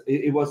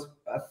it was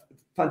a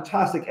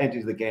fantastic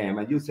ending to the game.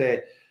 And you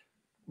say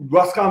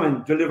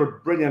Roscommon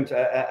delivered brilliant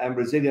and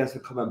resilience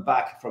in coming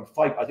back from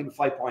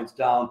 5 points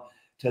down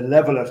to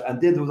level it.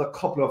 And then there was a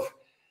couple of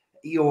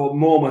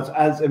moments,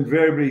 as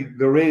invariably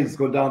there is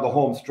going down the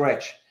home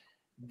stretch.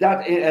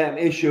 That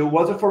issue,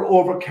 was it for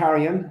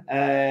overcarrying?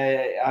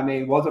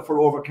 Was it for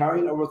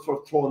overcarrying, or was it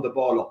for throwing the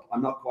ball up?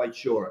 I'm not quite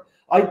sure.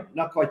 I'm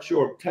not quite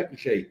sure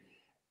technically.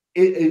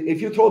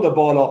 If you throw the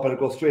ball up and it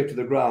goes straight to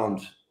the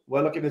ground,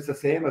 well, look, it's the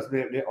same as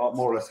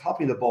more or less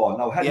hopping the ball.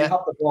 Now, had he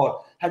hopped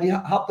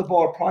the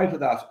ball prior to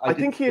that? I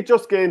think he had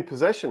just gained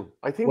possession.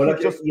 I think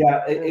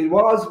it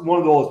was one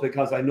of those,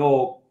 because I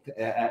know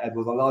there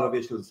was a lot of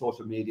issues on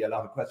social media, a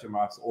lot of question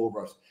marks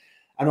over it.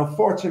 And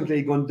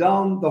unfortunately, going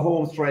down the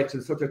home stretch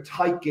in such a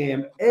tight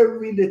game,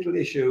 every little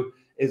issue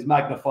is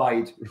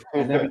magnified,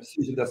 and every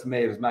decision that's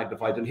made is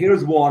magnified. And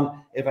here's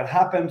one: if it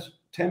happened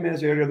 10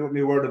 minutes earlier, there wouldn't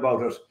be a word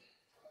about it.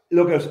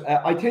 Look,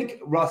 I think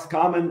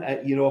Roscommon,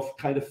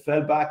 kind of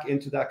fell back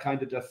into that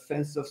kind of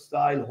defensive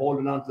style,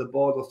 holding on to the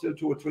ball. There was still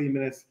 2 or 3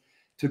 minutes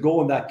to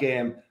go in that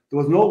game. There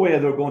was no way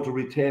they were going to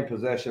retain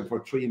possession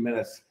for 3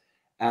 minutes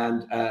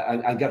and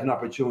get an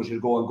opportunity to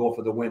go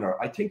for the winner.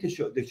 I think they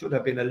should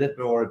have been a little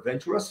bit more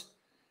adventurous.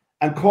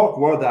 And Cork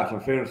were that,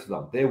 in fairness to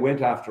them. They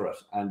went after it,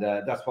 and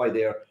that's why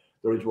they're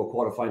into a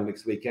quarterfinal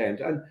next weekend.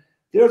 And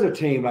there's a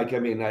team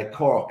like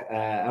Cork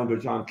under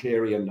John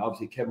Cleary and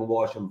obviously Kevin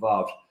Walsh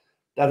involved,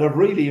 that have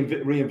really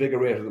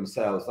reinvigorated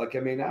themselves.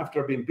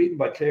 After being beaten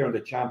by Clare in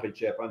the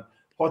championship and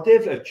what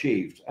they've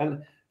achieved.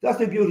 And that's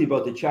the beauty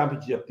about the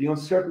championship, the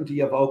uncertainty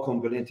of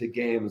outcome going into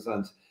games.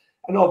 And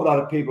an awful lot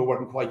of people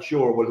weren't quite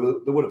sure. Well,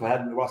 they would have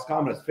had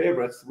Roscommon as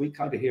favourites. We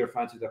kind of hear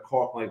fancy that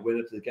Cork might win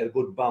it to get a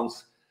good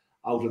bounce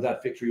out of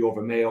that victory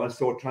over Mayo, and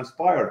so it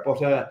transpired.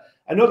 But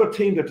another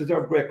team that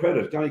deserved great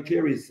credit, Johnny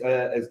Cleary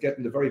is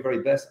getting the very,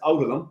 very best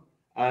out of them,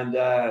 and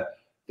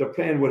they're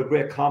playing with a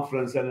great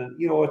confidence.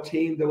 And a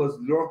team that was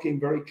lurking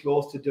very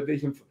close to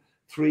Division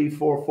 3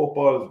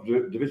 football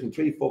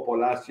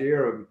last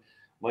year. And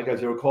Mike,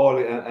 as you recall,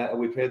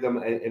 we played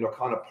them in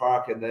O'Connor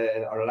Park in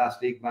our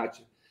last league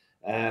match.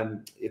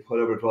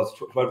 Whatever it was,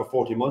 12 or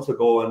 14 months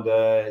ago, and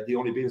they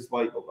only beat us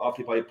by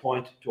a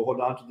point to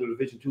hold on to the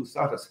Division 2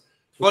 status.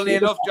 Funnily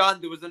enough,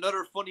 John, there was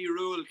another funny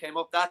rule came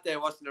up that day,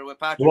 wasn't there, with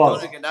Patrick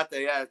Dunnigan that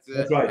day? Yeah,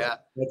 that's right. Yeah.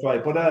 That's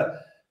right.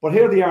 But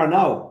here they are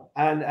now,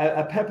 and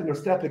a pep in their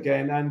step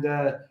again. And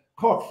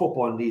Cork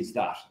football needs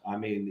that. I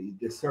mean,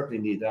 they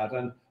certainly need that.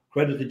 And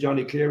credit to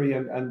Johnny Cleary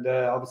and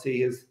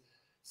obviously his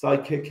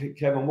sidekick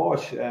Kevin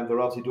Walsh. They're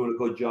obviously doing a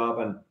good job,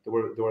 and they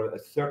were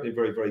certainly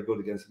very, very good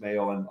against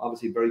Mayo, and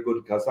obviously very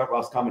good because that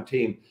Roscommon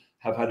team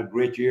have had a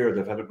great year.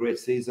 They've had a great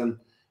season,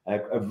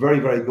 a very,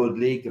 very good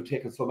league. They've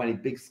taken so many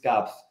big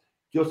scalps.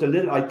 Just a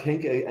little, I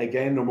think,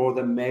 again, no more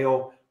than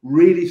Mayo,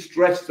 really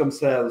stretched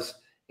themselves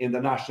in the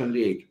National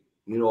League,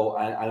 and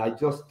I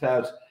just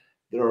felt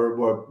they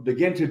were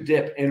beginning to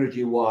dip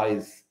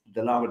energy-wise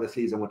the longer the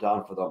season went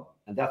on for them.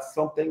 And that's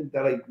something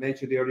that I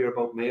mentioned earlier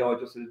about Mayo. I'm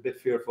just a little bit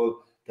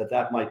fearful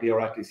that might be our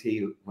Achilles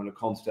heel when it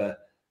comes to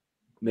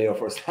Mayo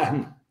for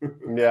Sam.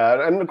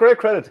 Yeah, and a great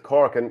credit to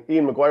Cork and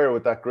Ian Maguire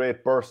with that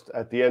great burst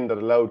at the end that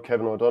allowed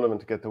Kevin O'Donovan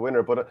to get the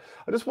winner. But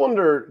I just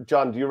wonder,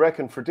 John, do you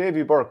reckon for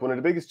Davy Burke, one of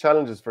the biggest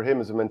challenges for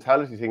him is a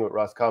mentality thing with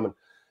Roscommon?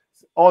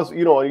 Also,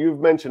 you've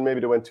mentioned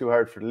maybe they went too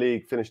hard for the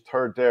league, finished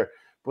third there.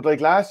 But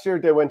like last year,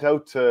 they went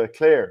out to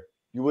Clare.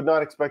 You would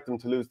not expect them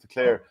to lose to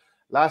Clare.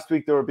 Last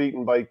week, they were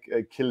beaten by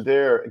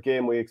Kildare, a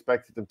game we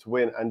expected them to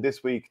win. And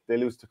this week, they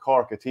lose to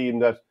Cork, a team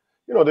that,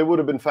 you know, they would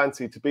have been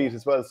fancy to beat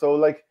as well. So,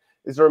 like,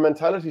 is there a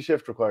mentality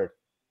shift required?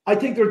 I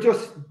think they're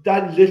just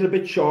that little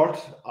bit short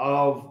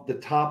of the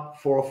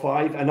top 4 or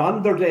 5. And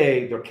on their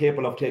day, they're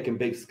capable of taking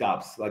big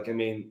scalps. Like, I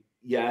mean,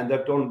 yeah, and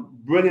they've done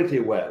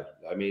brilliantly well.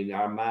 I mean,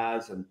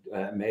 Armagh's and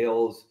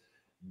Mayo's,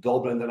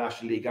 Dublin, the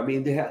National League. I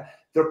mean,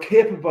 they're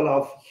capable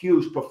of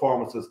huge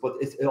performances, but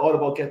it's all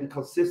about getting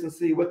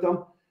consistency with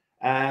them.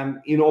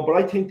 You know, but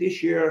I think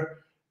this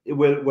year it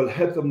will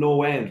help them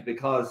no end,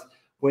 because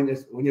when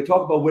you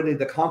talk about winning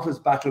the conference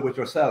battle with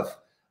yourself,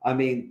 I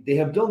mean, they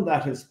have done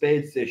that in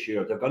spades this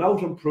year. They've gone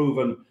out and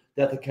proven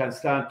that they can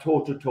stand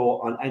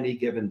toe-to-toe on any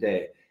given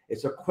day.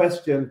 It's a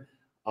question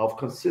of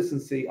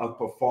consistency of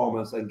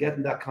performance and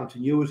getting that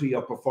continuity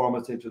of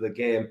performance into the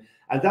game.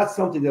 And that's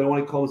something that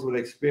only comes with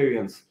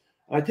experience.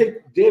 And I think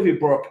Davy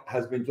Burke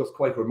has been just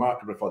quite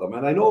remarkable for them.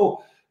 And I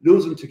know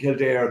losing to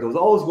Kildare, there was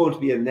always going to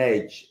be an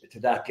edge to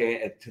that game,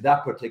 to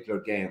that particular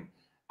game.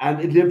 And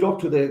it lived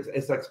up to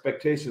its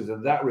expectations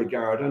in that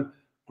regard. And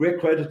great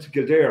credit to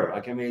Kildare.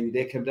 Like, I mean,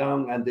 they came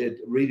down and they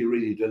really,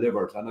 really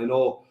delivered. And I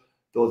know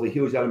there was a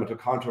huge element of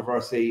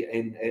controversy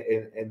in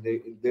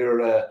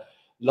their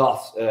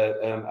loss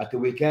at the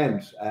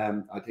weekend.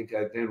 I think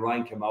Glenn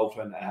Ryan came out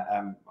and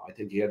I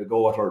think he had to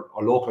go at our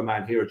local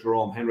man here,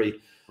 Jerome Henry,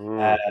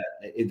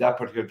 in that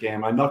particular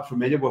game. I'm not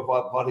familiar with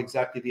what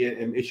exactly the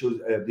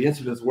issues, the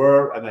incidents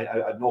were, and I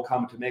had no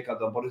comment to make on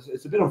them. But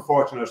it's a bit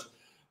unfortunate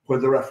when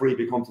the referee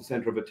becomes the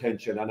centre of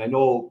attention. And I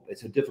know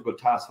it's a difficult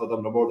task for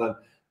them, no more than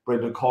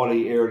Brendan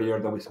Cawley earlier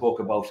that we spoke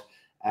about.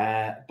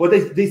 But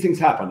these things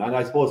happen, and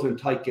I suppose in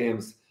tight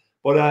games,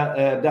 but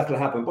that'll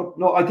happen. But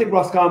no, I think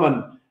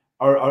Roscommon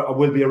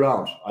will be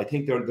around. I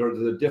think there's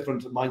a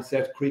different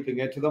mindset creeping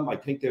into them. I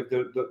think they've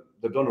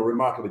done a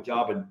remarkable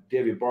job, and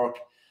Davy Burke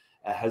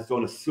has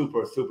done a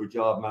super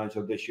job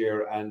manager this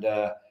year. And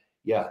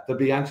yeah, they'll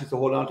be anxious to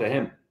hold on to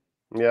him.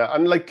 Yeah,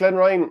 and like Glenn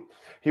Ryan,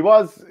 he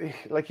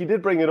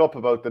did bring it up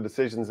about the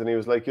decisions, and he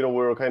was like, you know, we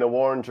were kind of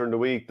warned during the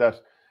week that,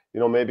 you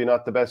know, maybe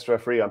not the best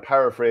referee. I'm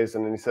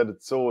paraphrasing, and he said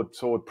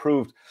it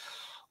proved.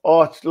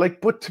 Oh,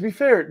 like, but to be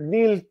fair,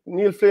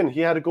 Neil Flynn,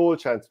 he had a goal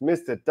chance,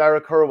 missed it.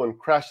 Derek Irwin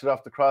crashed it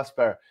off the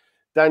crossbar.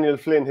 Daniel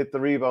Flynn hit the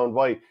rebound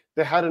wide.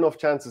 They had enough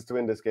chances to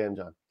win this game,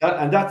 John.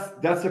 And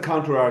that's the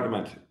counter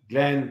argument.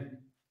 Glenn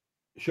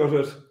shut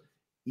it.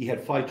 He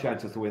had 5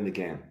 chances to win the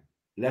game.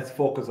 Let's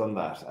focus on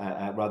that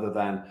rather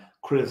than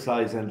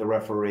criticising the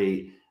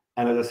referee.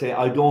 And as I say,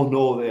 I don't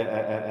know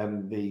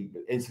the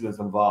incidents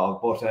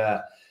involved,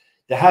 but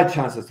they had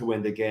chances to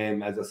win the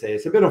game. As I say,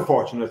 it's a bit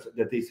unfortunate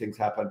that these things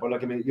happen. But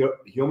like, I mean,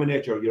 human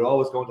nature, you're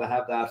always going to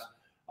have that.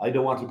 I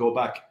don't want to go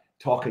back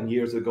talking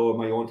years ago in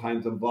my own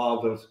times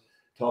involved of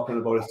talking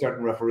about a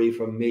certain referee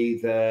from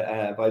Meath.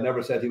 But I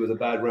never said he was a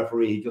bad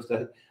referee. He just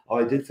all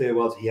I did say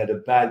was he had a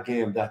bad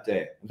game that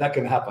day. That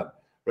can happen.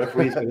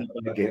 Referees can have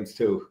bad games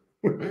too.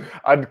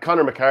 And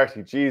Conor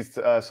McCarthy, geez,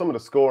 some of the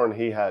scoring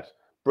he had,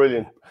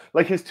 brilliant.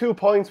 Like, his 2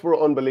 points were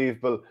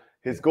unbelievable.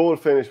 His goal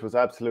finish was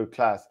absolute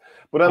class.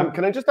 But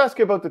can I just ask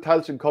you about the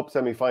Tailteann Cup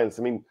semi-finals?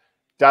 I mean,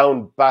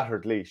 down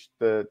battered Laois.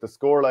 The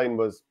scoreline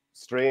was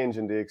strange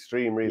in the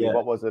extreme, really. Yeah.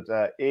 What was it?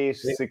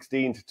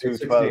 8-16 to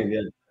 2-12.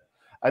 Yeah.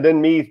 And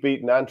then Meath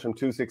beating Antrim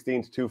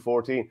 2-16 to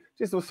 2-14.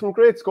 Just there was some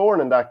great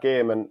scoring in that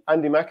game, and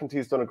Andy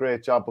McEntee's done a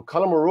great job. But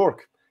Colin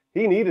O'Rourke,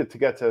 he needed to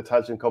get to a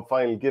Tailteann Cup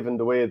final, given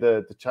the way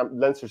the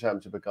Leinster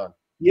Championship had gone.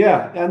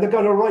 Yeah, and they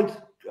got a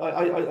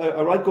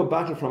right good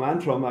battle from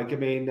Antrim. Like, I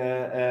mean,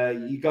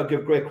 you got to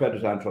give great credit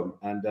to Antrim,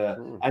 and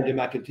Andy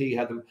McEntee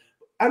had them.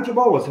 Antrim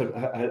always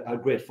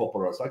had great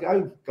footballers. Like,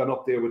 I've gone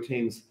up there with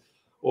teams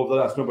over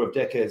the last number of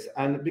decades,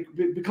 and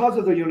because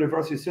of their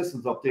university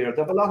systems up there,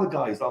 they have a lot of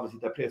guys, obviously,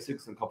 that play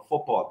Sixteen Cup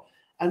football,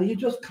 and you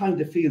just kind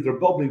of feel they're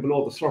bubbling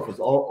below the surface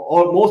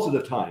all most of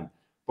the time.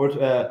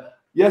 But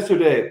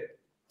yesterday,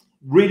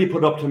 really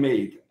put up to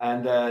me,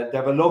 and they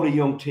have a lovely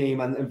young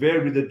team, and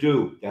invariably they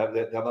do. They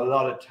have a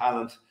lot of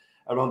talent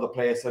around the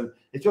place, and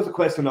it's just a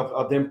question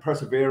of them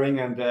persevering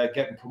and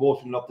getting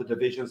promoted up the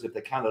divisions if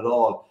they can at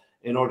all,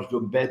 in order to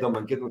embed them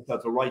and give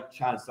themselves a right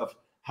chance of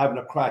having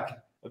a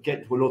crack of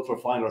getting to an Ulster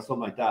final or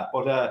something like that.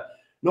 But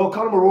no,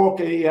 Colin O'Rourke,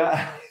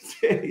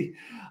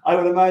 I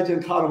would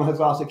imagine Colin has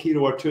lost a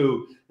kilo or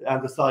two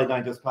on the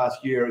sideline this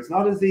past year. It's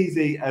not as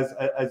easy as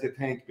you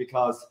think,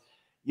 because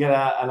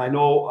yeah, and I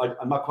know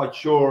I'm not quite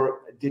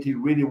sure, did he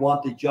really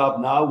want the job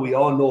now? We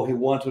all know he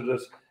wanted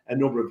it a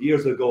number of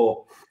years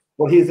ago.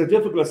 But he's a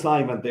difficult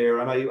assignment there,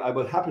 and I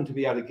would happen to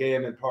be at a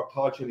game in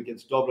Portadown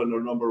against Dublin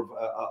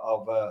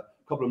a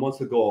couple of months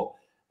ago,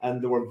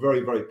 and they were very,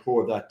 very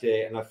poor that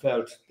day. And I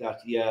felt that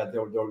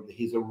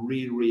he's a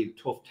real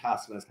tough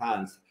task in his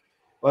hands.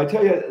 But I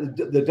tell you,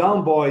 the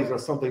down boys are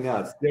something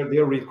else.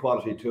 They're real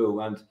quality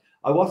too. And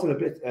I wasn't a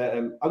bit.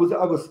 I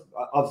was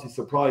obviously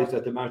surprised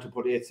that the amount to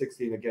put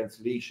 8-16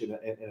 against Laois in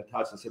a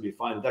Tailteann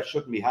semi-final. That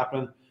shouldn't be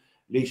happening.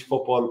 Laois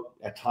football,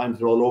 at times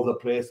they're all over the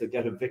place. They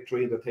get a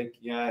victory, they think,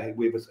 yeah,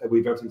 we've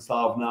everything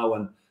solved now,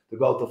 and they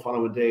go out the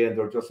following day and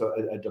they're just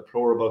a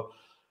deplorable.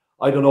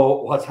 I don't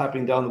know what's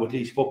happening down with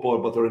Laois football,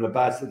 but they're in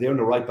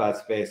the right bad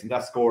space, and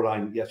that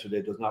scoreline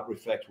yesterday does not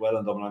reflect well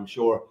on them. And I'm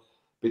sure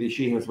Billy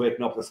Sheehan's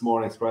waking up this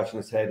morning, scratching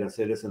his head and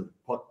say, listen,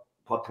 what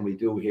can we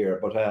do here?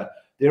 But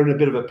they're in a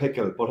bit of a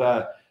pickle.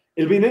 But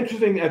it'll be an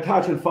interesting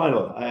Tailteann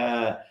final.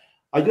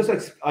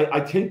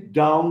 I think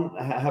Down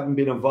haven't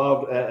been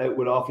involved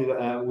with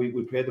Offaly.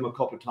 We played them a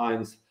couple of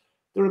times.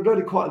 They're a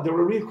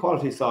real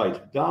quality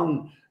side.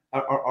 Down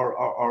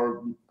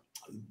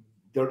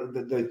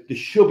they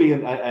should be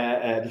in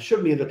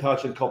the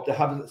Tailteann Cup. They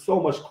have so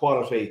much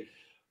quality,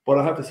 but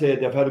I have to say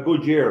they've had a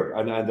good year,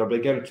 and they're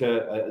beginning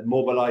to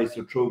mobilise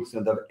their troops,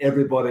 and they've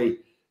everybody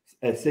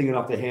singing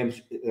off the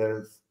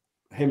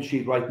hymn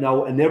sheet right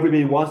now, and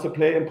everybody wants to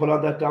play and put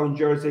on that Down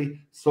jersey,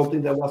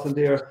 something that wasn't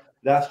there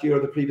last year or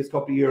the previous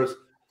couple of years.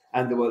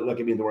 And there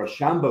were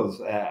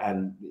shambles,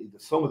 and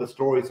some of the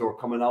stories that were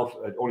coming out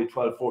only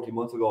 12, 14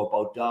 months ago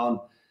about Down,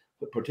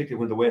 particularly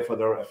when they went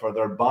for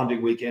their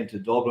bonding weekend to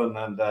Dublin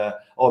and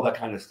all that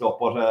kind of stuff.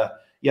 But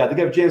yeah, they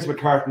gave James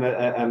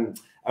McCartan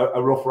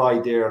a rough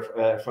ride there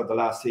for the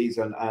last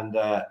season. And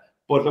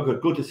but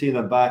look, good to see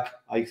them back.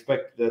 I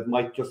expect that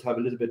might just have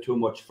a little bit too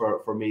much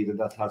for me in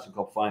that Tailteann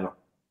Cup final.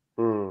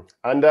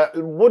 And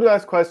one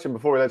last question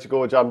before we let you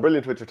go, John.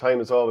 Brilliant with your time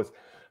as always.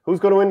 Who's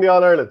going to win the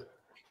All-Ireland?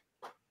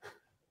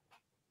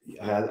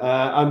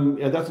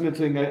 That's an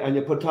interesting. And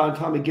you put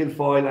Tommy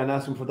Guilfoyle and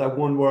asked him for that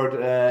one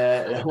word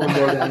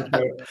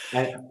answer,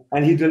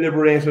 and he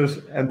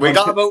deliberated. And we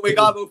got about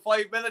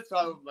 5 minutes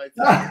from him.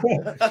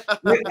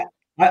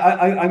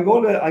 I'm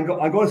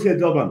going to say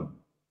Dublin,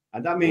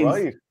 and that means,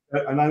 right.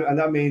 and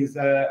that means,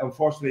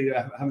 unfortunately,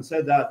 having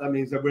said that, that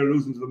means that we're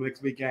losing to them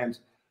next weekend.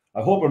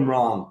 I hope I'm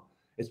wrong.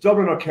 It's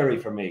Dublin or Kerry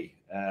for me,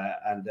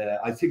 and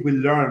I think we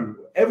learn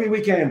every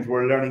weekend.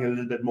 We're learning a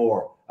little bit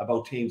more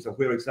about teams and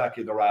where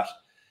exactly they're at.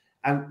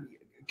 And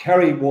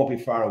Kerry won't be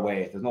far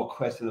away. There's no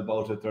question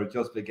about it. They're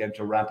just beginning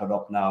to ramp it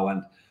up now.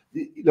 And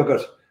look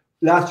at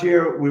last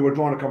year, we were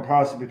drawing a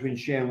comparison between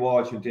Shane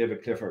Walsh and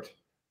David Clifford.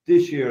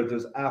 This year,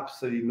 there's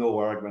absolutely no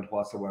argument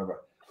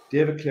whatsoever.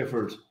 David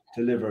Clifford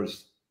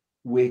delivers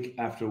week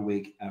after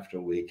week after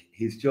week.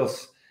 He's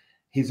just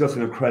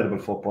an incredible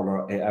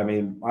footballer. I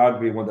mean,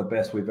 arguably one of the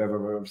best we've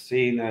ever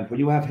seen. And when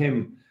you have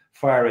him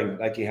firing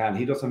like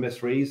he doesn't miss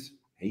threes.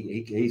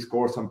 He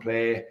scores some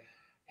play.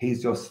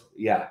 He's just,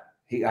 yeah.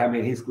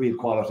 He's great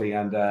quality,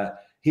 and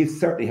he'll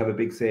certainly have a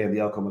big say in the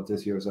outcome of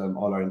this year's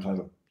All-Ireland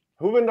title.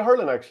 Who won the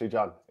hurling, actually,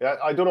 John? Yeah,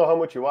 I don't know how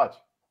much you watch.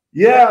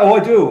 Yeah, I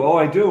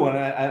do.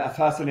 And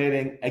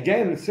fascinating.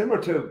 Again,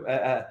 similar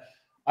to,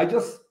 I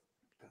just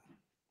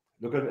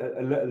look at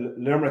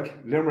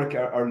Limerick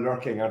are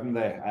lurking, aren't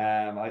they?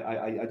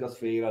 I just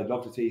feel I'd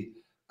love to see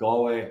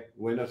Galway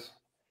win it.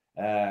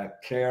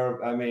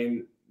 Clare, I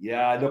mean,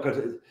 yeah, look at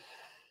it.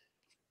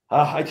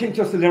 I think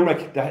just the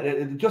Limerick,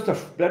 just a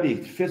bloody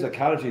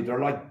physicality. They're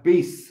like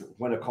beasts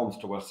when it comes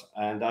to it.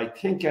 And I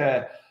think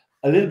a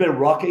little bit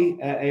rocky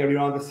earlier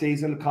on the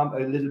season, a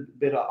little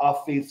bit of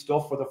off-field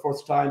stuff for the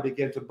first time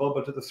begin to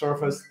bubble to the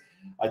surface.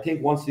 I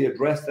think once they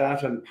address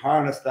that and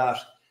harness that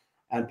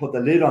and put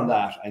the lid on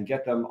that and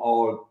get them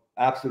all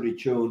absolutely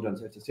tuned and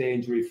to say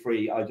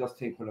injury-free, I just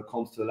think when it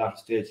comes to the latter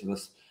stage of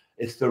this,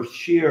 it's their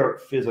sheer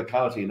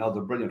physicality. Now,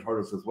 they're brilliant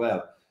hurlers as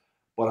well.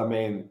 But I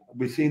mean,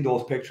 we've seen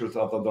those pictures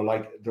of them.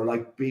 They're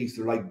like beasts.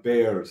 They're like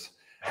bears.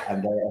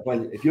 And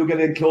if you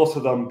get in close to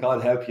them,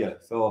 God help you.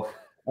 So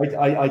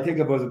I think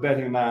if I was a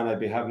betting man,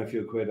 I'd be having a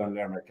few quid on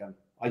Limerick. And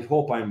I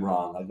hope I'm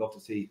wrong. I'd love to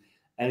see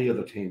any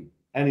other team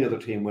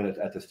win it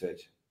at this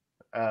stage.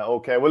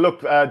 Okay. Well,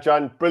 look,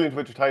 John, brilliant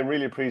with your time.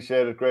 Really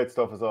appreciate it. Great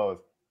stuff as always.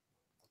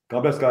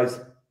 God bless,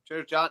 guys.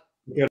 Cheers, John.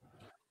 Yeah.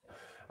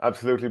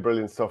 Absolutely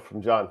brilliant stuff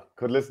from John.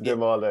 Could listen to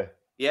him all day.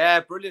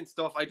 Yeah, brilliant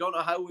stuff. I don't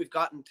know how we've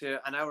gotten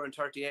to an hour and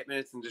 38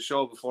 minutes in the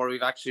show before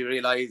we've actually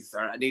realised, or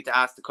I need to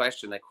ask the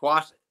question, like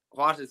what's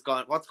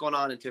going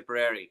on in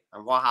Tipperary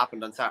and what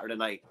happened on Saturday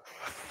night?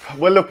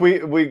 Well, look,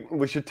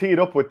 we should tee it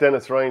up with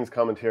Dennis Ryan's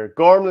comment here.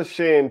 Gormless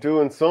Shane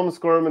doing some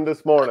squirming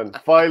this morning,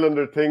 file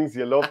under things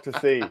you love to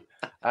see.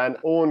 And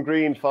Owen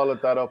Green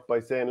followed that up by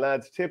saying,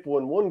 lads, Tipp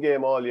won one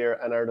game all year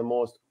and are the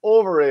most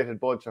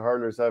overrated bunch of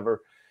hurlers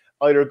ever.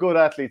 Either good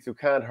athletes who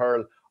can't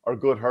hurl or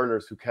good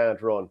hurlers who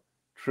can't run.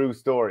 True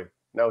story.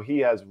 Now, he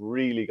has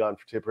really gone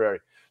for Tipperary.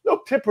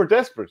 Look, Tipp were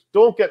desperate.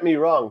 Don't get me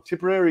wrong.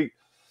 Tipperary,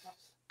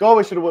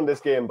 Galway should have won this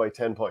game by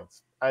 10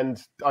 points.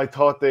 And I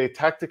thought they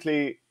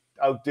tactically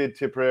outdid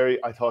Tipperary.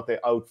 I thought they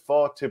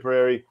outfought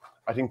Tipperary.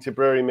 I think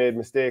Tipperary made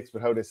mistakes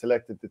with how they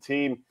selected the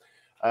team.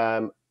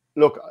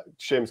 Look,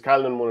 Seamus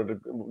Callan, one of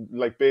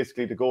the,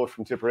 basically the GOAT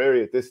from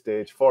Tipperary at this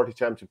stage. 40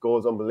 championship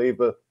goals,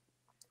 unbelievable.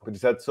 But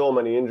he's had so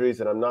many injuries,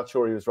 and I'm not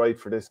sure he was right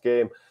for this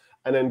game.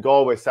 And then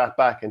Galway sat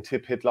back and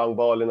Tipp hit long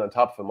ball in on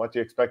top of him. What do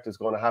you expect is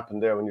going to happen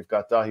there when you've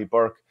got Dahi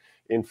Burke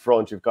in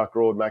front, you've got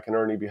Grode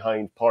McInerney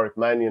behind, Pádraig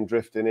Mannion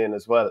drifting in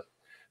as well.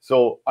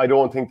 So I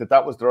don't think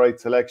that was the right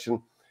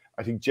selection.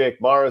 I think Jake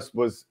Morris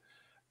was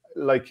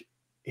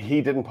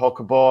he didn't puck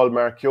a ball.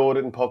 Mark Keogh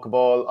didn't puck a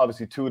ball.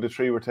 Obviously, 2 of the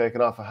 3 were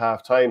taken off at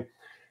half time.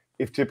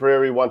 If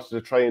Tipperary wanted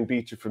to try and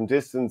beat you from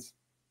distance,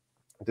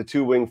 the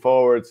 2 wing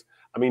forwards,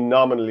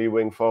 nominally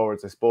wing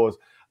forwards, I suppose.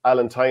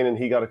 Alan Tynan,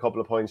 he got a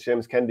couple of points.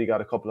 Seamus Kennedy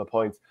got a couple of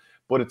points.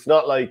 But it's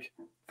not like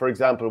for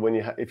example, when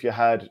if you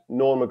had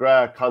Noel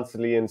McGrath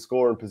constantly in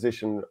scoring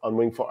position on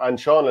wing four, and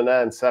Sean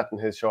Lennon sat in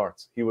his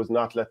shorts, he was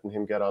not letting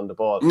him get on the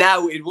ball.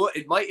 Now it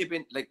might have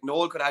been like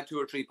Noel could have had 2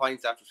 or 3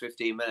 points after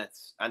 15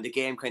 minutes, and the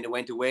game kind of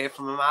went away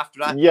from him after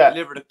that. Yeah,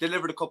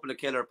 delivered a couple of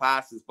killer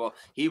passes, but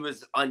he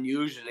was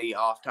unusually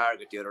off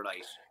target the other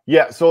night.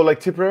 Yeah, so like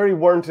Tipperary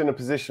weren't in a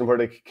position where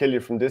they could kill you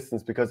from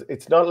distance, because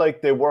it's not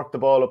like they worked the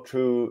ball up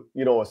through,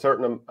 you know, a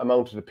certain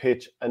amount of the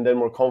pitch and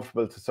then were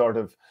comfortable to sort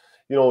of,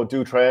 you know,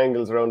 do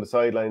triangles around the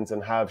sidelines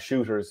and have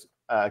shooters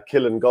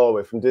killing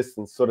Galway from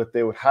distance, so that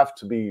they would have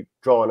to be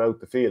drawn out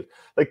the field.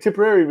 Like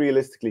Tipperary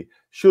realistically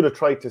should have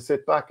tried to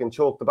sit back and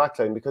choke the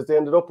backline, because they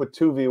ended up with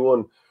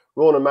 2v1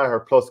 Ronan Maher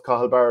plus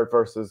Cathal Barrett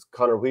versus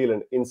Conor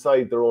Whelan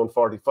inside their own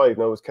 45.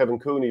 Now it was Kevin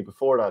Cooney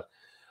before that.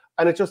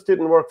 And it just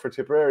didn't work for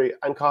Tipperary.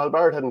 And Cathal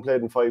Barrett hadn't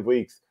played in 5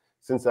 weeks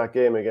since that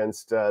game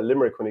against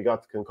Limerick when he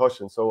got the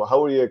concussion. So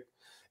how are you?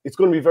 It's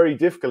going to be very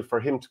difficult for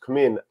him to come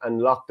in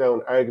and lock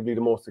down arguably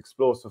the most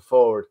explosive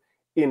forward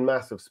in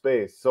massive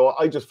space. So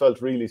I just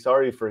felt really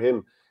sorry for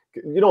him.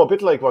 You know, a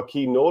bit like what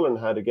Keane Nolan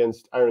had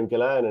against Aaron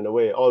Gillan in a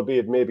way,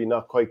 albeit maybe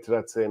not quite to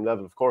that same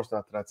level. Of course,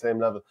 not to that same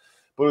level.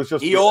 But it was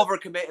just... He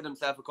overcommitted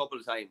himself a couple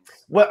of times.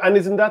 Well, and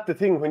isn't that the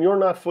thing? When you're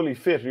not fully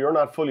fit or you're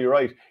not fully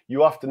right,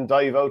 you often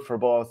dive out for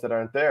balls that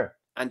aren't there.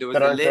 And there was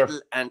a little...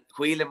 And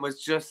Whelan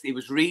was just... He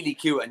was really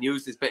cute and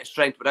used his bit of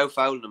strength without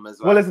fouling him as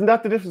well. Well, isn't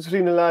that the difference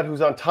between a lad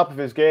who's on top of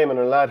his game and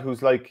a lad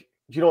who's like,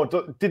 you know,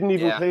 didn't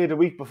even play the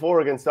week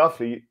before against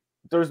Offaly?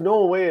 There's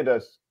no way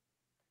that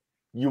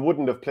you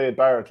wouldn't have played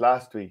Barrett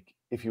last week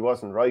if he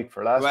wasn't right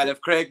for last week. Well, if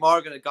Craig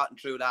Morgan had gotten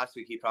through last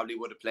week, he probably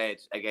would have played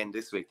again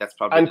this week. That's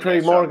probably... And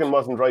Craig Morgan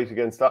wasn't right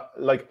against that.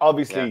 Like,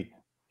 obviously,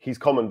 he's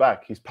coming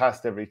back. He's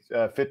passed every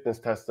fitness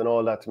test and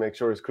all that to make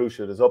sure his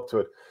cruciate is up to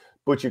it.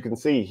 But you can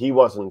see he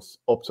wasn't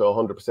up to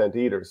 100%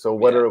 either. So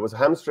whether it was a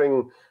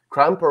hamstring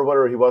cramp or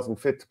whether he wasn't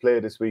fit to play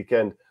this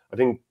weekend, I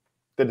think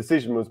the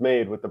decision was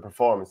made with the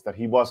performance that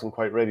he wasn't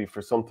quite ready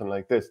for something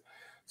like this.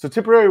 So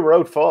Tipperary were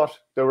outfought.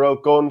 They were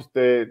outgunned.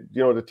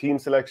 The team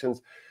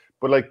selections.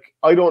 But like,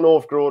 I don't know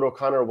if Gearóid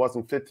O'Connor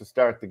wasn't fit to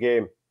start the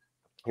game.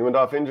 He went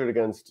off injured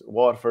against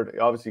Waterford. He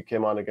obviously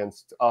came on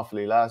against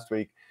Offaly last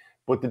week.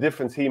 But the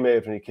difference he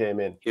made when he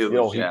came in, he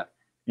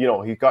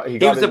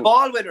was a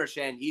ball winner,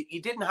 Shane. He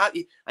didn't have,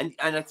 and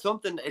it's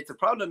something. It's a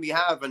problem you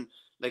have, and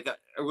like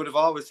I would have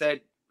always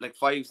said, like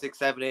 5, 6,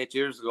 7, 8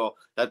 years ago,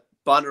 that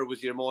Bonner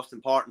was your most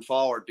important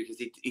forward,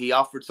 because he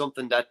offered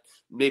something that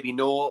maybe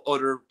no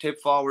other Tipp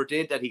forward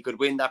did, that he could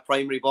win that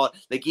primary ball.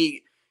 Like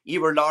you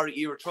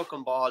were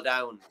trucking ball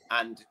down,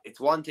 and it's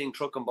one thing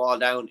trucking ball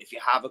down if you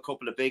have a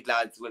couple of big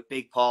lads with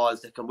big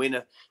paws that can win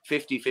a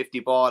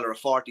 50-50 ball or a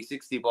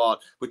 40-60 ball,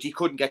 but you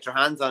couldn't get your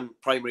hands on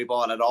primary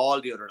ball at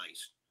all the other night.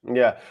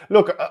 Yeah,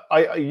 look,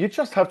 you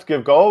just have to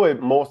give Galway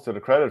most of the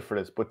credit for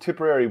this, but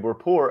Tipperary were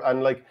poor.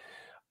 And like,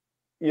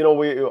 you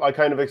know, I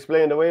kind of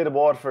explained away the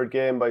Waterford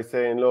game by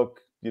saying, look,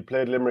 you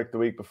played Limerick the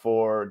week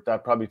before.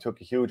 That probably took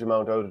a huge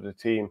amount out of the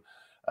team.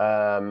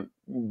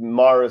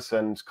 Morris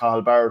and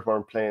Cathal Barrett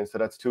weren't playing, so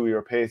that's 2 of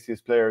your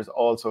paciest players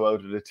also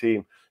out of the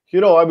team.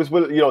 You know,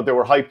 they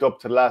were hyped up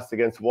to the last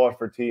against the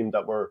Waterford team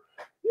that were,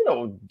 you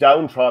know,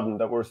 downtrodden,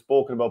 that were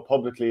spoken about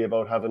publicly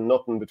about having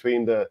nothing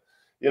between the,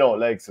 you know,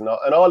 legs and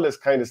all this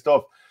kind of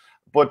stuff.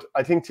 But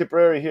I think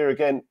Tipperary here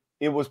again,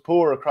 it was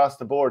poor across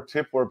the board.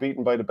 Tipp were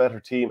beaten by the better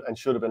team and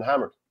should have been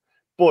hammered.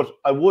 But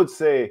I would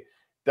say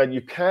that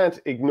you can't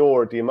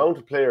ignore the amount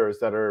of players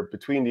that are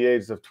between the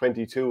ages of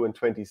 22 and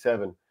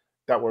 27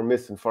 that were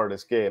missing for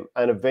this game.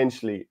 And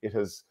eventually it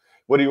has,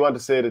 whether you want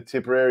to say that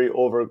Tipperary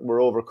were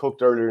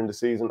overcooked earlier in the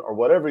season or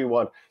whatever you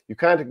want, you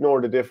can't ignore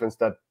the difference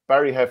that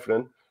Barry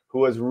Heffernan,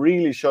 who has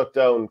really shut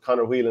down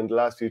Conor Whelan the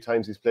last few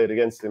times he's played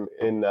against him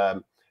in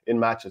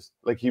matches.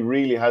 Like, he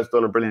really has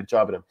done a brilliant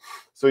job at him.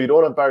 So you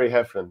don't have Barry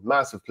Heffernan,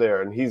 massive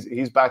player, and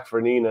he's back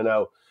for Nina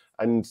now.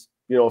 And,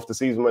 you know, if the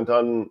season went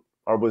on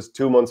or was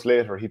 2 months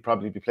later, he'd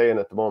probably be playing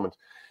at the moment.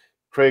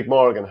 Craig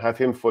Morgan, have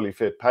him fully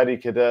fit. Paddy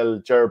Cadell,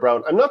 Ger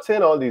Brown. I'm not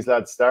saying all these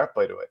lads start,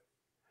 by the way,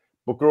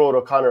 but Gearóid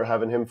O'Connor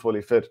having him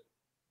fully fit.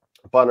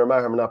 Bonner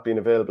Maher not being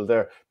available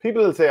there.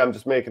 People will say I'm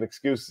just making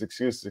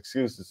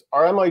excuses.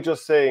 Or am I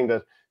just saying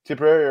that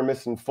Tipperary are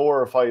missing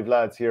 4 or 5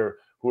 lads here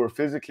who are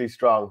physically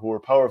strong, who are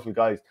powerful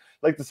guys?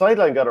 Like, the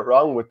sideline got it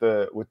wrong with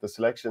the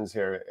selections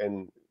here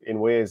in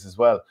ways as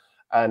well,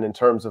 and in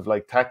terms of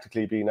like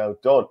tactically being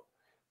outdone.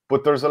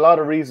 But there's a lot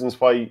of reasons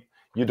why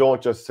you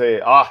don't just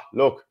say,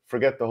 look,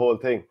 forget the whole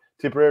thing.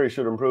 Tipperary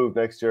should improve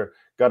next year.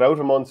 Got out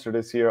of Munster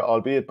this year,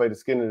 albeit by the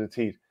skin of the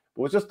teeth.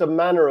 But it was just the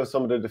manner of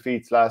some of the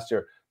defeats last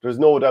year. There's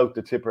no doubt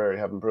that Tipperary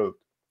have improved.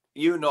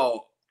 You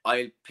know,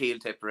 I'll peel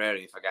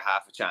Tipperary if I get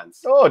half a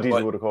chance. Oh, these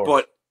would have course.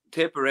 But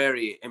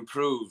Tipperary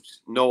improved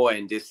no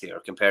end this year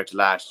compared to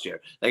last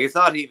year. Like, it's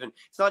not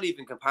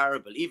even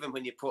comparable. Even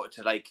when you put it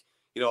to, like,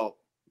 you know,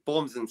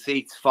 bums and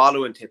seats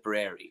following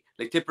Tipperary.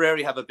 Like,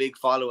 Tipperary have a big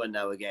following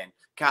now again.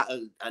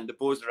 Cattle and the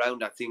buzz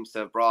around that seems to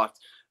have brought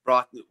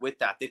with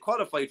that. They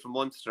qualified for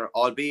Munster,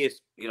 albeit,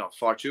 you know,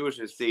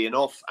 fortuitously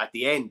enough at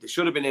the end. They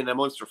should have been in a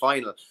Munster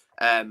final.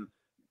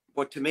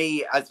 But to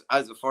me, as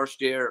a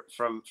first year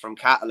from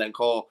Cattle and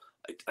Co,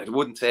 I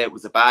wouldn't say it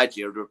was a bad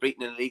year. They were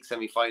beaten in the league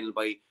semi-final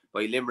by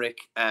Limerick.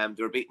 They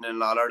were beaten in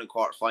an All-Ireland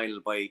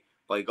quarter-final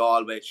by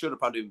Galway. It should have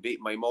probably been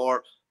beaten by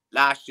more.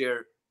 Last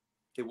year,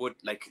 they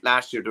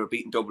were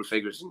beating double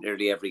figures in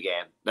nearly every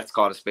game. Let's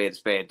call a spade a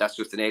spade. That's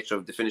just the nature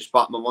of the finished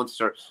bottom of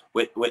Munster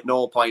with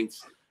no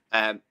points.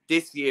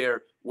 This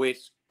year,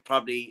 with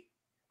probably,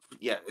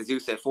 as you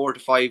said, 4 to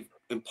 5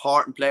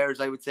 important players,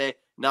 I would say,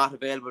 not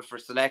available for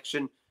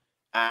selection.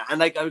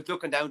 And I was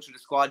looking down through the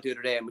squad the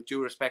other day, and with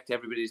due respect to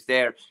everybody's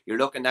there, you're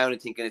looking down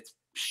and thinking it's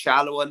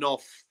shallow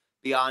enough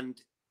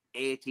beyond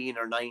 18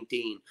 or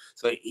 19.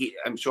 So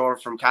I'm sure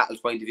from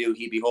Cattle's point of view,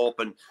 he'd be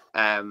hoping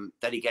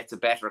that he gets a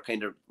better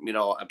kind of,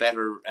 a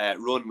better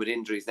run with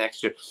injuries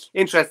next year.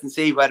 Interesting to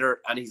see whether,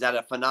 and he's had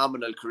a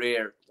phenomenal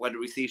career, whether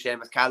we see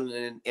Seamus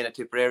Callan in a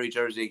Tipperary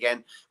jersey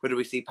again, whether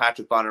we see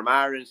Patrick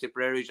Bonner-Maher in a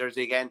Tipperary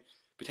jersey again,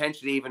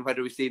 potentially even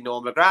whether we see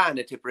Noel McGrath in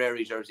a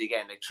Tipperary jersey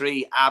again. Like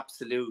 3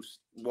 absolute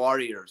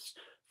warriors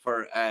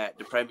for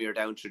the Premier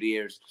down through the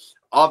years.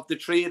 Of the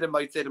 3 of them,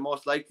 I'd say the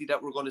most likely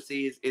that we're going to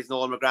see is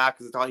Noel McGrath,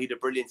 because I thought he had a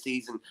brilliant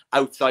season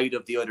outside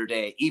of the other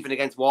day. Even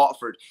against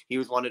Waterford, he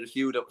was one of the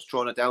few that was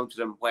throwing it down to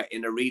them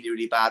in a really,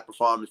 really bad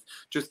performance.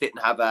 Just didn't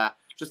have a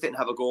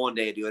going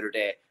day the other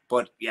day.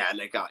 But yeah,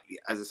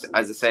 as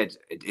I said,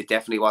 it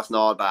definitely wasn't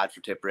all bad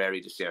for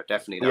Tipperary this year.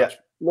 Definitely not. Yeah,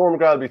 Noel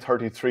McGrath will be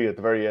 33 at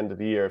the very end of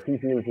the year. If he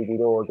feels he can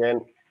go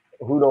again,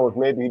 who knows?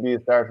 Maybe he'd be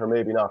a starter,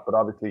 maybe not. But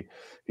obviously,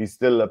 he's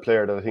still a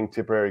player that I think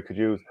Tipperary could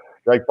use.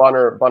 Like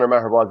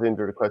Bonner-Maher was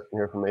injured, a question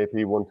here from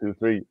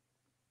AP123.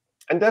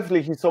 And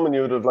definitely he's someone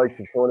you would have liked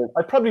to throw in.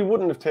 I probably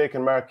wouldn't have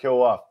taken Mark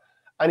Keogh off.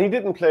 And he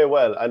didn't play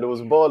well. And there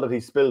was a ball that he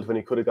spilled when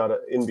he could have got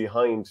it in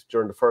behind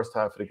during the first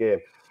half of the game.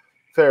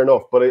 Fair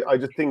enough. But I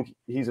just think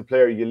he's a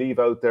player you leave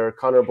out there.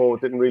 Conor Bowe,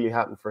 didn't really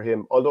happen for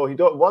him. Although he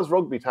was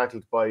rugby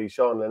tackled by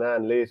Sean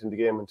Lennon late in the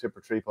game when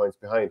Tipper 3 points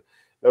behind.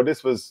 Now,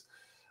 this was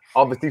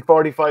obviously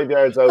 45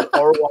 yards out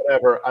or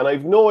whatever. And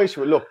I've no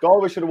issue with, look,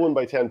 Galway should have won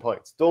by 10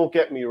 points. Don't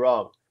get me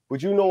wrong.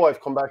 But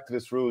I've come back to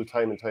this rule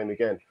time and time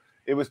again.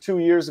 It was 2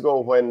 years ago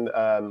when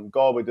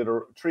Galway did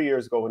 3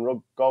 years ago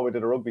when Galway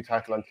did a rugby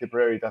tackle on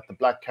Tipperary that the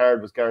black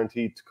card was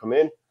guaranteed to come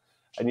in.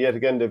 And yet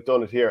again, they've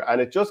done it here.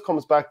 And it just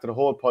comes back to the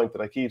whole point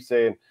that I keep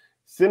saying,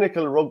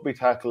 cynical rugby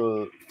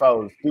tackle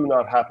fouls do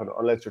not happen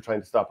unless you're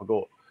trying to stop a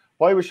goal.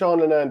 Why was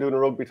Sean Lennon doing a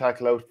rugby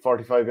tackle out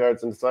 45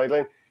 yards on the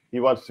sideline? He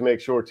wanted to make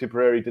sure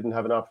Tipperary didn't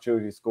have an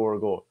opportunity to score a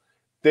goal.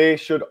 They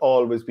should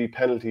always be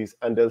penalties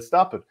and they'll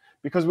stop it.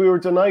 Because we were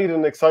denied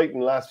an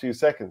exciting last few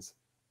seconds.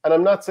 And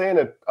I'm not saying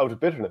it out of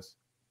bitterness,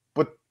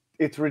 but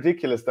it's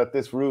ridiculous that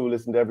this rule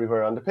isn't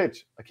everywhere on the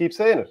pitch. I keep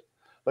saying it.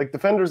 Like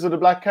defenders of the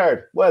black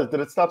card. Well,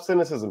 did it stop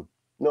cynicism?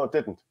 No, it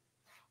didn't.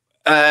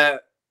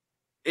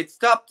 It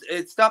stopped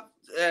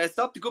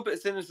a good bit of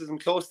cynicism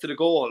close to the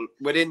goal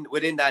within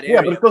that area.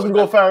 Yeah, but it doesn't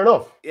go far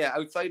enough. Yeah,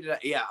 outside of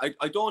that,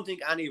 I don't think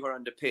anywhere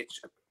on the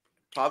pitch.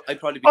 I'd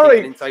probably be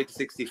thinking inside the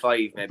 65.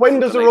 Maybe. When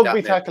does a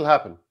rugby tackle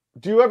happen?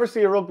 Do you ever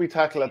see a rugby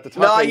tackle at the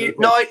top?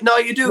 No,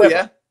 you do. Never.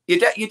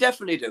 Yeah, you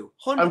definitely do.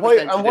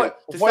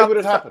 100%. Why would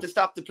it happen? To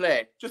stop the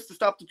play, just to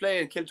stop the play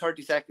and kill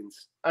 30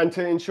 seconds, and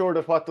to ensure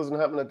that what doesn't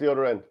happen at the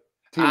other end,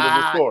 team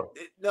doesn't score.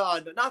 No,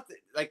 not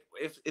like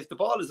if the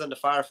ball is on the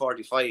far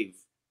 45,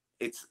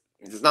 it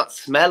does not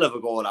smell of a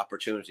goal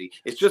opportunity.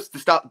 It's just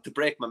to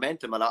break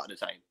momentum a lot of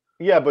the time.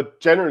 Yeah, but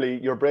generally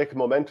you're breaking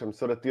momentum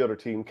so that the other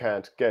team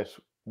can't get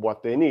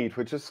what they need,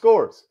 which is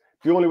scores.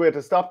 The only way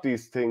to stop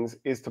these things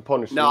is to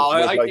punish them. No,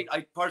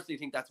 I personally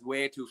think that's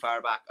way too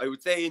far back. I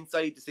would say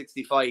inside the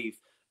 65.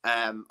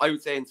 I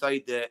would say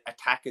inside the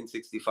attacking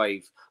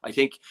 65. I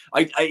think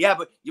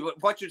but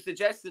what you're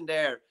suggesting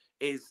there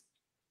is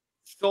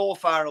so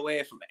far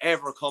away from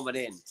ever coming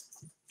in.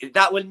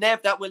 That will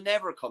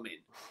never come in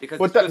because.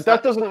 But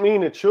that doesn't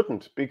mean it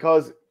shouldn't,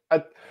 because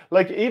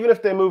even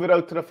if they move it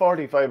out to the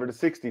 45 or the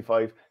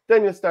 65,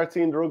 then you'll start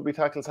seeing the rugby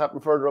tackles happen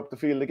further up the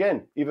field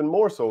again, even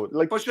more so.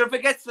 But sure, if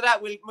it gets to that,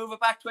 we'll move it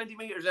back 20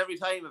 meters every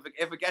time.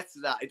 If it gets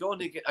to that, I don't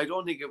think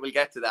it will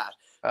get to that.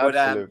 But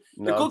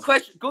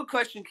the good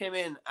question came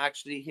in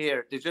actually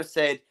here. They just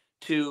said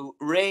to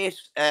rate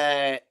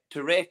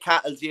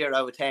Cattle's year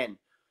out of 10.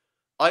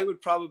 I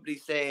would probably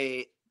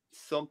say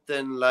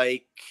something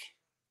like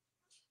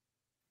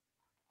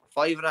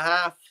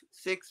 5.5,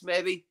 6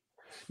 maybe.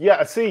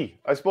 Yeah, a C.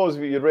 I suppose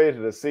you'd rate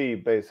it a C,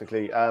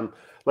 basically.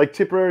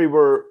 Tipperary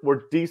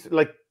were decent.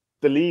 Like,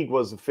 the league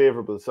was a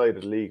favourable side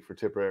of the league for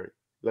Tipperary.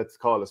 Let's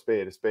call a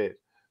spade a spade.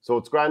 So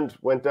it's grand.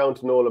 Went down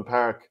to Nolan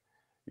Park,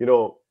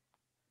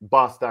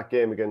 bossed that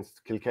game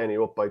against Kilkenny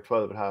up by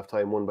 12 at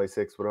half-time, won by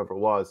 6, whatever it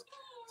was.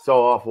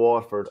 Saw off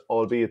Waterford,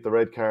 albeit the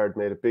red card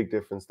made a big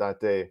difference that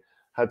day.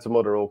 Had some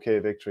other okay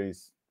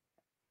victories.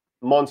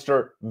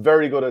 Munster,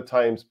 very good at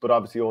times, but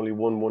obviously only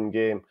won one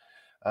game.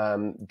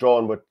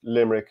 Drawn with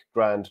Limerick,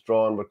 grand.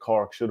 Drawn with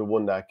Cork, should have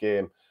won that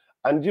game.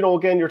 And,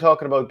 again, you're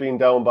talking about being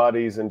down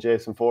bodies and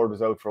Jason Ford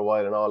was out for a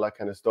while and all that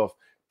kind of stuff.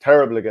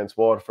 Terrible against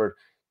Waterford.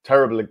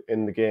 terrible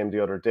in the game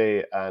the other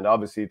day. And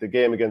obviously the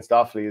game against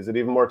Offaly, is it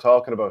even worth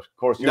talking about? Of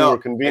course, you were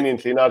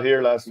conveniently not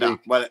here last week.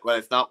 Well,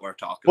 it's not worth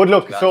talking about. But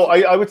look, so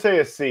I would say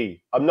a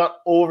C. I'm not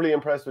overly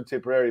impressed with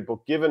Tipperary,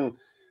 but given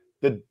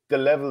the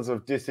levels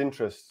of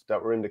disinterest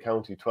that were in the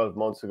county 12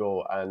 months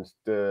ago and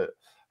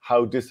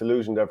how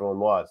disillusioned everyone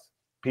was,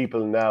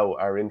 people now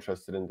are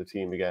interested in the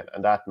team again,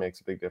 and that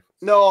makes a big difference.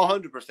 No,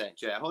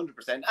 100%, yeah, 100%.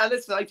 And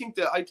listen, I think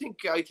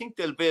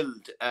they'll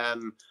build.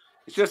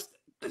 It's just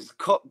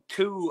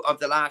two of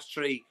the last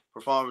three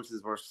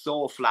performances were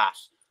so flat,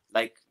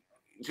 like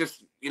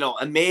just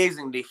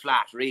amazingly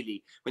flat,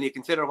 really. When you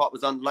consider what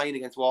was on the line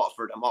against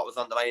Waterford and what was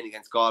on the line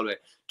against Galway,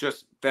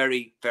 just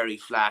very, very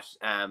flat.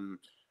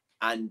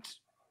 And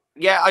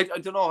yeah, I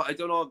don't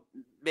know.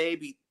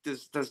 Maybe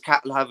does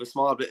Cattle have a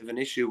small bit of an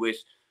issue with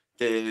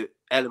the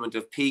element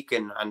of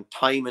peaking and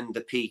timing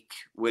the peak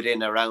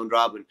within a round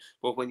robin?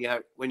 But when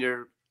you're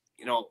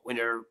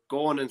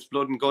going in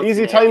blood and guts,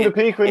 easy time to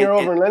peak when you're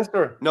over in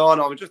Leinster. No,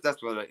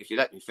 that's what. If you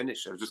let me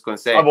finish, I was just going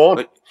to say. I won't.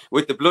 But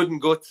with the blood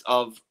and guts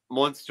of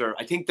Munster,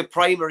 I think the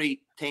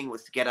primary thing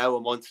was to get out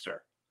of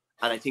Munster,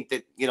 and I think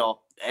that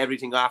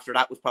everything after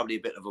that was probably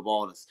a bit of a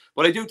bonus.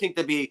 But I do think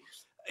they'll be,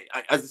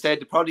 as I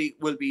said, they probably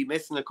will be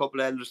missing a couple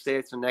of elder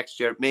statesmen next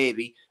year,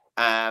 maybe.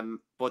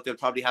 But they'll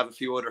probably have a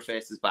few other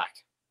faces back.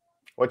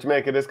 What do you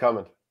make of this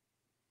comment?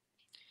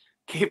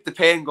 Keep the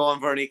pain going,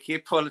 Verney.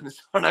 Keep pulling the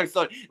sun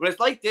outside. But it's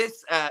like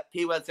this,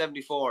 P-Well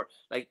 74.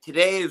 Like,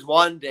 today is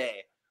one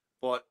day,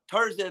 but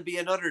Thursday will be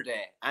another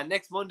day, and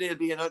next Monday will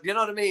be another. You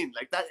know what I mean?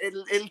 Like that,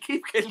 it'll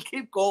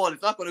keep going.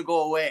 It's not going to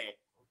go away.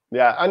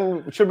 Yeah,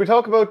 and should we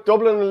talk about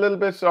Dublin a little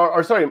bit?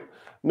 Or sorry,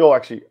 no,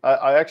 actually,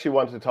 I actually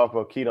wanted to talk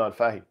about Keenan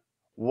Fahy.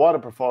 What a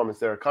performance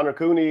there. Conor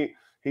Cooney,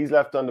 he's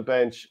left on the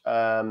bench.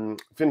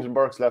 Fintan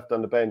Burke's left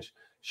on the bench.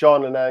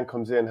 Sean Lennon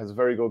comes in, has a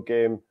very good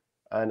game.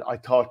 And I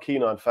thought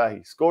Keenan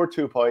Fahy scored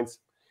 2 points.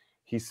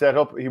 He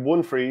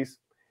won frees.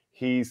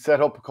 He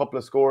set up a couple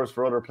of scores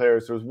for other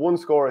players. There was one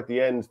score at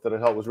the end that I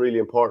thought was really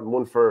important.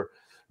 One for,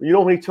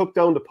 when he took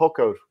down the puck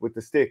out with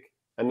the stick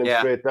and then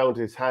straight down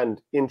to his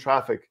hand in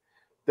traffic.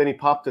 Then he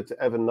popped it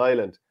to Evan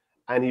Nyland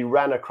and he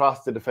ran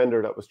across the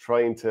defender that was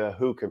trying to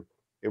hook him.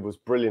 It was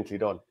brilliantly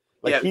done.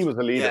 He was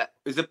a leader. Yeah,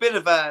 it was a bit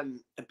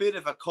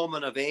of a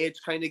coming of age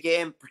kind of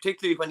game,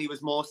 particularly when he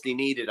was mostly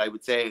needed, I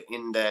would say,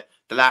 in the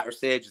latter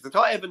stages. I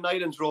thought Evan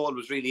Nyland's role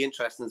was really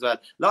interesting as well. A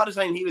lot of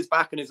time he was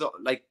back in his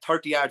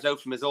 30 yards out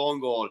from his own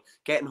goal,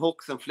 getting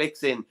hooks and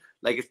flicks in.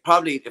 Like, it's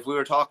probably, if we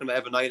were talking about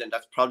Evan Nyland,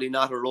 that's probably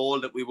not a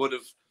role that we would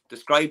have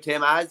described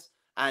him as.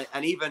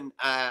 And even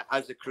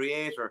as a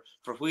creator,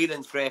 for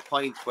Whelan's great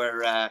point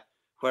where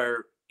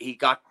he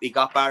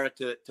got Barrett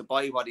to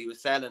buy what he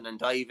was selling and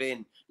dive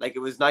in. Like, it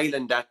was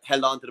Nyland that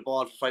held on to the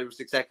ball for 5 or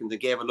 6 seconds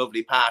and gave a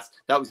lovely pass.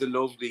 That was a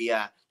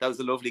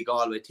lovely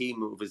Galway team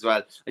move as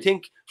well. I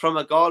think from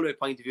a Galway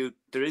point of view,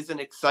 there is an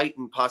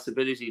exciting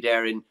possibility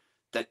there in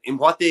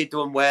what they've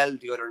done well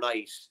the other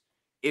night.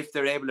 If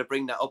they're able to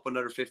bring that up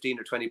another 15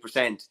 or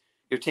 20%,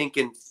 you're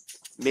thinking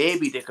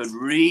maybe they could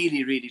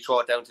really, really throw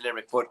it down to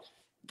Limerick. But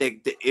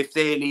if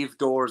they leave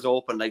doors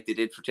open like they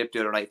did for Tipp the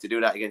other night to do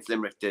that against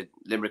Limerick,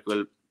 Limerick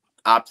will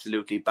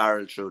absolutely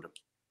barrel through them.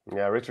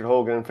 Yeah, Richard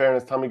Hogan, in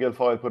fairness, Tommy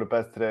Guilfoyle put it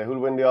best today. Who'll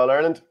win the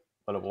All-Ireland?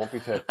 Well, it won't be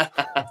Tipp.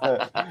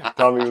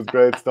 Tommy was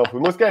great stuff.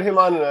 We must get him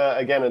on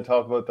again and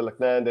talk about the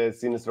Loughnane days,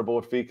 seeing as they're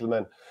both fecal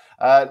men.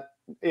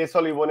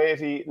 Sully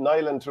 180,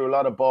 Nyland threw a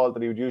lot of ball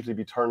that he would usually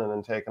be turning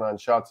and taking on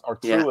shots, or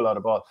threw a lot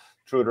of ball,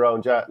 threw it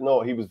around.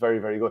 No, he was very,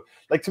 very good.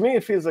 Like, to me,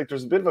 it feels like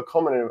there's a bit of a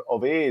coming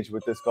of age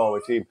with this Galway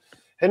team.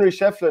 Henry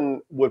Shefflin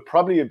would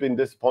probably have been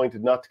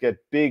disappointed not to get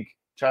big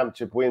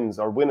championship wins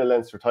or win a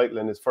Leinster title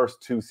in his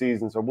first 2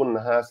 seasons or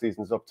 1.5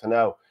 seasons up to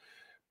now.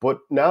 But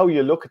now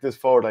you look at this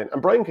forward line,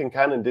 and Brian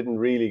Kincannon didn't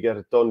really get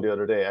it done the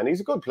other day, and he's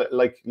a good player.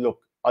 Like, look,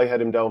 I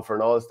had him down for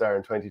an All-Star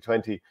in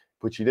 2020,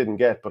 which he didn't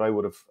get, but I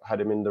would have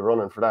had him in the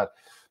running for that.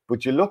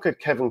 But you look at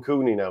Kevin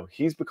Cooney now,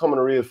 he's becoming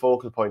a real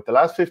focal point. The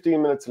last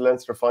 15 minutes of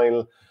Leinster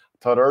final, I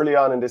thought early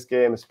on in this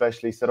game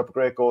especially, set up a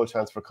great goal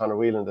chance for Conor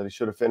Whelan that he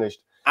should have finished.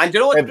 And you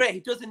know what's great? He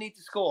doesn't need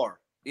to score.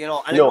 And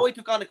I know he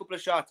took on a couple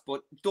of shots,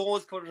 but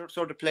those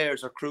sort of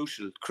players are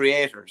crucial,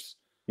 creators.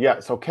 Yeah,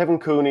 so Kevin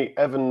Cooney,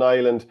 Evan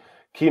Nyland,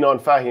 Keenan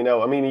Fahy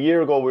now. I mean, a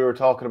year ago we were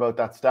talking about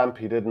that stamp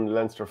he did in the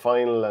Leinster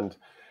final and,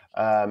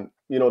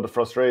 the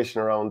frustration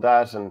around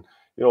that and,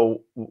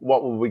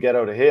 what will we get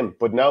out of him?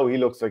 But now he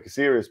looks like a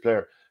serious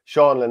player.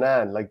 Sean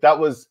Lennon, like that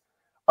was,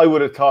 I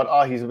would have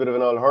thought, he's a bit of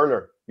an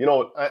all-hurler.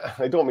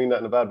 I don't mean that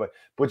in a bad way,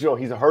 but,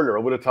 he's a hurler.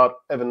 I would have thought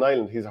Evan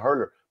Nyland, he's a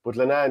hurler. But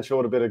Lennon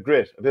showed a bit of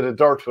grit, a bit of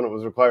dirt when it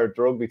was required,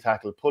 the rugby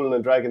tackle, pulling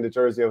and dragging the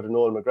jersey out of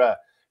Noel McGrath.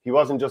 He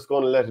wasn't just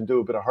going to let him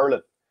do a bit of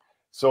hurling.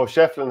 So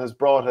Shefflin has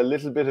brought a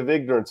little bit of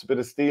ignorance, a bit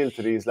of steel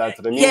to these lads.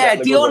 And I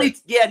mean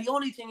the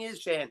only thing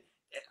is, Shane,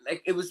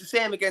 like it was the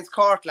same against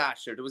Cork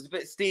last year. There was a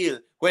bit of steel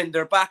when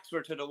their backs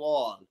were to the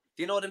wall.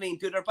 Do you know what I mean?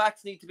 Do their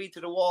backs need to be to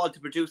the wall to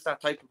produce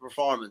that type of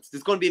performance?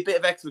 There's going to be a bit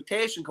of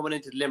expectation coming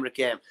into the Limerick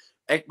game.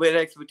 With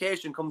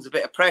expectation comes a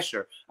bit of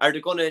pressure. Are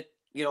they going to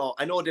you know,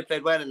 I know they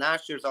played well in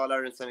last year's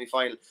All-Ireland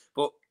semi-final,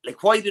 but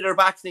like, why do their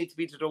backs need to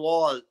be to the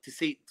wall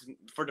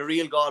for the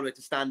real Galway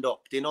to stand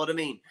up? Do you know what I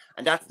mean?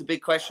 And that's the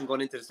big question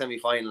going into the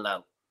semi-final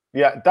now.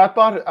 Yeah, that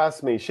bot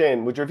asked me,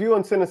 Shane, would your view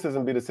on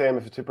cynicism be the same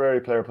if a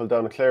Tipperary player pulled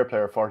down a Clare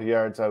player 45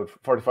 yards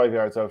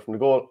out from the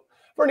goal?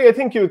 Bernie, I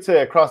think you would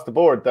say across the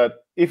board that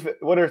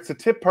whether it's a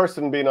Tip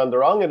person being on the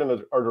wrong end of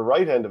it or the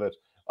right end of it,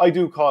 I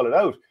do call it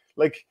out.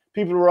 Like,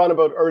 people were on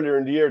about earlier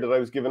in the year that I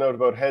was giving out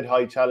about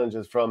head-high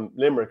challenges from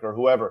Limerick or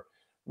whoever.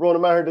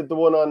 Ronan Maher did the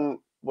one on,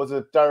 was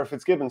it Darragh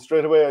Fitzgibbon?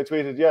 Straight away I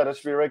tweeted, yeah, that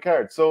should be a red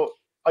card. So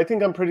I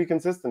think I'm pretty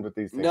consistent with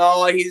these things.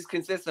 No, he's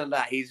consistent on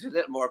that. He's a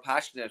little more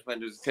passionate when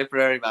there's a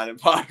Tipperary man in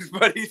box,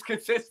 but he's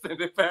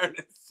consistent in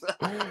fairness.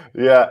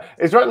 Yeah.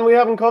 Is Ratton we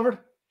haven't covered?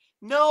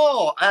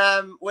 No,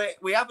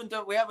 we haven't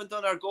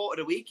done our go of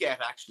the week yet,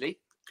 actually.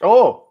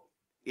 Oh.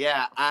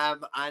 Yeah,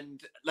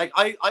 and like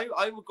I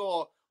would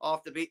go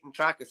off the beaten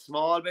track a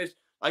small bit.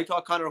 I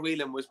thought Conor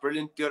Whelan was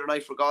brilliant the other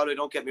night for Galway,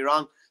 don't get me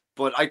wrong,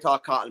 but I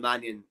thought Cottle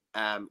Mannion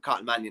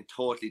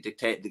totally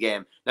dictated the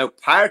game. Now,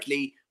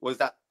 partly was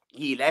that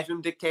he let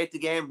him dictate the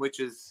game, which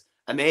is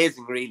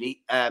amazing,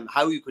 really.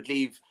 How you could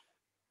leave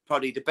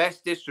probably the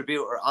best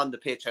distributor on the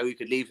pitch, how you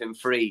could leave him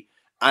free.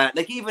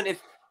 Like, even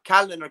if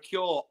Callan or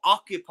Keogh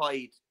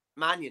occupied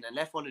Mannion and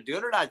left one of the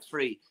other lads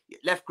free,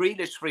 left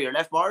Grealish free or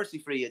left Morrissey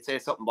free, you'd say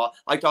something. But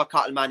I thought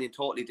Cottle Mannion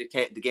totally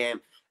dictated the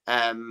game.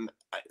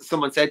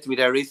 Someone said to me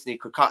there recently,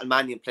 could Cottle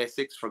Mannion play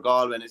 6 for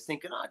Galway? And I was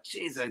thinking, oh,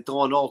 jeez, I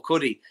don't know,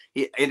 could he?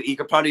 He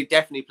could probably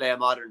definitely play a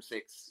modern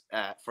 6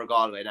 for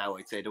Galway now,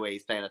 I'd say, the way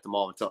he's playing at the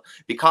moment. So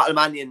be Cottle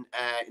Mannion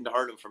in the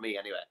hurling for me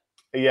anyway.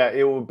 Yeah,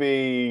 it would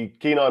be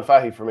Keenan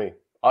Fahy for me.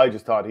 I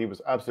just thought he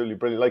was absolutely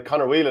brilliant. Like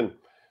Conor Whelan,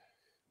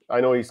 I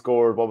know he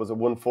scored,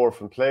 1-4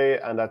 from play,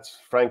 and that's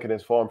franking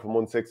his form from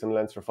 1-6 in the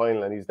Leinster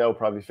final, and he's now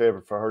probably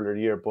favoured for hurler of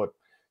the year. But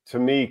to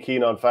me,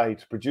 Keenan Fahy,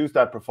 to produce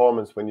that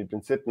performance when you've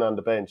been sitting on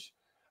the bench,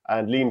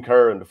 and Liam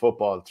Kerr in the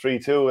football,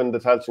 3-2 in the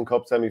Tailteann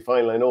Cup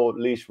semi-final. I know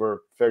Laois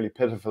were fairly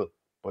pitiful,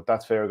 but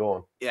that's fair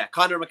going. Yeah,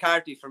 Conor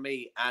McCarthy for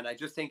me, and I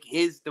just think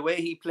the way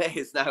he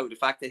plays now, the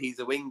fact that he's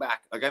a wing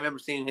back, like I remember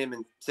seeing him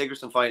in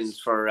Sigerson finals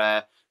for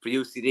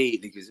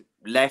UCD, like he's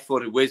a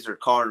left-footed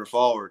wizard, corner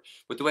forward.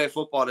 But the way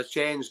football has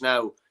changed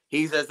now,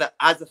 he's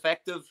as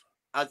effective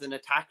as an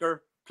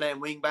attacker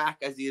playing wing back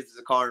as he is as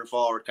a corner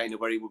forward, kind of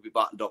where he would be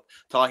bottled up.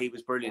 Thought he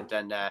was brilliant,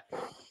 and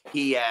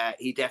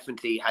he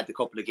definitely had a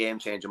couple of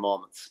game-changing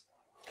moments.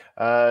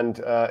 And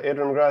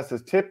Adrian McGrath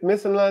says, Tip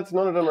missing lads,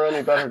 none of them are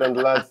any better than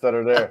the lads that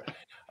are there.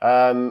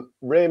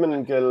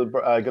 Raymond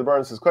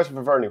Gilburn says, question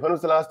for Verney, when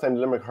was the last time the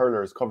Limerick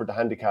hurlers covered the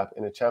handicap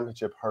in a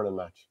championship hurling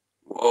match?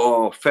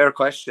 Oh, fair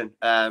question.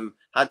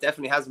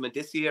 Definitely hasn't been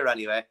this year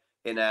anyway,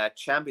 in a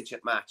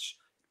championship match.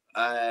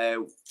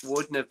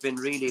 Wouldn't have been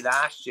really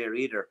last year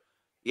either.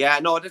 Yeah,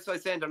 no, that's what I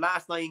was saying. The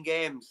last 9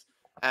 games,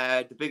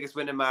 the biggest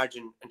winning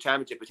margin in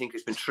championship, I think,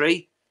 has been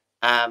 3.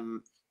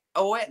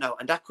 Oh, wait, no,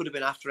 and that could have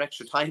been after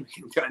extra time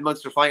in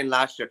Munster final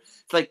last year.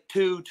 It's like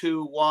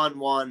 2-2,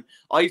 1-1.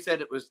 I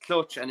said it was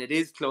clutch, and it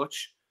is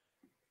clutch,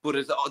 but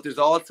there's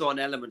also an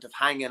element of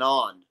hanging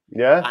on.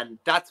 Yeah. And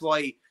that's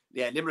why,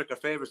 yeah, Limerick are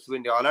favourites to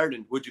win the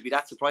All-Ireland. Would you be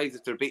that surprised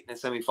if they're beaten in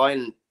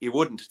semi-final? You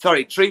wouldn't.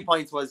 Sorry, 3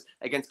 points was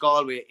against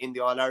Galway in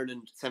the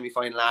All-Ireland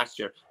semi-final last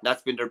year. And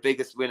that's been their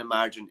biggest winning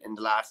margin in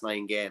the last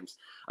 9 games.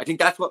 I think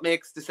that's what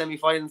makes the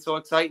semi-final so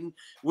exciting.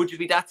 Would you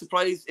be that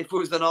surprised if it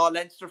was an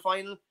all-Leinster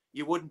final?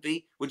 You wouldn't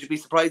be. Would you be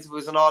surprised if it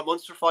was an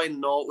all-Munster final?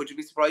 No. Would you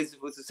be surprised if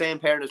it was the same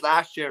pairing as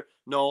last year?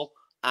 No.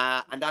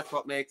 And that's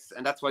why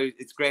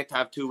it's great to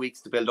have 2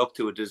 weeks to build up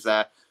to it. There's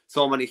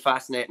so many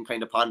fascinating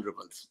kind of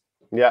ponderables.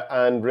 Yeah,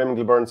 and Raymond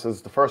Gilburn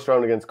says the first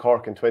round against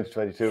Cork in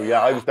 2022.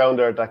 Yeah, I was down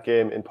there at that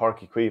game in Páirc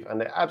Uí Chaoimh,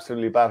 and they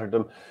absolutely battered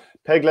them.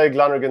 Pegleg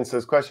Lonergan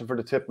says, question for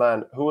the Tip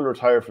man, who will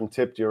retire from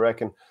Tip, do you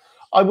reckon?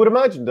 I would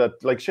imagine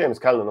that, like Seamus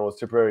Callan knows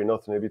Tipperary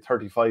nothing, he'll be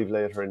 35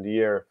 later in the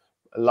year.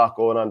 A lot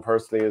going on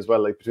personally as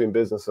well, like between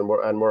business and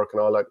work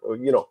and all that,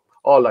 you know,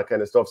 all that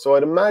kind of stuff. So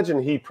I'd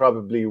imagine he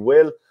probably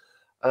will.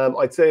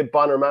 I'd say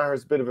Bonner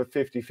Maher's a bit of a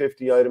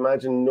 50-50. I'd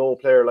imagine no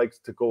player likes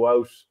to go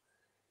out,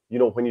 you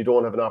know, when you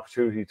don't have an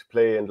opportunity to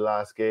play in the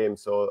last game.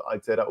 So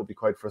I'd say that would be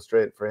quite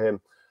frustrating for him.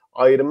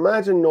 I'd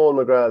imagine Noel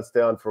McGrath will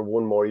stay on for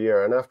 1 more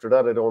year. And after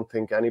that, I don't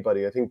think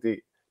anybody. I think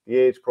the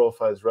age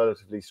profile is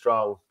relatively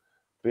strong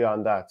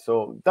beyond that.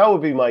 So that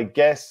would be my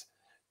guess.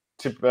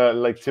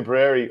 Like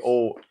Tipperary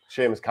owe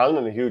Seamus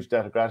Callan a huge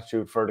debt of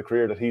gratitude for the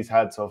career that he's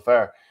had so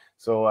far.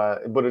 So,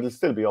 but it'll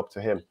still be up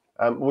to him.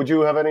 Would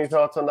you have any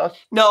thoughts on that?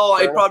 No,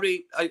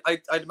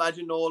 I'd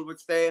imagine Noel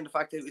would stay, and the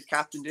fact that he was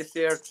captain this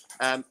year,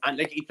 and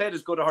like he played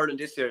as good a hurling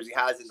this year as he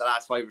has in the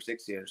last 5 or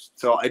 6 years.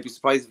 So I'd be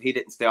surprised if he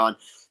didn't stay on.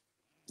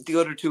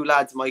 The other 2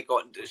 lads might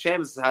go.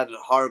 Seamus has had a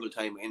horrible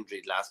time with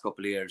injury the last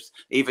couple of years.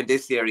 Even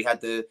this year, he had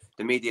the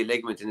medial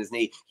ligament in his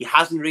knee. He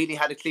hasn't really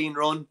had a clean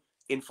run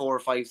in 4 or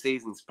 5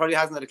 seasons. Probably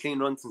hasn't had a clean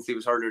run since he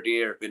was hurler of the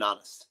year, being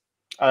honest.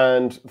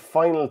 And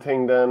final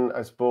thing then,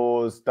 I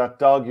suppose, that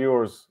dog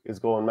yours is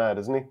going mad,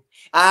 isn't he?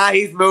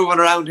 He's moving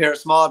around here a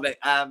small bit.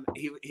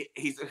 He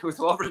was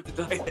over at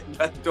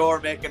the door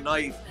making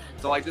noise.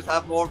 So I just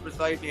have him over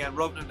beside me and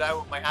rubbing him down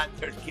with my hand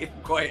there to keep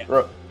him quiet.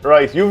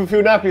 Right, you have a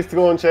few nappies to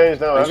go and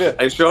change now, have you?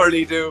 I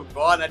surely do.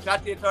 Go on, I'll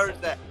chat to you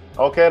Thursday.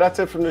 Okay, that's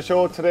it from the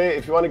show today.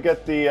 If you want to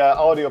get the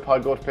audio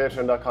pod, go to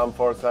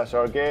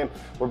patreon.com/OurGame.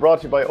 We're brought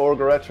to you by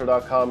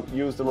orgaretro.com.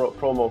 Use the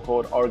promo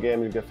code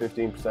OurGame, you'll get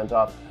 15%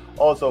 off.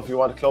 Also, if you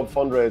want a club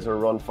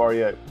fundraiser run for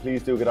you,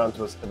 please do get on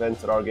to us,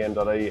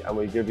 events@ourgame.ie, and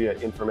we'll give you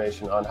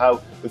information on how.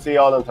 We'll see you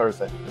all on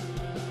Thursday.